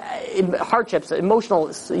be hardships,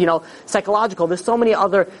 emotional, psychological. There's so many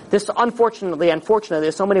unfortunately,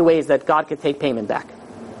 there's so many ways that God could take payment back.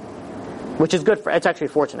 which is good. It's actually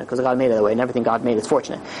fortunate because God made it that way, and everything God made is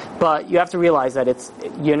fortunate. But you have to realize that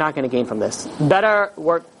you're not going to gain from this. Better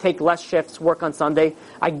work, take less shifts, work on Sunday.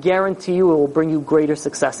 I guarantee you it will bring you greater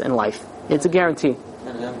success in life. It's a guarantee.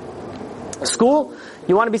 School,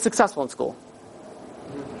 you want to be successful in school.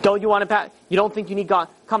 Don't you want to pass? You don't think you need God?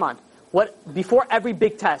 Come on. Before every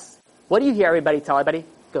big test, what do you hear everybody tell everybody?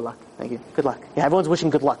 Good luck. Thank you. Good luck. Yeah, everyone's wishing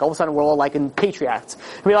good luck. All of a sudden we're all like in patriots.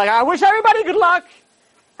 We're like, I wish everybody good luck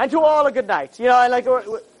and to all a good night. You know, and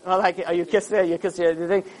like, are you kissed there? You kissed there? You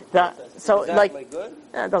think that? So like, good?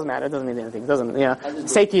 Yeah, it doesn't matter. It doesn't mean anything. It doesn't,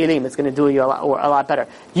 say to Yelim, it's going to do you a lot better.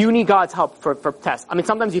 You need God's help for tests. I mean,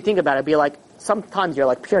 sometimes you think about it, be like, sometimes you're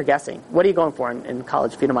like pure guessing. What are you going for in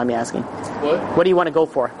college, if you don't mind me asking? What do you want to go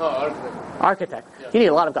for? Oh, architect. Architect. Yeah. You need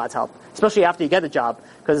a lot of God's help, especially after you get the job,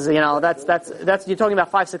 because that's you're talking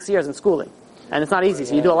about 5-6 years in schooling, and it's not easy.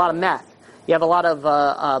 So you do a lot of math. You have a lot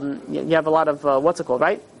of what's it called,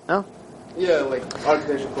 right? No. Yeah, like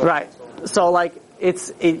architecture. Right. So like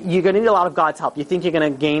you're going to need a lot of God's help. You think you're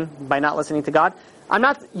going to gain by not listening to God?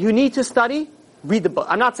 You need to study. Read the book.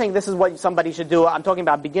 I'm not saying this is what somebody should do. I'm talking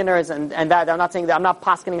about beginners and that. I'm not saying that. I'm not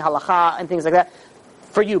paskening halacha and things like that.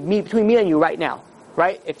 For you, between me and you right now,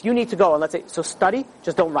 right? If you need to go and let's say, so study,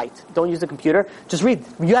 just don't write. Don't use the computer. Just read.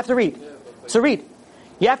 You have to read. So read.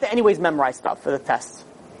 You have to anyways memorize stuff for the tests.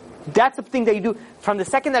 That's the thing that you do. From the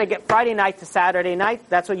second that I get Friday night to Saturday night,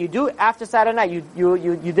 that's what you do. After Saturday night,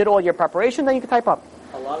 you did all your preparation, then you can type up.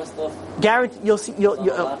 A lot of stuff. Guarantee you'll see. You'll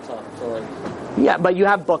laptop. So like. Yeah, but you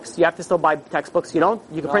have books. You have to still buy textbooks. You don't.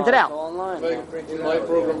 You can print it out. Online. Like in my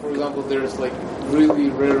program, for example, there's like really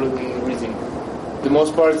rarely reading. The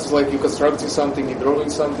most part is like you're constructing something, you're drawing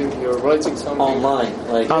something, you're writing something. Online.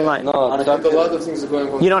 Online. No, and a lot of things are going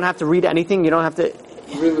on. You don't have to read anything. You don't have to.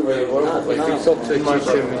 Really,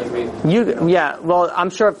 Yeah. Well, I'm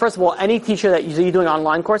sure. First of all, any teacher that you're doing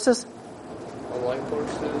online courses. Online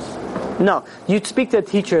courses. No, you speak to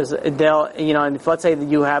teachers. They'll, and if let's say that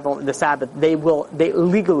you have the Sabbath, they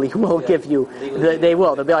legally will give you. They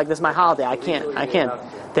will. They'll be like, "This is my holiday. I can't."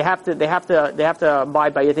 They have to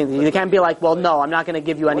abide by your thing. They can't be like, "Well, no, I'm not going to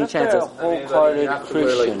give you any chances." Wholehearted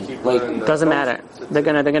Christian, like doesn't matter. They're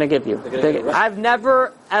gonna give you. I've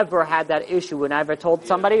never ever had that issue when I ever told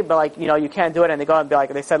somebody, but like you can't do it, and they go and be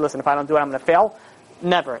like, they said, "Listen, if I don't do it, I'm going to fail."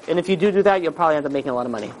 Never. And if you do that, you'll probably end up making a lot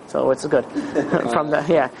of money. So it's good.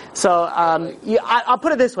 So I'll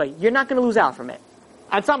put it this way: you're not going to lose out from it.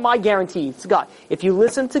 It's not my guarantee. It's God. If you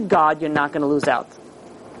listen to God, you're not going to lose out.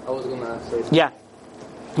 I was going to ask. Yeah.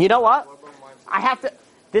 You know what? I have to.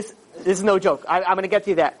 This is no joke. I'm going to get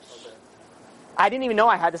to that. Okay. I didn't even know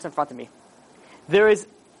I had this in front of me. There is.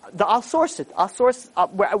 I'll source it. I'll source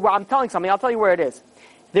where I'm telling something. I'll tell you where it is.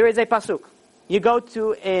 There is a pasuk. You go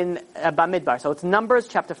to in Bamidbar. So it's Numbers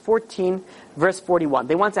chapter 14, verse 41.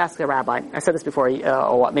 They once asked a rabbi. I said this before,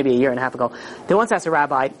 maybe a year and a half ago. They once asked a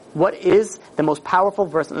rabbi, "What is the most powerful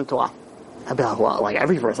verse in the Torah?" I'd be like, "Well, like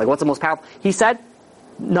every verse. Like, what's the most powerful?" He said,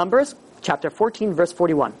 Numbers chapter 14, verse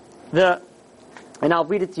 41. And I'll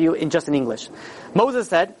read it to you in just in English. Moses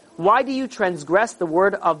said, "Why do you transgress the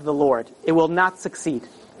word of the Lord? It will not succeed."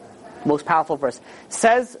 Most powerful verse.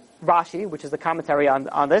 Says Rashi, which is the commentary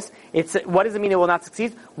on this, what does it mean it will not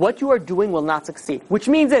succeed? What you are doing will not succeed. Which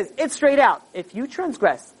means it's straight out. If you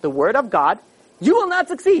transgress the word of God, you will not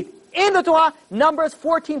succeed. In the Torah, Numbers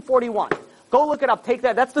 14:41. Go look it up. Take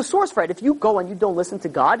that. That's the source for it. If you go and you don't listen to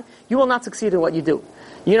God, you will not succeed in what you do.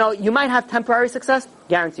 You might have temporary success,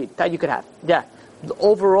 guaranteed, that you could have. Yeah.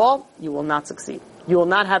 Overall, you will not succeed. You will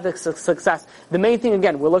not have the success. The main thing,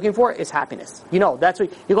 again, we're looking for is happiness. That's what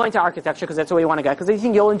you're going to architecture because that's what you want to get. Because you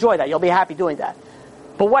think you'll enjoy that. You'll be happy doing that.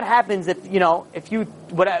 But what happens if who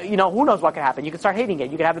knows what could happen? You could start hating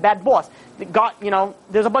it. You could have a bad boss.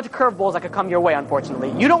 There's a bunch of curveballs that could come your way,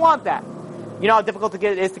 unfortunately. You don't want that. You know how difficult it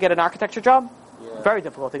is to get an architecture job? Yeah. Very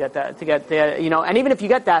difficult to get that, and even if you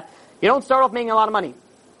get that, you don't start off making a lot of money.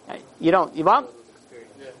 You don't. You want?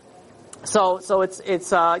 So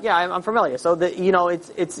it's I'm familiar. So you're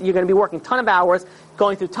going to be working a ton of hours,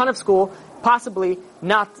 going through a ton of school, possibly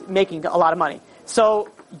not making a lot of money. So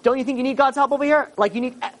don't you think you need God's help over here? Like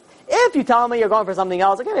if you tell me you're going for something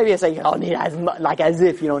else, okay, maybe I say you don't need as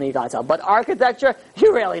if you don't need God's help. But architecture,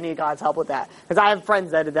 you really need God's help with that. Because I have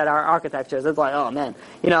friends that are architects. It's like, oh man,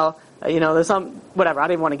 there's some whatever. I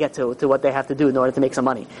don't even want to get to what they have to do in order to make some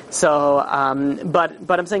money. So,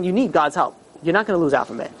 but I'm saying you need God's help. You're not going to lose out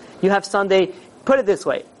from it. You have Sunday. Put it this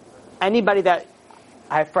way: anybody I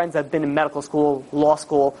have friends that have been in medical school, law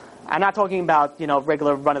school. I'm not talking about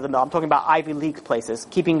regular run of the mill. I'm talking about Ivy League places,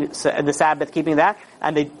 keeping the Sabbath, keeping that,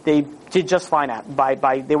 and they did just fine at by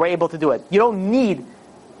they were able to do it. You don't need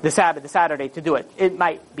the Saturday to do it. It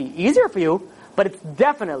might be easier for you, but it's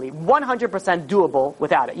definitely 100% doable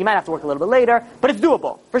without it. You might have to work a little bit later, but it's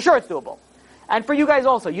doable. For sure it's doable. And for you guys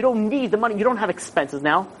also, you don't need the money. You don't have expenses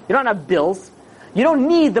now. You don't have bills. You don't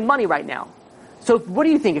need the money right now. So what do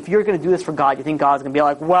you think? If you're going to do this for God, you think God's going to be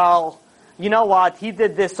like, well, you know what? He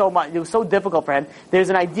did this so much. It was so difficult for him. There's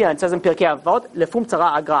an idea. It says in Pirkei Avot, lefum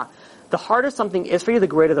tzara agra. The harder something is for you, the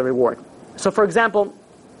greater the reward. So for example,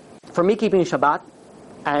 for me keeping Shabbat,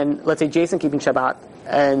 and let's say Jason keeping Shabbat,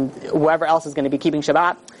 and whoever else is going to be keeping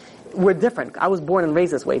Shabbat, we're different. I was born and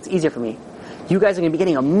raised this way. It's easier for me. You guys are going to be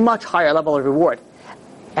getting a much higher level of reward.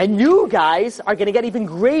 And you guys are going to get even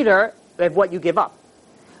greater of what you give up.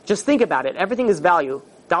 Just think about it. Everything is value,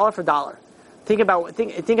 dollar for dollar. Think about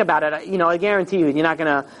it. You know, I guarantee you, you're not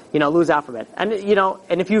going to, lose out from it. And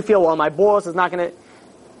and if you feel, well, my boss is not going to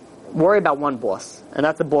worry about one boss, and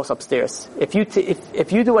that's the boss upstairs. If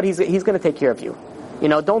you do what he's going to take care of you.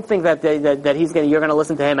 Don't think that you're going to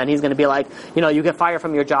listen to him and he's going to be like, you get fired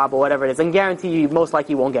from your job or whatever it is. And guarantee you, most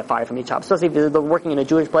likely you won't get fired from your job. Especially if you're working in a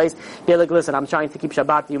Jewish place, be like, listen, I'm trying to keep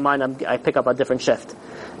Shabbat. Do you mind I pick up a different shift?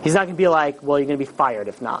 He's not going to be like, well, you're going to be fired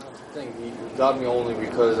if not. I think he got me only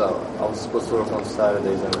because I was supposed to work on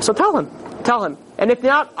Saturdays. So tell him. And if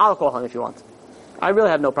not, I'll call him if you want. I really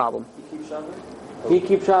have no problem. He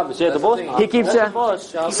keeps Shabbos. Yeah, the boss. He keeps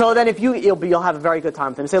Shabbos. So then, if you'll have a very good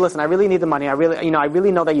time with him. Say, listen, I really need the money. I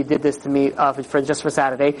really know that you did this to me for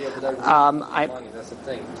Saturday. Yeah, but money. That's the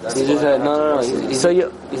thing. He's just no.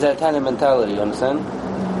 He's that Italian mentality. You understand?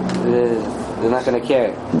 They're not going to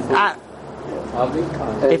care.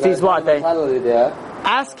 If he's what they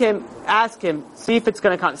ask him. See if it's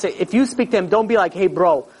going to come. Say if you speak to him, don't be like, hey,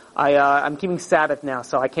 bro. I'm keeping Sabbath now,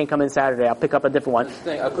 so I can't come in Saturday. I'll pick up a different one.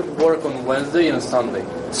 I could work on Wednesday and Sunday.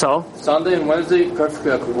 So? Sunday and Wednesday,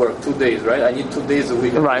 perfectly I could work 2 days, right? I need 2 days a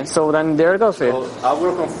week. Right, so then there it goes for you. So I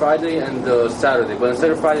work on Friday and Saturday, but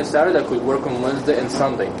instead of Friday and Saturday, I could work on Wednesday and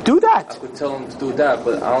Sunday. Do that! I could tell him to do that,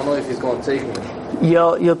 but I don't know if he's going to take me.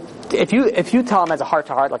 If you tell him as a heart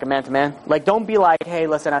to heart, like a man to man, like don't be like, hey,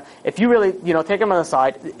 listen, if you really, take him on the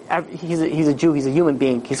side. He's a Jew, he's a human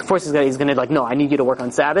being. He's gonna like, no, I need you to work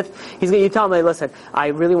on Sabbath. You tell him, hey, listen, I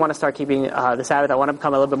really want to start keeping the Sabbath. I want to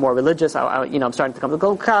become a little bit more religious. I'm starting to come to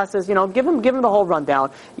gold classes. Give him the whole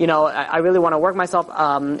rundown. I really want to work myself.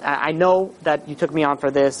 I know that you took me on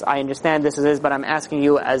for this. I understand this is this, but I'm asking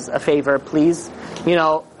you as a favor, please.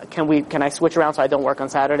 Can I switch around so I don't work on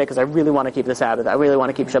Saturday? Because I really want to keep the Sabbath. I really want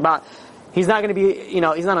to keep Shabbat. He's not going to be,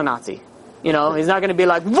 he's not a Nazi. He's not going to be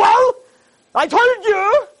like, well, I told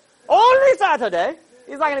you, only Saturday.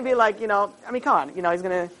 He's not going to be like, I mean, come on. He's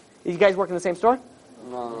going to, you guys work in the same store?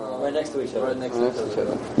 No. Right next to each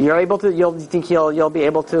other. You're able to, you think you'll be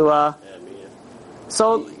able to,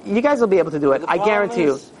 so you guys will be able to do it. I guarantee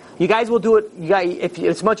you. You guys will do it,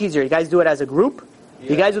 it's much easier. You guys do it as a group.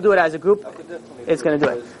 You guys will do it as a group. It's going to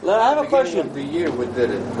do it. I have a question. The year we did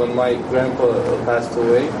it when my grandpa passed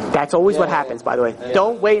away. That's always what happens, by the way. Yeah.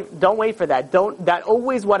 Don't wait for that. That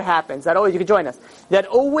always what happens. You can join us. That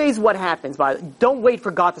always what happens. Don't wait for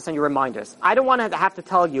God to send you reminders. I don't want to have to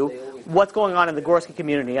tell you what's going on in the Gorski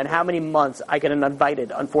community and how many months I get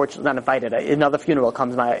unfortunately not invited. Another funeral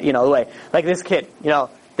comes my way. Like this kid,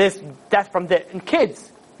 this death from this and kids.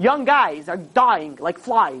 Young guys are dying like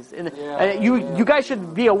flies. You guys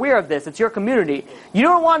should be aware of this. It's your community. You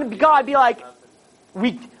don't want God to be like,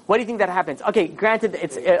 what do you think that happens? Okay, granted,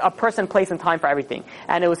 it's a person, place, and time for everything.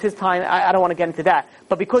 And it was his time. I don't want to get into that.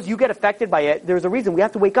 But because you get affected by it, there's a reason. We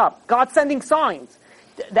have to wake up. God's sending signs.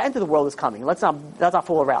 The end of the world is coming. Let's not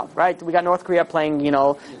fool around, right? We got North Korea playing,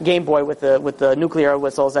 Game Boy with the nuclear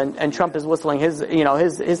whistles, and Trump is whistling his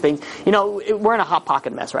things. We're in a hot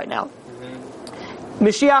pocket mess right now.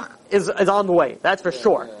 Mashiach is on the way, that's for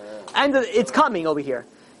sure. And it's coming over here.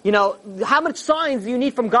 How much signs do you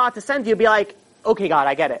need from God to send you? Be like, okay, God,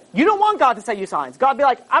 I get it. You don't want God to send you signs. God be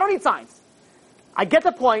like, I don't need signs. I get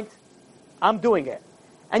the point. I'm doing it.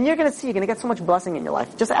 And you're going to get so much blessing in your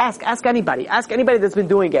life. Just ask anybody. Ask anybody that's been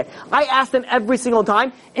doing it. I ask them every single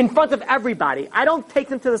time in front of everybody. I don't take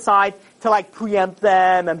them to the side to preempt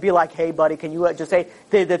them and be like, hey buddy, can you just say,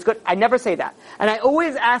 that's good? I never say that. And I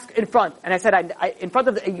always ask in front. And I said, in front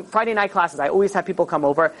of the Friday night classes, I always have people come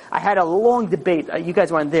over. I had a long debate. You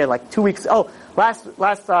guys weren't there 2 weeks. Last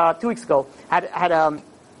 2 weeks ago,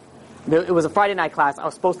 it was a Friday night class. I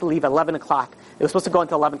was supposed to leave at 11 o'clock. It was supposed to go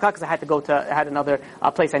until 11 o'clock because I had another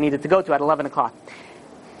place I needed to go to at 11 o'clock.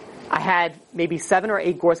 I had maybe 7 or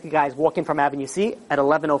 8 Gorski guys walk in from Avenue C at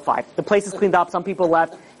 11:05. The place is cleaned up. Some people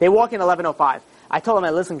left. They walk in 11:05. I told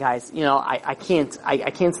them, listen guys, I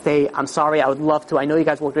can't stay. I'm sorry. I would love to. I know you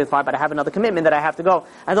guys worked really hard, but I have another commitment that I have to go.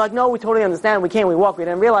 And they're like, no, we totally understand. We can't. We walk. We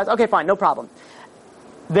didn't realize. Okay, fine. No problem.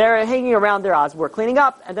 They're hanging around there as we're cleaning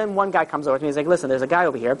up, and then one guy comes over to me. He's like, listen, there's a guy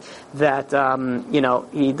over here that,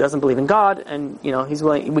 he doesn't believe in God, and, he's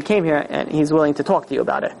willing, we came here, and he's willing to talk to you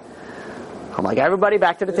about it. I'm like, everybody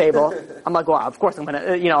back to the table. I'm like, well, of course I'm gonna,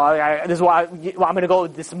 this is why I'm gonna go,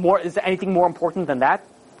 is there anything more important than that?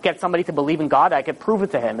 Get somebody to believe in God? I could prove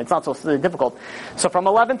it to him. It's not so difficult. So from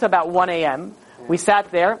 11 to about 1 a.m., we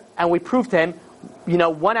sat there, and we proved to him,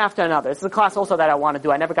 one after another. This is a class also that I want to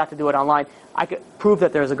do. I never got to do it online. I could prove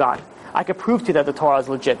that there's a God. I could prove to you that the Torah is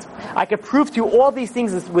legit. I could prove to you all these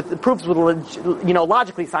things with proofs,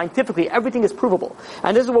 logically, scientifically, everything is provable.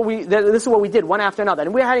 And this is what we did one after another.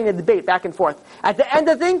 And we were having a debate back and forth. At the end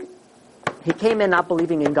of the thing, he came in not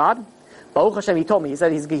believing in God. Baruch Hashem, he told me. He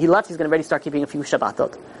said he left. He's going to ready start keeping a few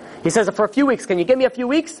Shabbatot. He says, for a few weeks, can you give me a few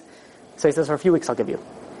weeks? So he says, for a few weeks, I'll give you.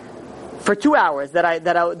 For 2 hours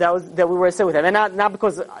that we were sitting with him, and not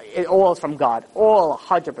because it all is from God, all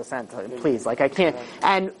 100%. Please, I can't.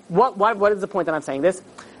 And what is the point that I'm saying this?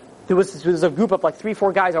 There was a group of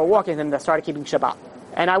 3-4 guys that were walking with him that started keeping Shabbat,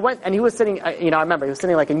 and I went, and he was sitting. I remember he was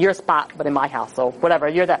sitting in your spot, but in my house. So whatever,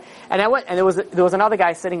 you're that. And I went, and there was another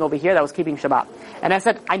guy sitting over here that was keeping Shabbat, and I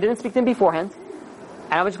said, I didn't speak to him beforehand,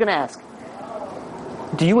 and I was just going to ask,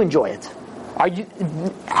 do you enjoy it?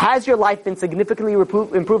 Has your life been significantly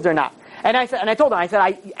improved or not? And I told him,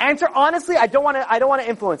 I answer honestly. I don't want to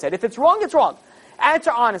influence it. If it's wrong, it's wrong.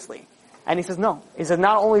 Answer honestly. And he says, no. He says,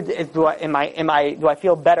 not only do I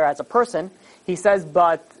feel better as a person, he says,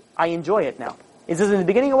 but I enjoy it now. He says, in the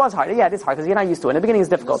beginning it was hard. Yeah, it is hard because you're not used to it. In the beginning it's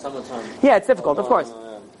difficult. Yeah, it's difficult, of course.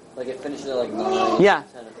 It finishes at 9. Yeah,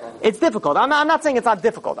 10 o'clock. It's difficult. I'm not saying it's not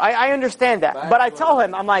difficult. I understand that, but I tell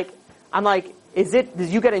him, I'm like, did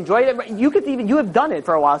you get enjoyed it? You have done it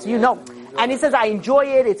for a while, so you know. And he says, I enjoy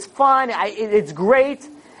it, it's fun, it's great.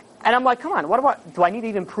 And I'm like, come on, do I need to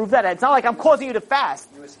even prove that? It's not like I'm causing you to fast.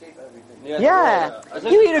 You escape everything. Yeah.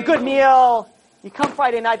 You eat a good meal, you come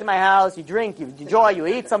Friday night to my house, you drink, you enjoy, you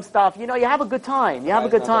eat some stuff, you have a good time. You have a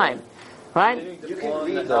good time. Right? You can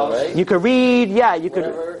read though, right? You could read, yeah, you could.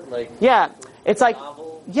 Whatever, yeah. It's like,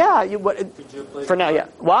 novel. yeah, for now, yeah.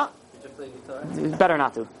 What? Could you play guitar? Better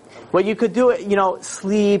not to. Well, you could do it,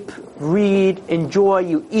 sleep, read, enjoy,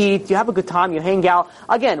 you eat, you have a good time, you hang out.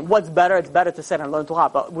 Again, what's better? It's better to sit and learn Torah,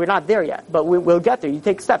 but we're not there yet. But we'll get there. You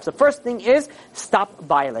take steps. The first thing is, stop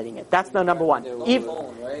violating it. That's the number one.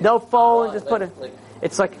 No phone, just put it.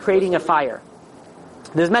 It's like creating a fire.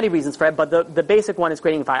 There's many reasons for it, but the basic one is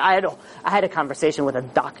creating a fire. I had a conversation with a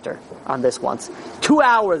doctor on this once. 2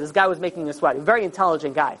 hours, this guy was making me sweat. A very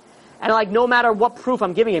intelligent guy. And no matter what proof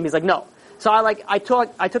I'm giving him, he's like, no. So I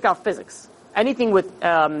took out physics. Anything with,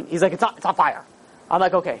 he's like, it's on fire. I'm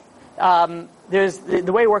like, okay. There's,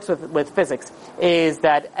 the way it works with physics is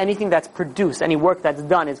that anything that's produced, any work that's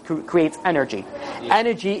done creates energy.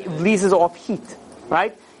 Energy releases off heat,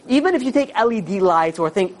 right? Even if you take LED lights or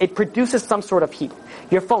thing, it produces some sort of heat.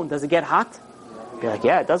 Your phone, does it get hot? You're like,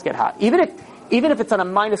 yeah, it does get hot. Even if it's on a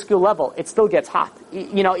minuscule level, it still gets hot.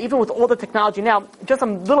 Even with all the technology now, just a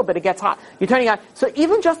little bit it gets hot. You're turning on. So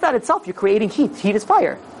even just that itself, you're creating heat. Heat is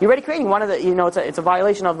fire. You're already creating one of the. It's a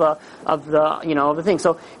violation of the thing.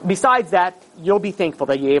 So besides that, you'll be thankful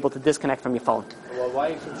that you're able to disconnect from your phone. Well,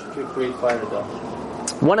 why should you create fire though?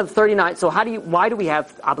 One of the 39. So why do we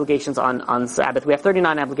have obligations on Sabbath? We have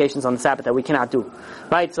 39 obligations on the Sabbath that we cannot do,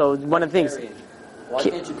 right? So one of the things. Why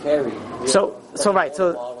can't you carry? So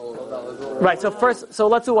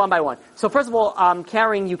let's do one by one. So first of all,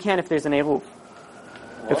 carrying you can if there's an eruv.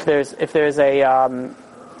 If there's a I don't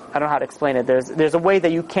know how to explain it. There's a way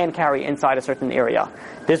that you can carry inside a certain area.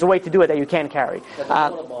 There's a way to do it that you can carry. Like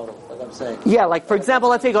a water bottle, like I'm saying. Yeah, like for example,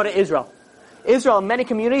 let's say you go to Israel. Israel, in many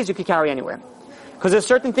communities, you could carry anywhere. Because there's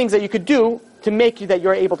certain things that you could do to make you that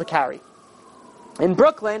you're able to carry. In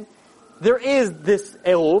Brooklyn, there is this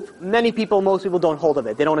eruv. Most people don't hold of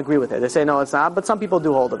it. They don't agree with it. They say, no, it's not, but some people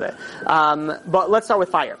do hold of it. But let's start with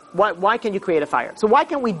fire. Why can you create a fire? So why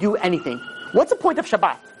can't we do anything? What's the point of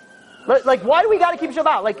Shabbat? Why do we gotta keep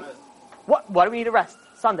Shabbat? Why do we need to rest?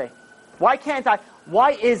 Sunday. Why can't I?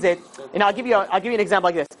 Why is it, and I'll give you an example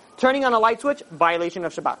like this. Turning on a light switch, violation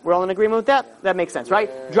of Shabbat. We're all in agreement with that? That makes sense,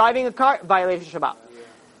 right? Driving a car, violation of Shabbat.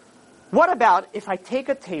 What about if I take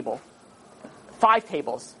a table, 5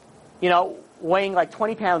 tables, weighing like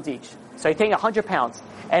 20 pounds each. So you're taking 100 pounds.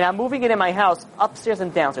 And I'm moving it in my house, upstairs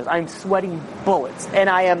and downstairs. I'm sweating bullets. And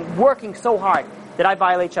I am working so hard. Did I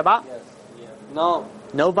violate Shabbat? Yes. No.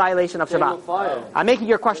 No violation of Shabbat. Fire. I'm making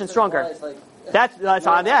your question stronger. That's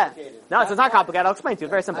on. Yeah. No, it's not complicated. I'll explain to you.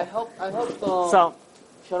 It's very simple. I helped So,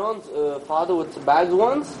 Sharon's father with the bags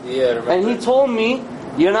once. Yeah, remember. And he told me,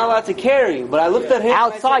 you're not allowed to carry. But I looked at him.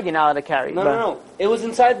 outside, you're not allowed to carry. No. It was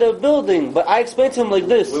inside the building. But I explained to him like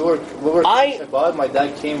this. We were Shabbat. My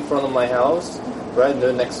dad came in front of my house, right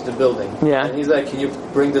there next to the building. Yeah. And he's like, "Can you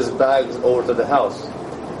bring this bag over to the house?"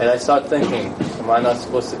 And I start thinking, am I not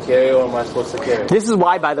supposed to carry or am I supposed to carry? This is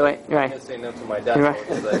why, by the way. I Right. can't say no to my dad. Right.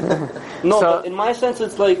 So it's like, No, So- but in my sense,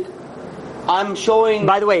 it's like I'm showing.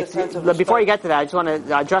 By the way, sense of before you respect. get to that, I just want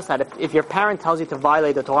to address that. If your parent tells you to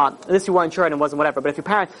violate the Torah, this you weren't sure and it wasn't whatever, but if your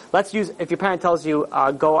parent, if your parent tells you, I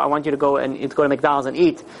want you to go to McDonald's and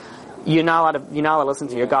eat, you're not allowed to listen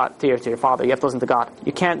to your God, to your father. You have to listen to God.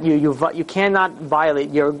 You can't, you cannot violate,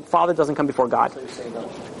 your father doesn't come before God.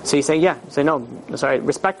 So you say, yeah. You say, no. Sorry,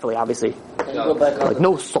 respectfully, obviously. Can you go back on Like,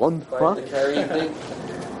 no, son. What? the carrying thing?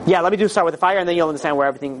 Yeah, let me start with the fire, and then you'll understand where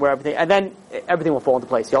everything, and then everything will fall into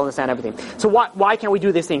place. You'll understand everything. So why can't we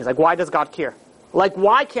do these things? Like, why does God care? Like,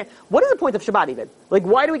 what is the point of Shabbat even? Like,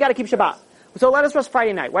 why do we gotta keep Shabbat? So let us rest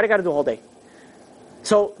Friday night. Why do we gotta do a whole day?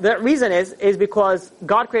 So the reason is because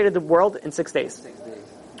God created the world in 6 days.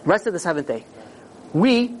 Rested the seventh day.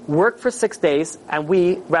 We work for 6 days and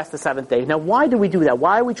we rest the seventh day. Now, why do we do that?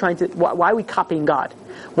 Why are we why are we copying God?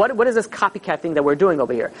 What is this copycat thing that we're doing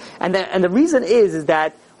over here? And the reason is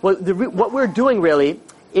that what we're doing really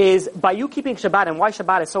is by you keeping Shabbat, and why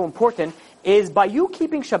Shabbat is so important is by you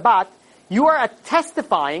keeping Shabbat, you are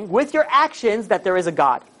testifying with your actions that there is a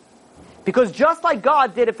God. Because just like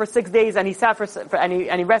God did it for 6 days and he sat and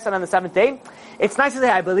he rested on the seventh day, it's nice to say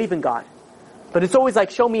I believe in God. But it's always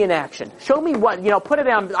like, show me in action. Show me what, put it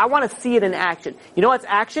down. I want to see it in action. You know what's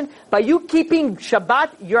action? By you keeping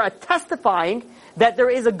Shabbat, you're testifying that there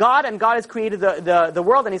is a God and God has created the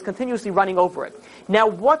world and he's continuously running over it. Now,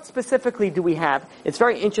 what specifically do we have? It's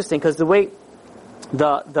very interesting because the way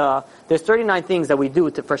there's 39 things that we do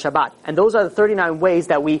for Shabbat, and those are the 39 ways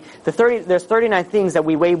that there's 39 things that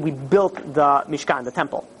we built the Mishkan, the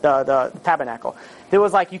temple, the tabernacle. There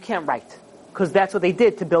was like, you can't write, because that's what they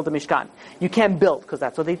did to build the Mishkan. You can't build, because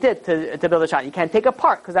that's what they did to build the Mishkan. You can't take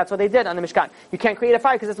apart, because that's what they did on the Mishkan. You can't create a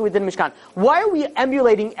fire, because that's what we did in the Mishkan. Why are we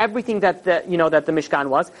emulating everything that the Mishkan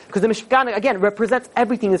was? Because the Mishkan, again, represents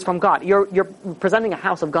everything is from God. You're presenting a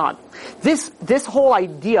house of God. This whole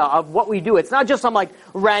idea of what we do, it's not just some like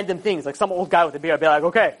random things, like some old guy with a beard be like,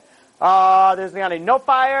 okay, there's gonna be no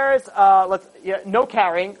fires, no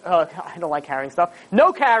carrying, I don't like carrying stuff,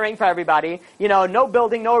 no carrying for everybody, no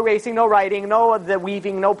building, no erasing, no writing, no the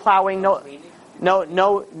weaving, no plowing,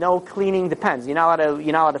 no cleaning, depends. You're not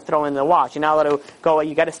allowed to throw in the wash, you're not allowed to go,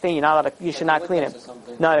 you gotta stay, you should not clean it.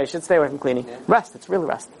 No, you should stay away from cleaning. Yeah. Rest, it's really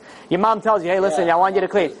rest. Your mom tells you, hey listen, I want you to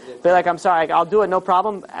clean. Be like, I'm sorry, I'll do it, no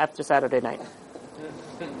problem, after Saturday night.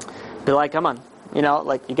 Be like, come on, you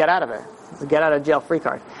get out of it. It's a get out of jail free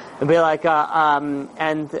card. And be like,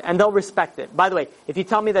 and they'll respect it. By the way, if you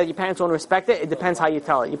tell me that your parents won't respect it, it depends how you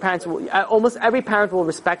tell it. Your parents almost every parent will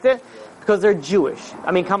respect it because they're Jewish.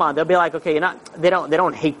 I mean, come on, they'll be like, okay, they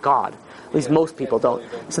don't hate God. At least most people don't.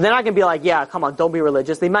 So they're not going to be like, yeah, come on, don't be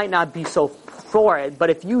religious. They might not be so for it, but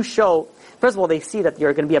if you show, first of all, they see that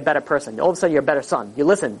you're going to be a better person. All of a sudden, you're a better son. You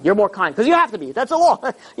listen, you're more kind, because you have to be. That's the law.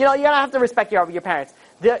 You're going to have to respect your parents.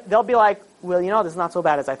 They'll be like, well, this is not so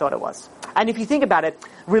bad as I thought it was. And if you think about it,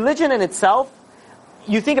 religion in itself,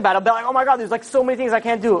 you think about it, be like, oh my God, there's like so many things I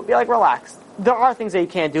can't do. Be like, relax. There are things that you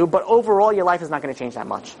can't do, but overall, your life is not going to change that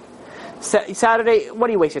much. Saturday, what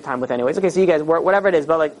do you waste your time with anyways? Okay, so you guys work, whatever it is,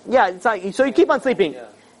 but like, yeah, it's like, so you keep on sleeping.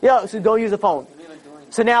 Yeah, so don't use the phone.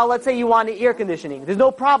 So now, let's say you want air conditioning. There's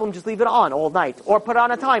no problem, just leave it on all night. Or put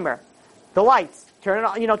on a timer. The lights, turn it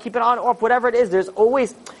on, keep it on, or whatever it is. There's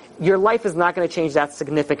always, your life is not going to change that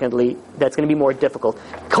significantly. That's going to be more difficult.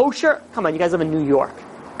 Kosher, come on, you guys live in New York.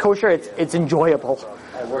 Kosher, it's enjoyable.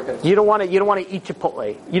 You don't want to eat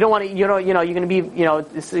Chipotle. You don't want to, you're going to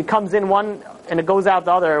be, it comes in one and it goes out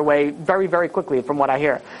the other way very, very quickly from what I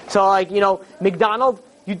hear. So like, McDonald's,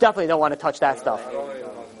 you definitely don't want to touch that stuff.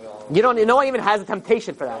 No one even has a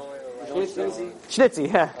temptation for that.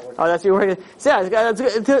 Schnitzy, yeah. Oh, that's your word. So yeah,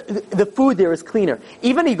 the food there is cleaner.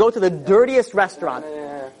 Even you go to the dirtiest restaurant.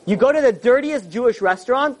 You go to the dirtiest Jewish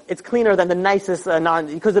restaurant, it's cleaner than the nicest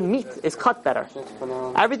because the meat is cut better.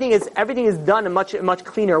 Everything is done in a much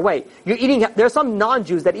cleaner way. There are some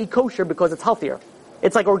non-Jews that eat kosher because it's healthier.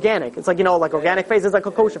 It's like organic. It's like, like organic face. It's like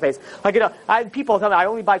a kosher face. Like, people tell me, I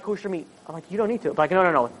only buy kosher meat. I'm like, you don't need to. But like,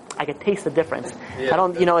 no. I can taste the difference. Yeah. I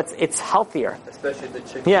don't, it's healthier. Especially the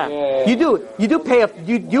chicken. Yeah. You do pay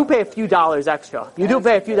a few dollars extra. You do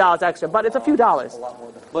pay a few dollars extra, but it's a few dollars.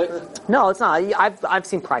 But No, it's not. I've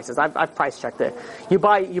seen prices. I've price checked it. You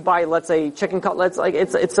buy, let's say, chicken cutlets, like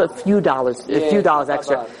it's a few dollars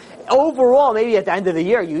extra. Overall, maybe at the end of the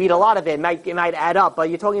year, you eat a lot of it. It might add up, but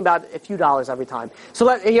you're talking about a few dollars every time.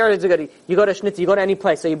 So here is a good. You go to Schnitzel, you go to any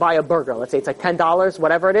place, so you buy a burger. Let's say it's like $10,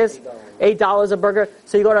 whatever it is, $8 a burger.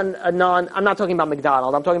 So you go to I'm not talking about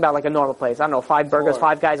McDonald's. I'm talking about like a normal place. I don't know, 5 burgers,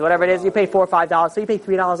 5 guys, whatever it is. You pay $4 or $5, so you pay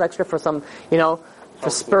 $3 extra for some, for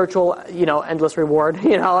spiritual, endless reward,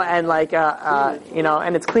 and like,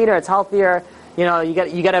 and it's cleaner, it's healthier. You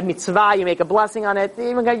get a mitzvah, you make a blessing on it.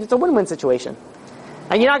 It's a win-win situation.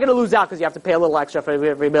 And you're not going to lose out because you have to pay a little extra for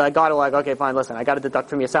it. Be like, God will like, okay, fine, listen, I got to deduct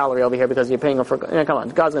from your salary over here because you're paying for. Come on,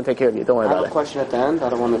 God's going to take care of you. Don't worry I have about a it. question at the end. I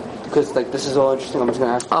don't want to, because this is all interesting. I'm just going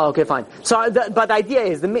to ask. Oh, okay, fine. So, but the idea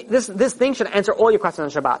is this thing should answer all your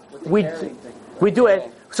questions on Shabbat. We do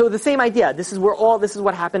it. So the same idea. This is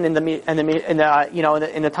what happened in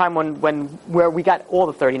the time where we got all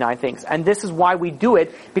the 39 things, and this is why we do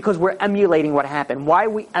it, because we're emulating what happened. Why are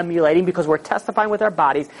we emulating? Because we're testifying with our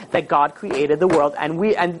bodies that God created the world, and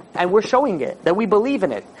we're showing it that we believe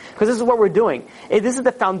in it. Because this is what we're doing. This is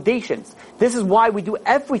the foundations. This is why we do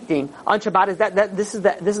everything on Shabbat. Is that this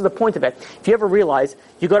is the point of it. If you ever realize,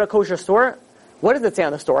 you go to a kosher store, what does it say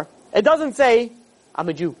on the store? It doesn't say I'm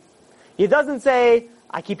a Jew. It doesn't say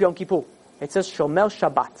I keep Yom Kippur. It says Shomer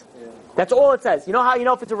Shabbat. Yeah. That's all it says. You know how you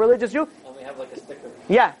know if it's a religious Jew? Only have like a sticker.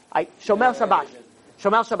 Yeah, Shomer Shabbat.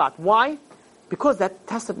 Shomer Shabbat. Why? Because that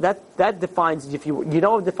defines if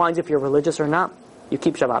it defines if you're religious or not. You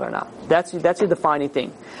keep Shabbat or not. That's your defining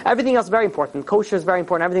thing. Everything else is very important. Kosher is very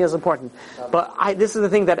important. Everything else is important. But this is the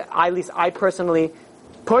thing that at least I personally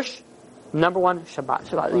push. Number one,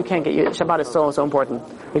 Shabbat. You can't get Shabbat is so important.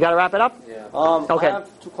 We got to wrap it up. Yeah. Okay. I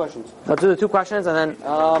have 2 questions. Let's do the 2 questions and then.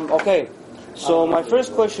 Okay. So my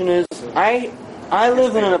first question is, I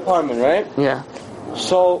live in an apartment, right? Yeah.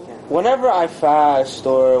 So whenever I fast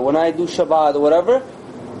or when I do Shabbat or whatever,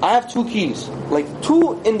 I have 2 keys, like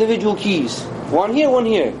 2 individual keys. One here, one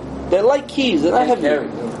here. They're like keys. They're not heavy.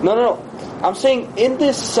 No. I'm saying in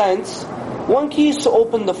this sense, one key is to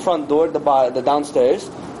open the front door, the downstairs.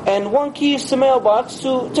 And one key is to mailbox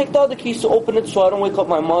to take the other keys to open it so I don't wake up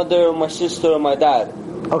my mother or my sister or my dad.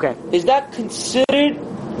 Okay. Is that considered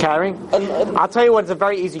carrying? I'll tell you what. It's a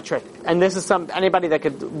very easy trick, and this is anybody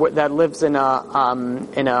that lives in a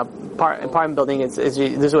apartment building. This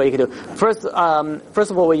is what you can do. First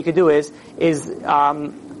of all, what you could do is it's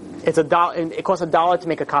 $1. It costs $1 to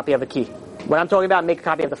make a copy of a key. What I'm talking about, make a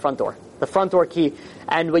copy of the front door key,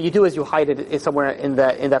 and what you do is you hide it somewhere in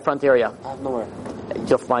that front area. I have nowhere.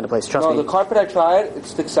 You'll find a place. Trust me. No, the carpet I tried, it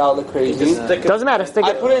sticks out like crazy. Doesn't matter.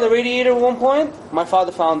 I put it in the radiator at one point. My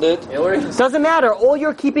father found it. Doesn't matter. All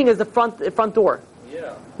you're keeping is the front door.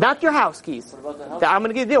 Yeah. Not your house keys. What about the house? I'm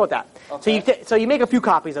going to deal with that. Okay. So you make a few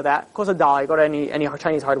copies of that. It costs $1. You go to any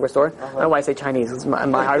Chinese hardware store. I don't know why I say Chinese. It's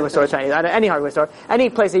my hardware store is Chinese. Any hardware store. Any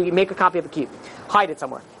place that you make a copy of a key. Hide it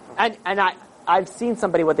somewhere. And I've seen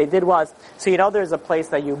somebody, what they did was, so there's a place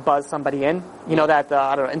that you buzz somebody in,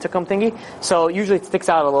 that, intercom thingy. So usually it sticks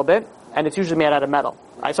out a little bit, and it's usually made out of metal.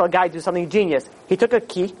 I saw a guy do something genius. He took a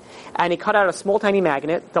key, and he cut out a small tiny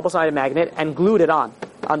magnet, double-sided magnet, and glued it on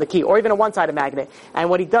the key, or even a one-sided magnet.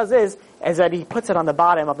 And what he does is that he puts it on the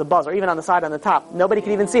bottom of the buzz, or even on the side on the top. Nobody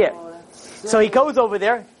can even see it. So he goes over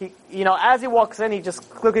there, as he walks in, he just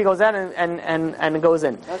quickly goes in and goes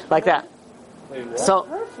in, like that. So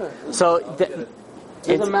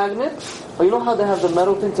there's a magnet. Oh, you know how they have the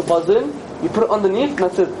metal thing to buzz in? You put it underneath, and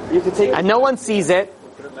that's it. You can take it. And no one sees it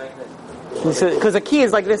because the key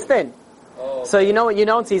is like this thin. So you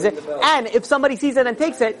don't sees it. And if somebody sees it and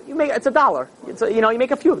takes it, it's $1. You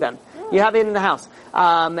make a few of them. You have it in the house.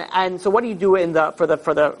 And so what do you do for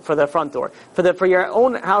the front door? For your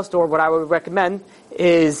own house door, what I would recommend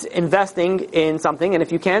is investing in something. And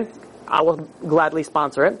if you can't, I will gladly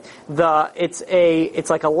sponsor it. It's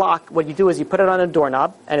like a lock. What you do is you put it on a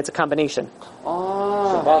doorknob, and it's a combination.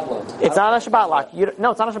 Shabbat lock. It's not a Shabbat lock.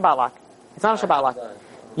 No, it's not a Shabbat lock. It's not a Shabbat lock.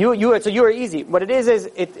 So you are easy. What it is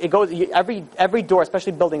it goes. Every door,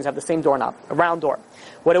 especially buildings, have the same doorknob, a round door.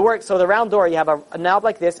 What it works. So the round door, you have a knob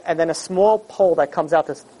like this, and then a small pole that comes out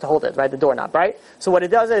to hold it, right? The doorknob, right? So what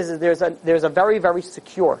it does is there's a very very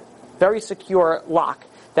secure lock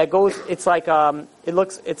that goes. It's like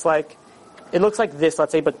it looks like this,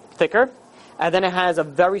 let's say, but thicker, and then it has a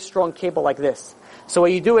very strong cable like this. So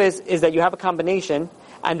what you do is that you have a combination,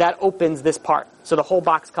 and that opens this part. So the whole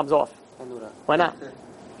box comes off. Can't do that. Why not?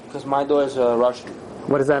 Because my door is Russian.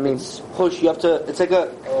 What does that mean? Push, you have to, it's like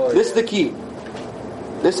a, this is the key.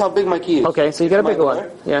 This is how big my key is. Okay, so you This get a is my bigger one.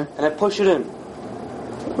 door, Yeah. And I push it in.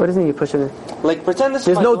 What does it mean you push it in? Like, pretend this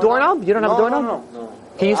There's is my no doorknob? You don't have a doorknob? No.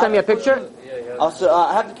 Can you send me a picture?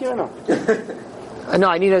 I have the key right now. No,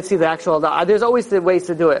 I need to see the actual. There's always the ways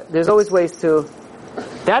to do it. There's always ways to.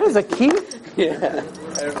 That is a key? Yeah.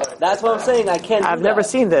 That's what I'm saying, I can't I've do never that.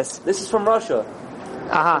 seen this. This is from Russia.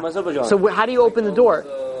 From Azerbaijan. So how do you open the door?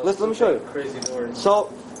 Let me show you. Crazy doors.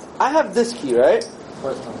 So, I have this key, right?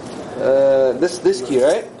 This key,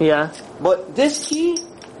 right? Yeah. But this key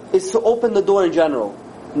is to open the door in general.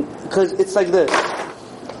 Because it's like this.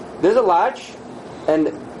 There's a latch, and...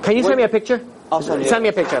 Can you send me a picture? I'll send you. Send me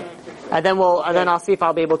a picture. And then I'll see if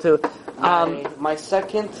I'll be able to. My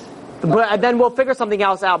second... But then we'll figure something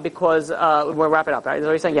else out because we'll wrap it up, right? Is that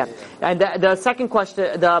what you're saying? Yeah. And the second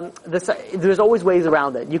question, there's always ways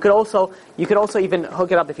around it. You could also even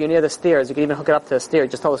hook it up if you're near the stairs. You could even hook it up to the stairs.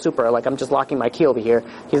 Just tell the super, like, I'm just locking my key over here.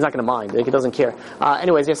 He's not going to mind. Like, he doesn't care.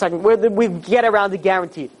 Anyways, your second, we get around it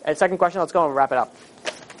guaranteed. And second question, let's go and wrap it up.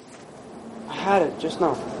 I had it just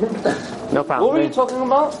now. No problem. What were you talking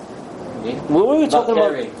about? What were you talking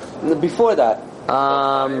about before that?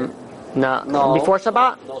 No. Before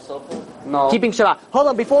Shabbat? No cell phone? No. Keeping Shabbat. Hold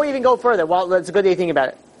on, before we even go further, well, it's a good day to think about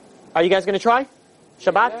it. Are you guys going to try?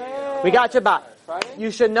 Shabbat? Yeah. We got Shabbat. Friday?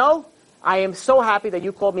 You should know, I am so happy that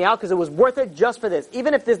you called me out because it was worth it just for this.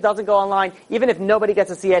 Even if this doesn't go online, even if nobody gets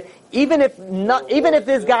to see it, even if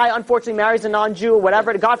this guy unfortunately marries a non-Jew or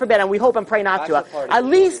whatever, God forbid, and we hope and pray not to, at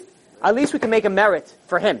least we can make a merit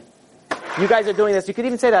for him. You guys are doing this. You could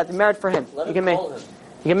even say that, the merit for him. You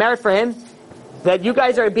can merit for him. That you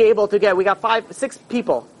guys are be able to get. We got 6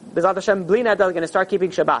 people. B'ezrat Hashem, Bli Neder, are going to start keeping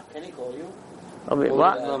Shabbat. Can he call you?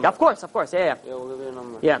 Of course, yeah. Yeah, we'll give you a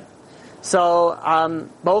number. Yeah. So,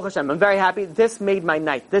 Baruch Hashem, I'm very happy. This made my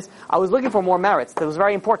night. I was looking for more merits. That was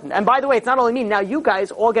very important. And by the way, it's not only me. Now you guys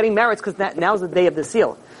all getting merits because now's the day of the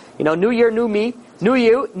seal. You know, new year, new me, new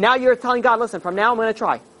you. Now you're telling God, listen, from now I'm going to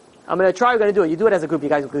try. We're going to do it. You do it as a group. You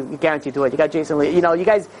guys guarantee to do it. You got Jason Lee. You know, you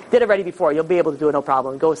guys did it already before. You'll be able to do it, no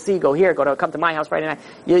problem. Go here, come to my house Friday night.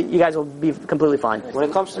 You guys will be completely fine. When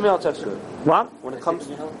it comes to me, I'll text you. What? When it comes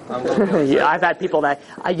to me, yeah, I've had people that,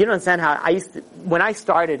 you don't understand how, when I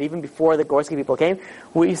started, even before the Gorski people came,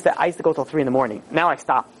 I used to go till 3 a.m. Now I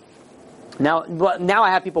stop. Now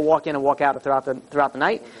I have people walk in and walk out throughout the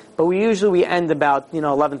night, but we usually end about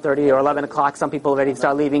 11:30 or 11 o'clock. Some people already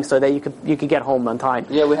start leaving so that you could get home on time.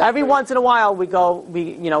 Yeah, every once in a while we go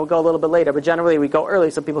a little bit later, but generally we go early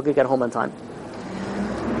so people could get home on time.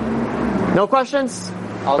 No questions?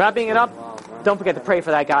 Wrapping it up. Don't forget to pray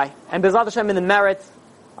for that guy. And B'ezrat Hashem in the merit,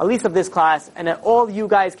 at least of this class, and all you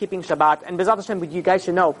guys keeping Shabbat. And B'ezrat Hashem, you guys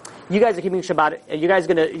should know, you guys are keeping Shabbat. You guys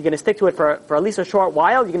are you're gonna stick to it for at least a short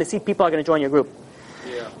while. You're gonna see people are gonna join your group.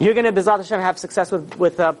 Yeah. You're gonna B'ezrat Hashem have success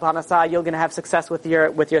with Parnasah. You're gonna have success with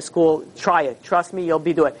your school. Try it. Trust me, you'll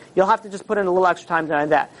do it. You'll have to just put in a little extra time to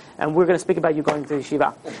that. And we're gonna speak about you going to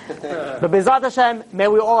yeshiva. But B'ezrat Hashem, may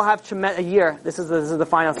we all have a year. This is the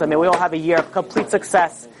final step. May we all have a year of complete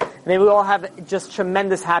success. May we all have just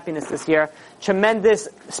tremendous happiness this year, tremendous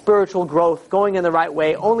spiritual growth, going in the right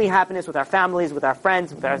way, only happiness with our families, with our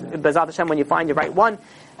friends, with our B'ezrat Hashem when you find your right one,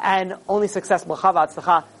 and only success, b'chava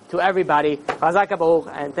atzlacha, to everybody. Chazak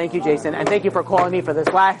HaBaruch, and thank you, Jason, and thank you for calling me for this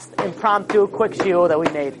last impromptu, quick shiur that we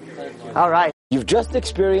made. All right. You've just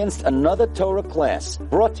experienced another Torah class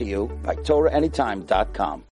brought to you by TorahAnytime.com.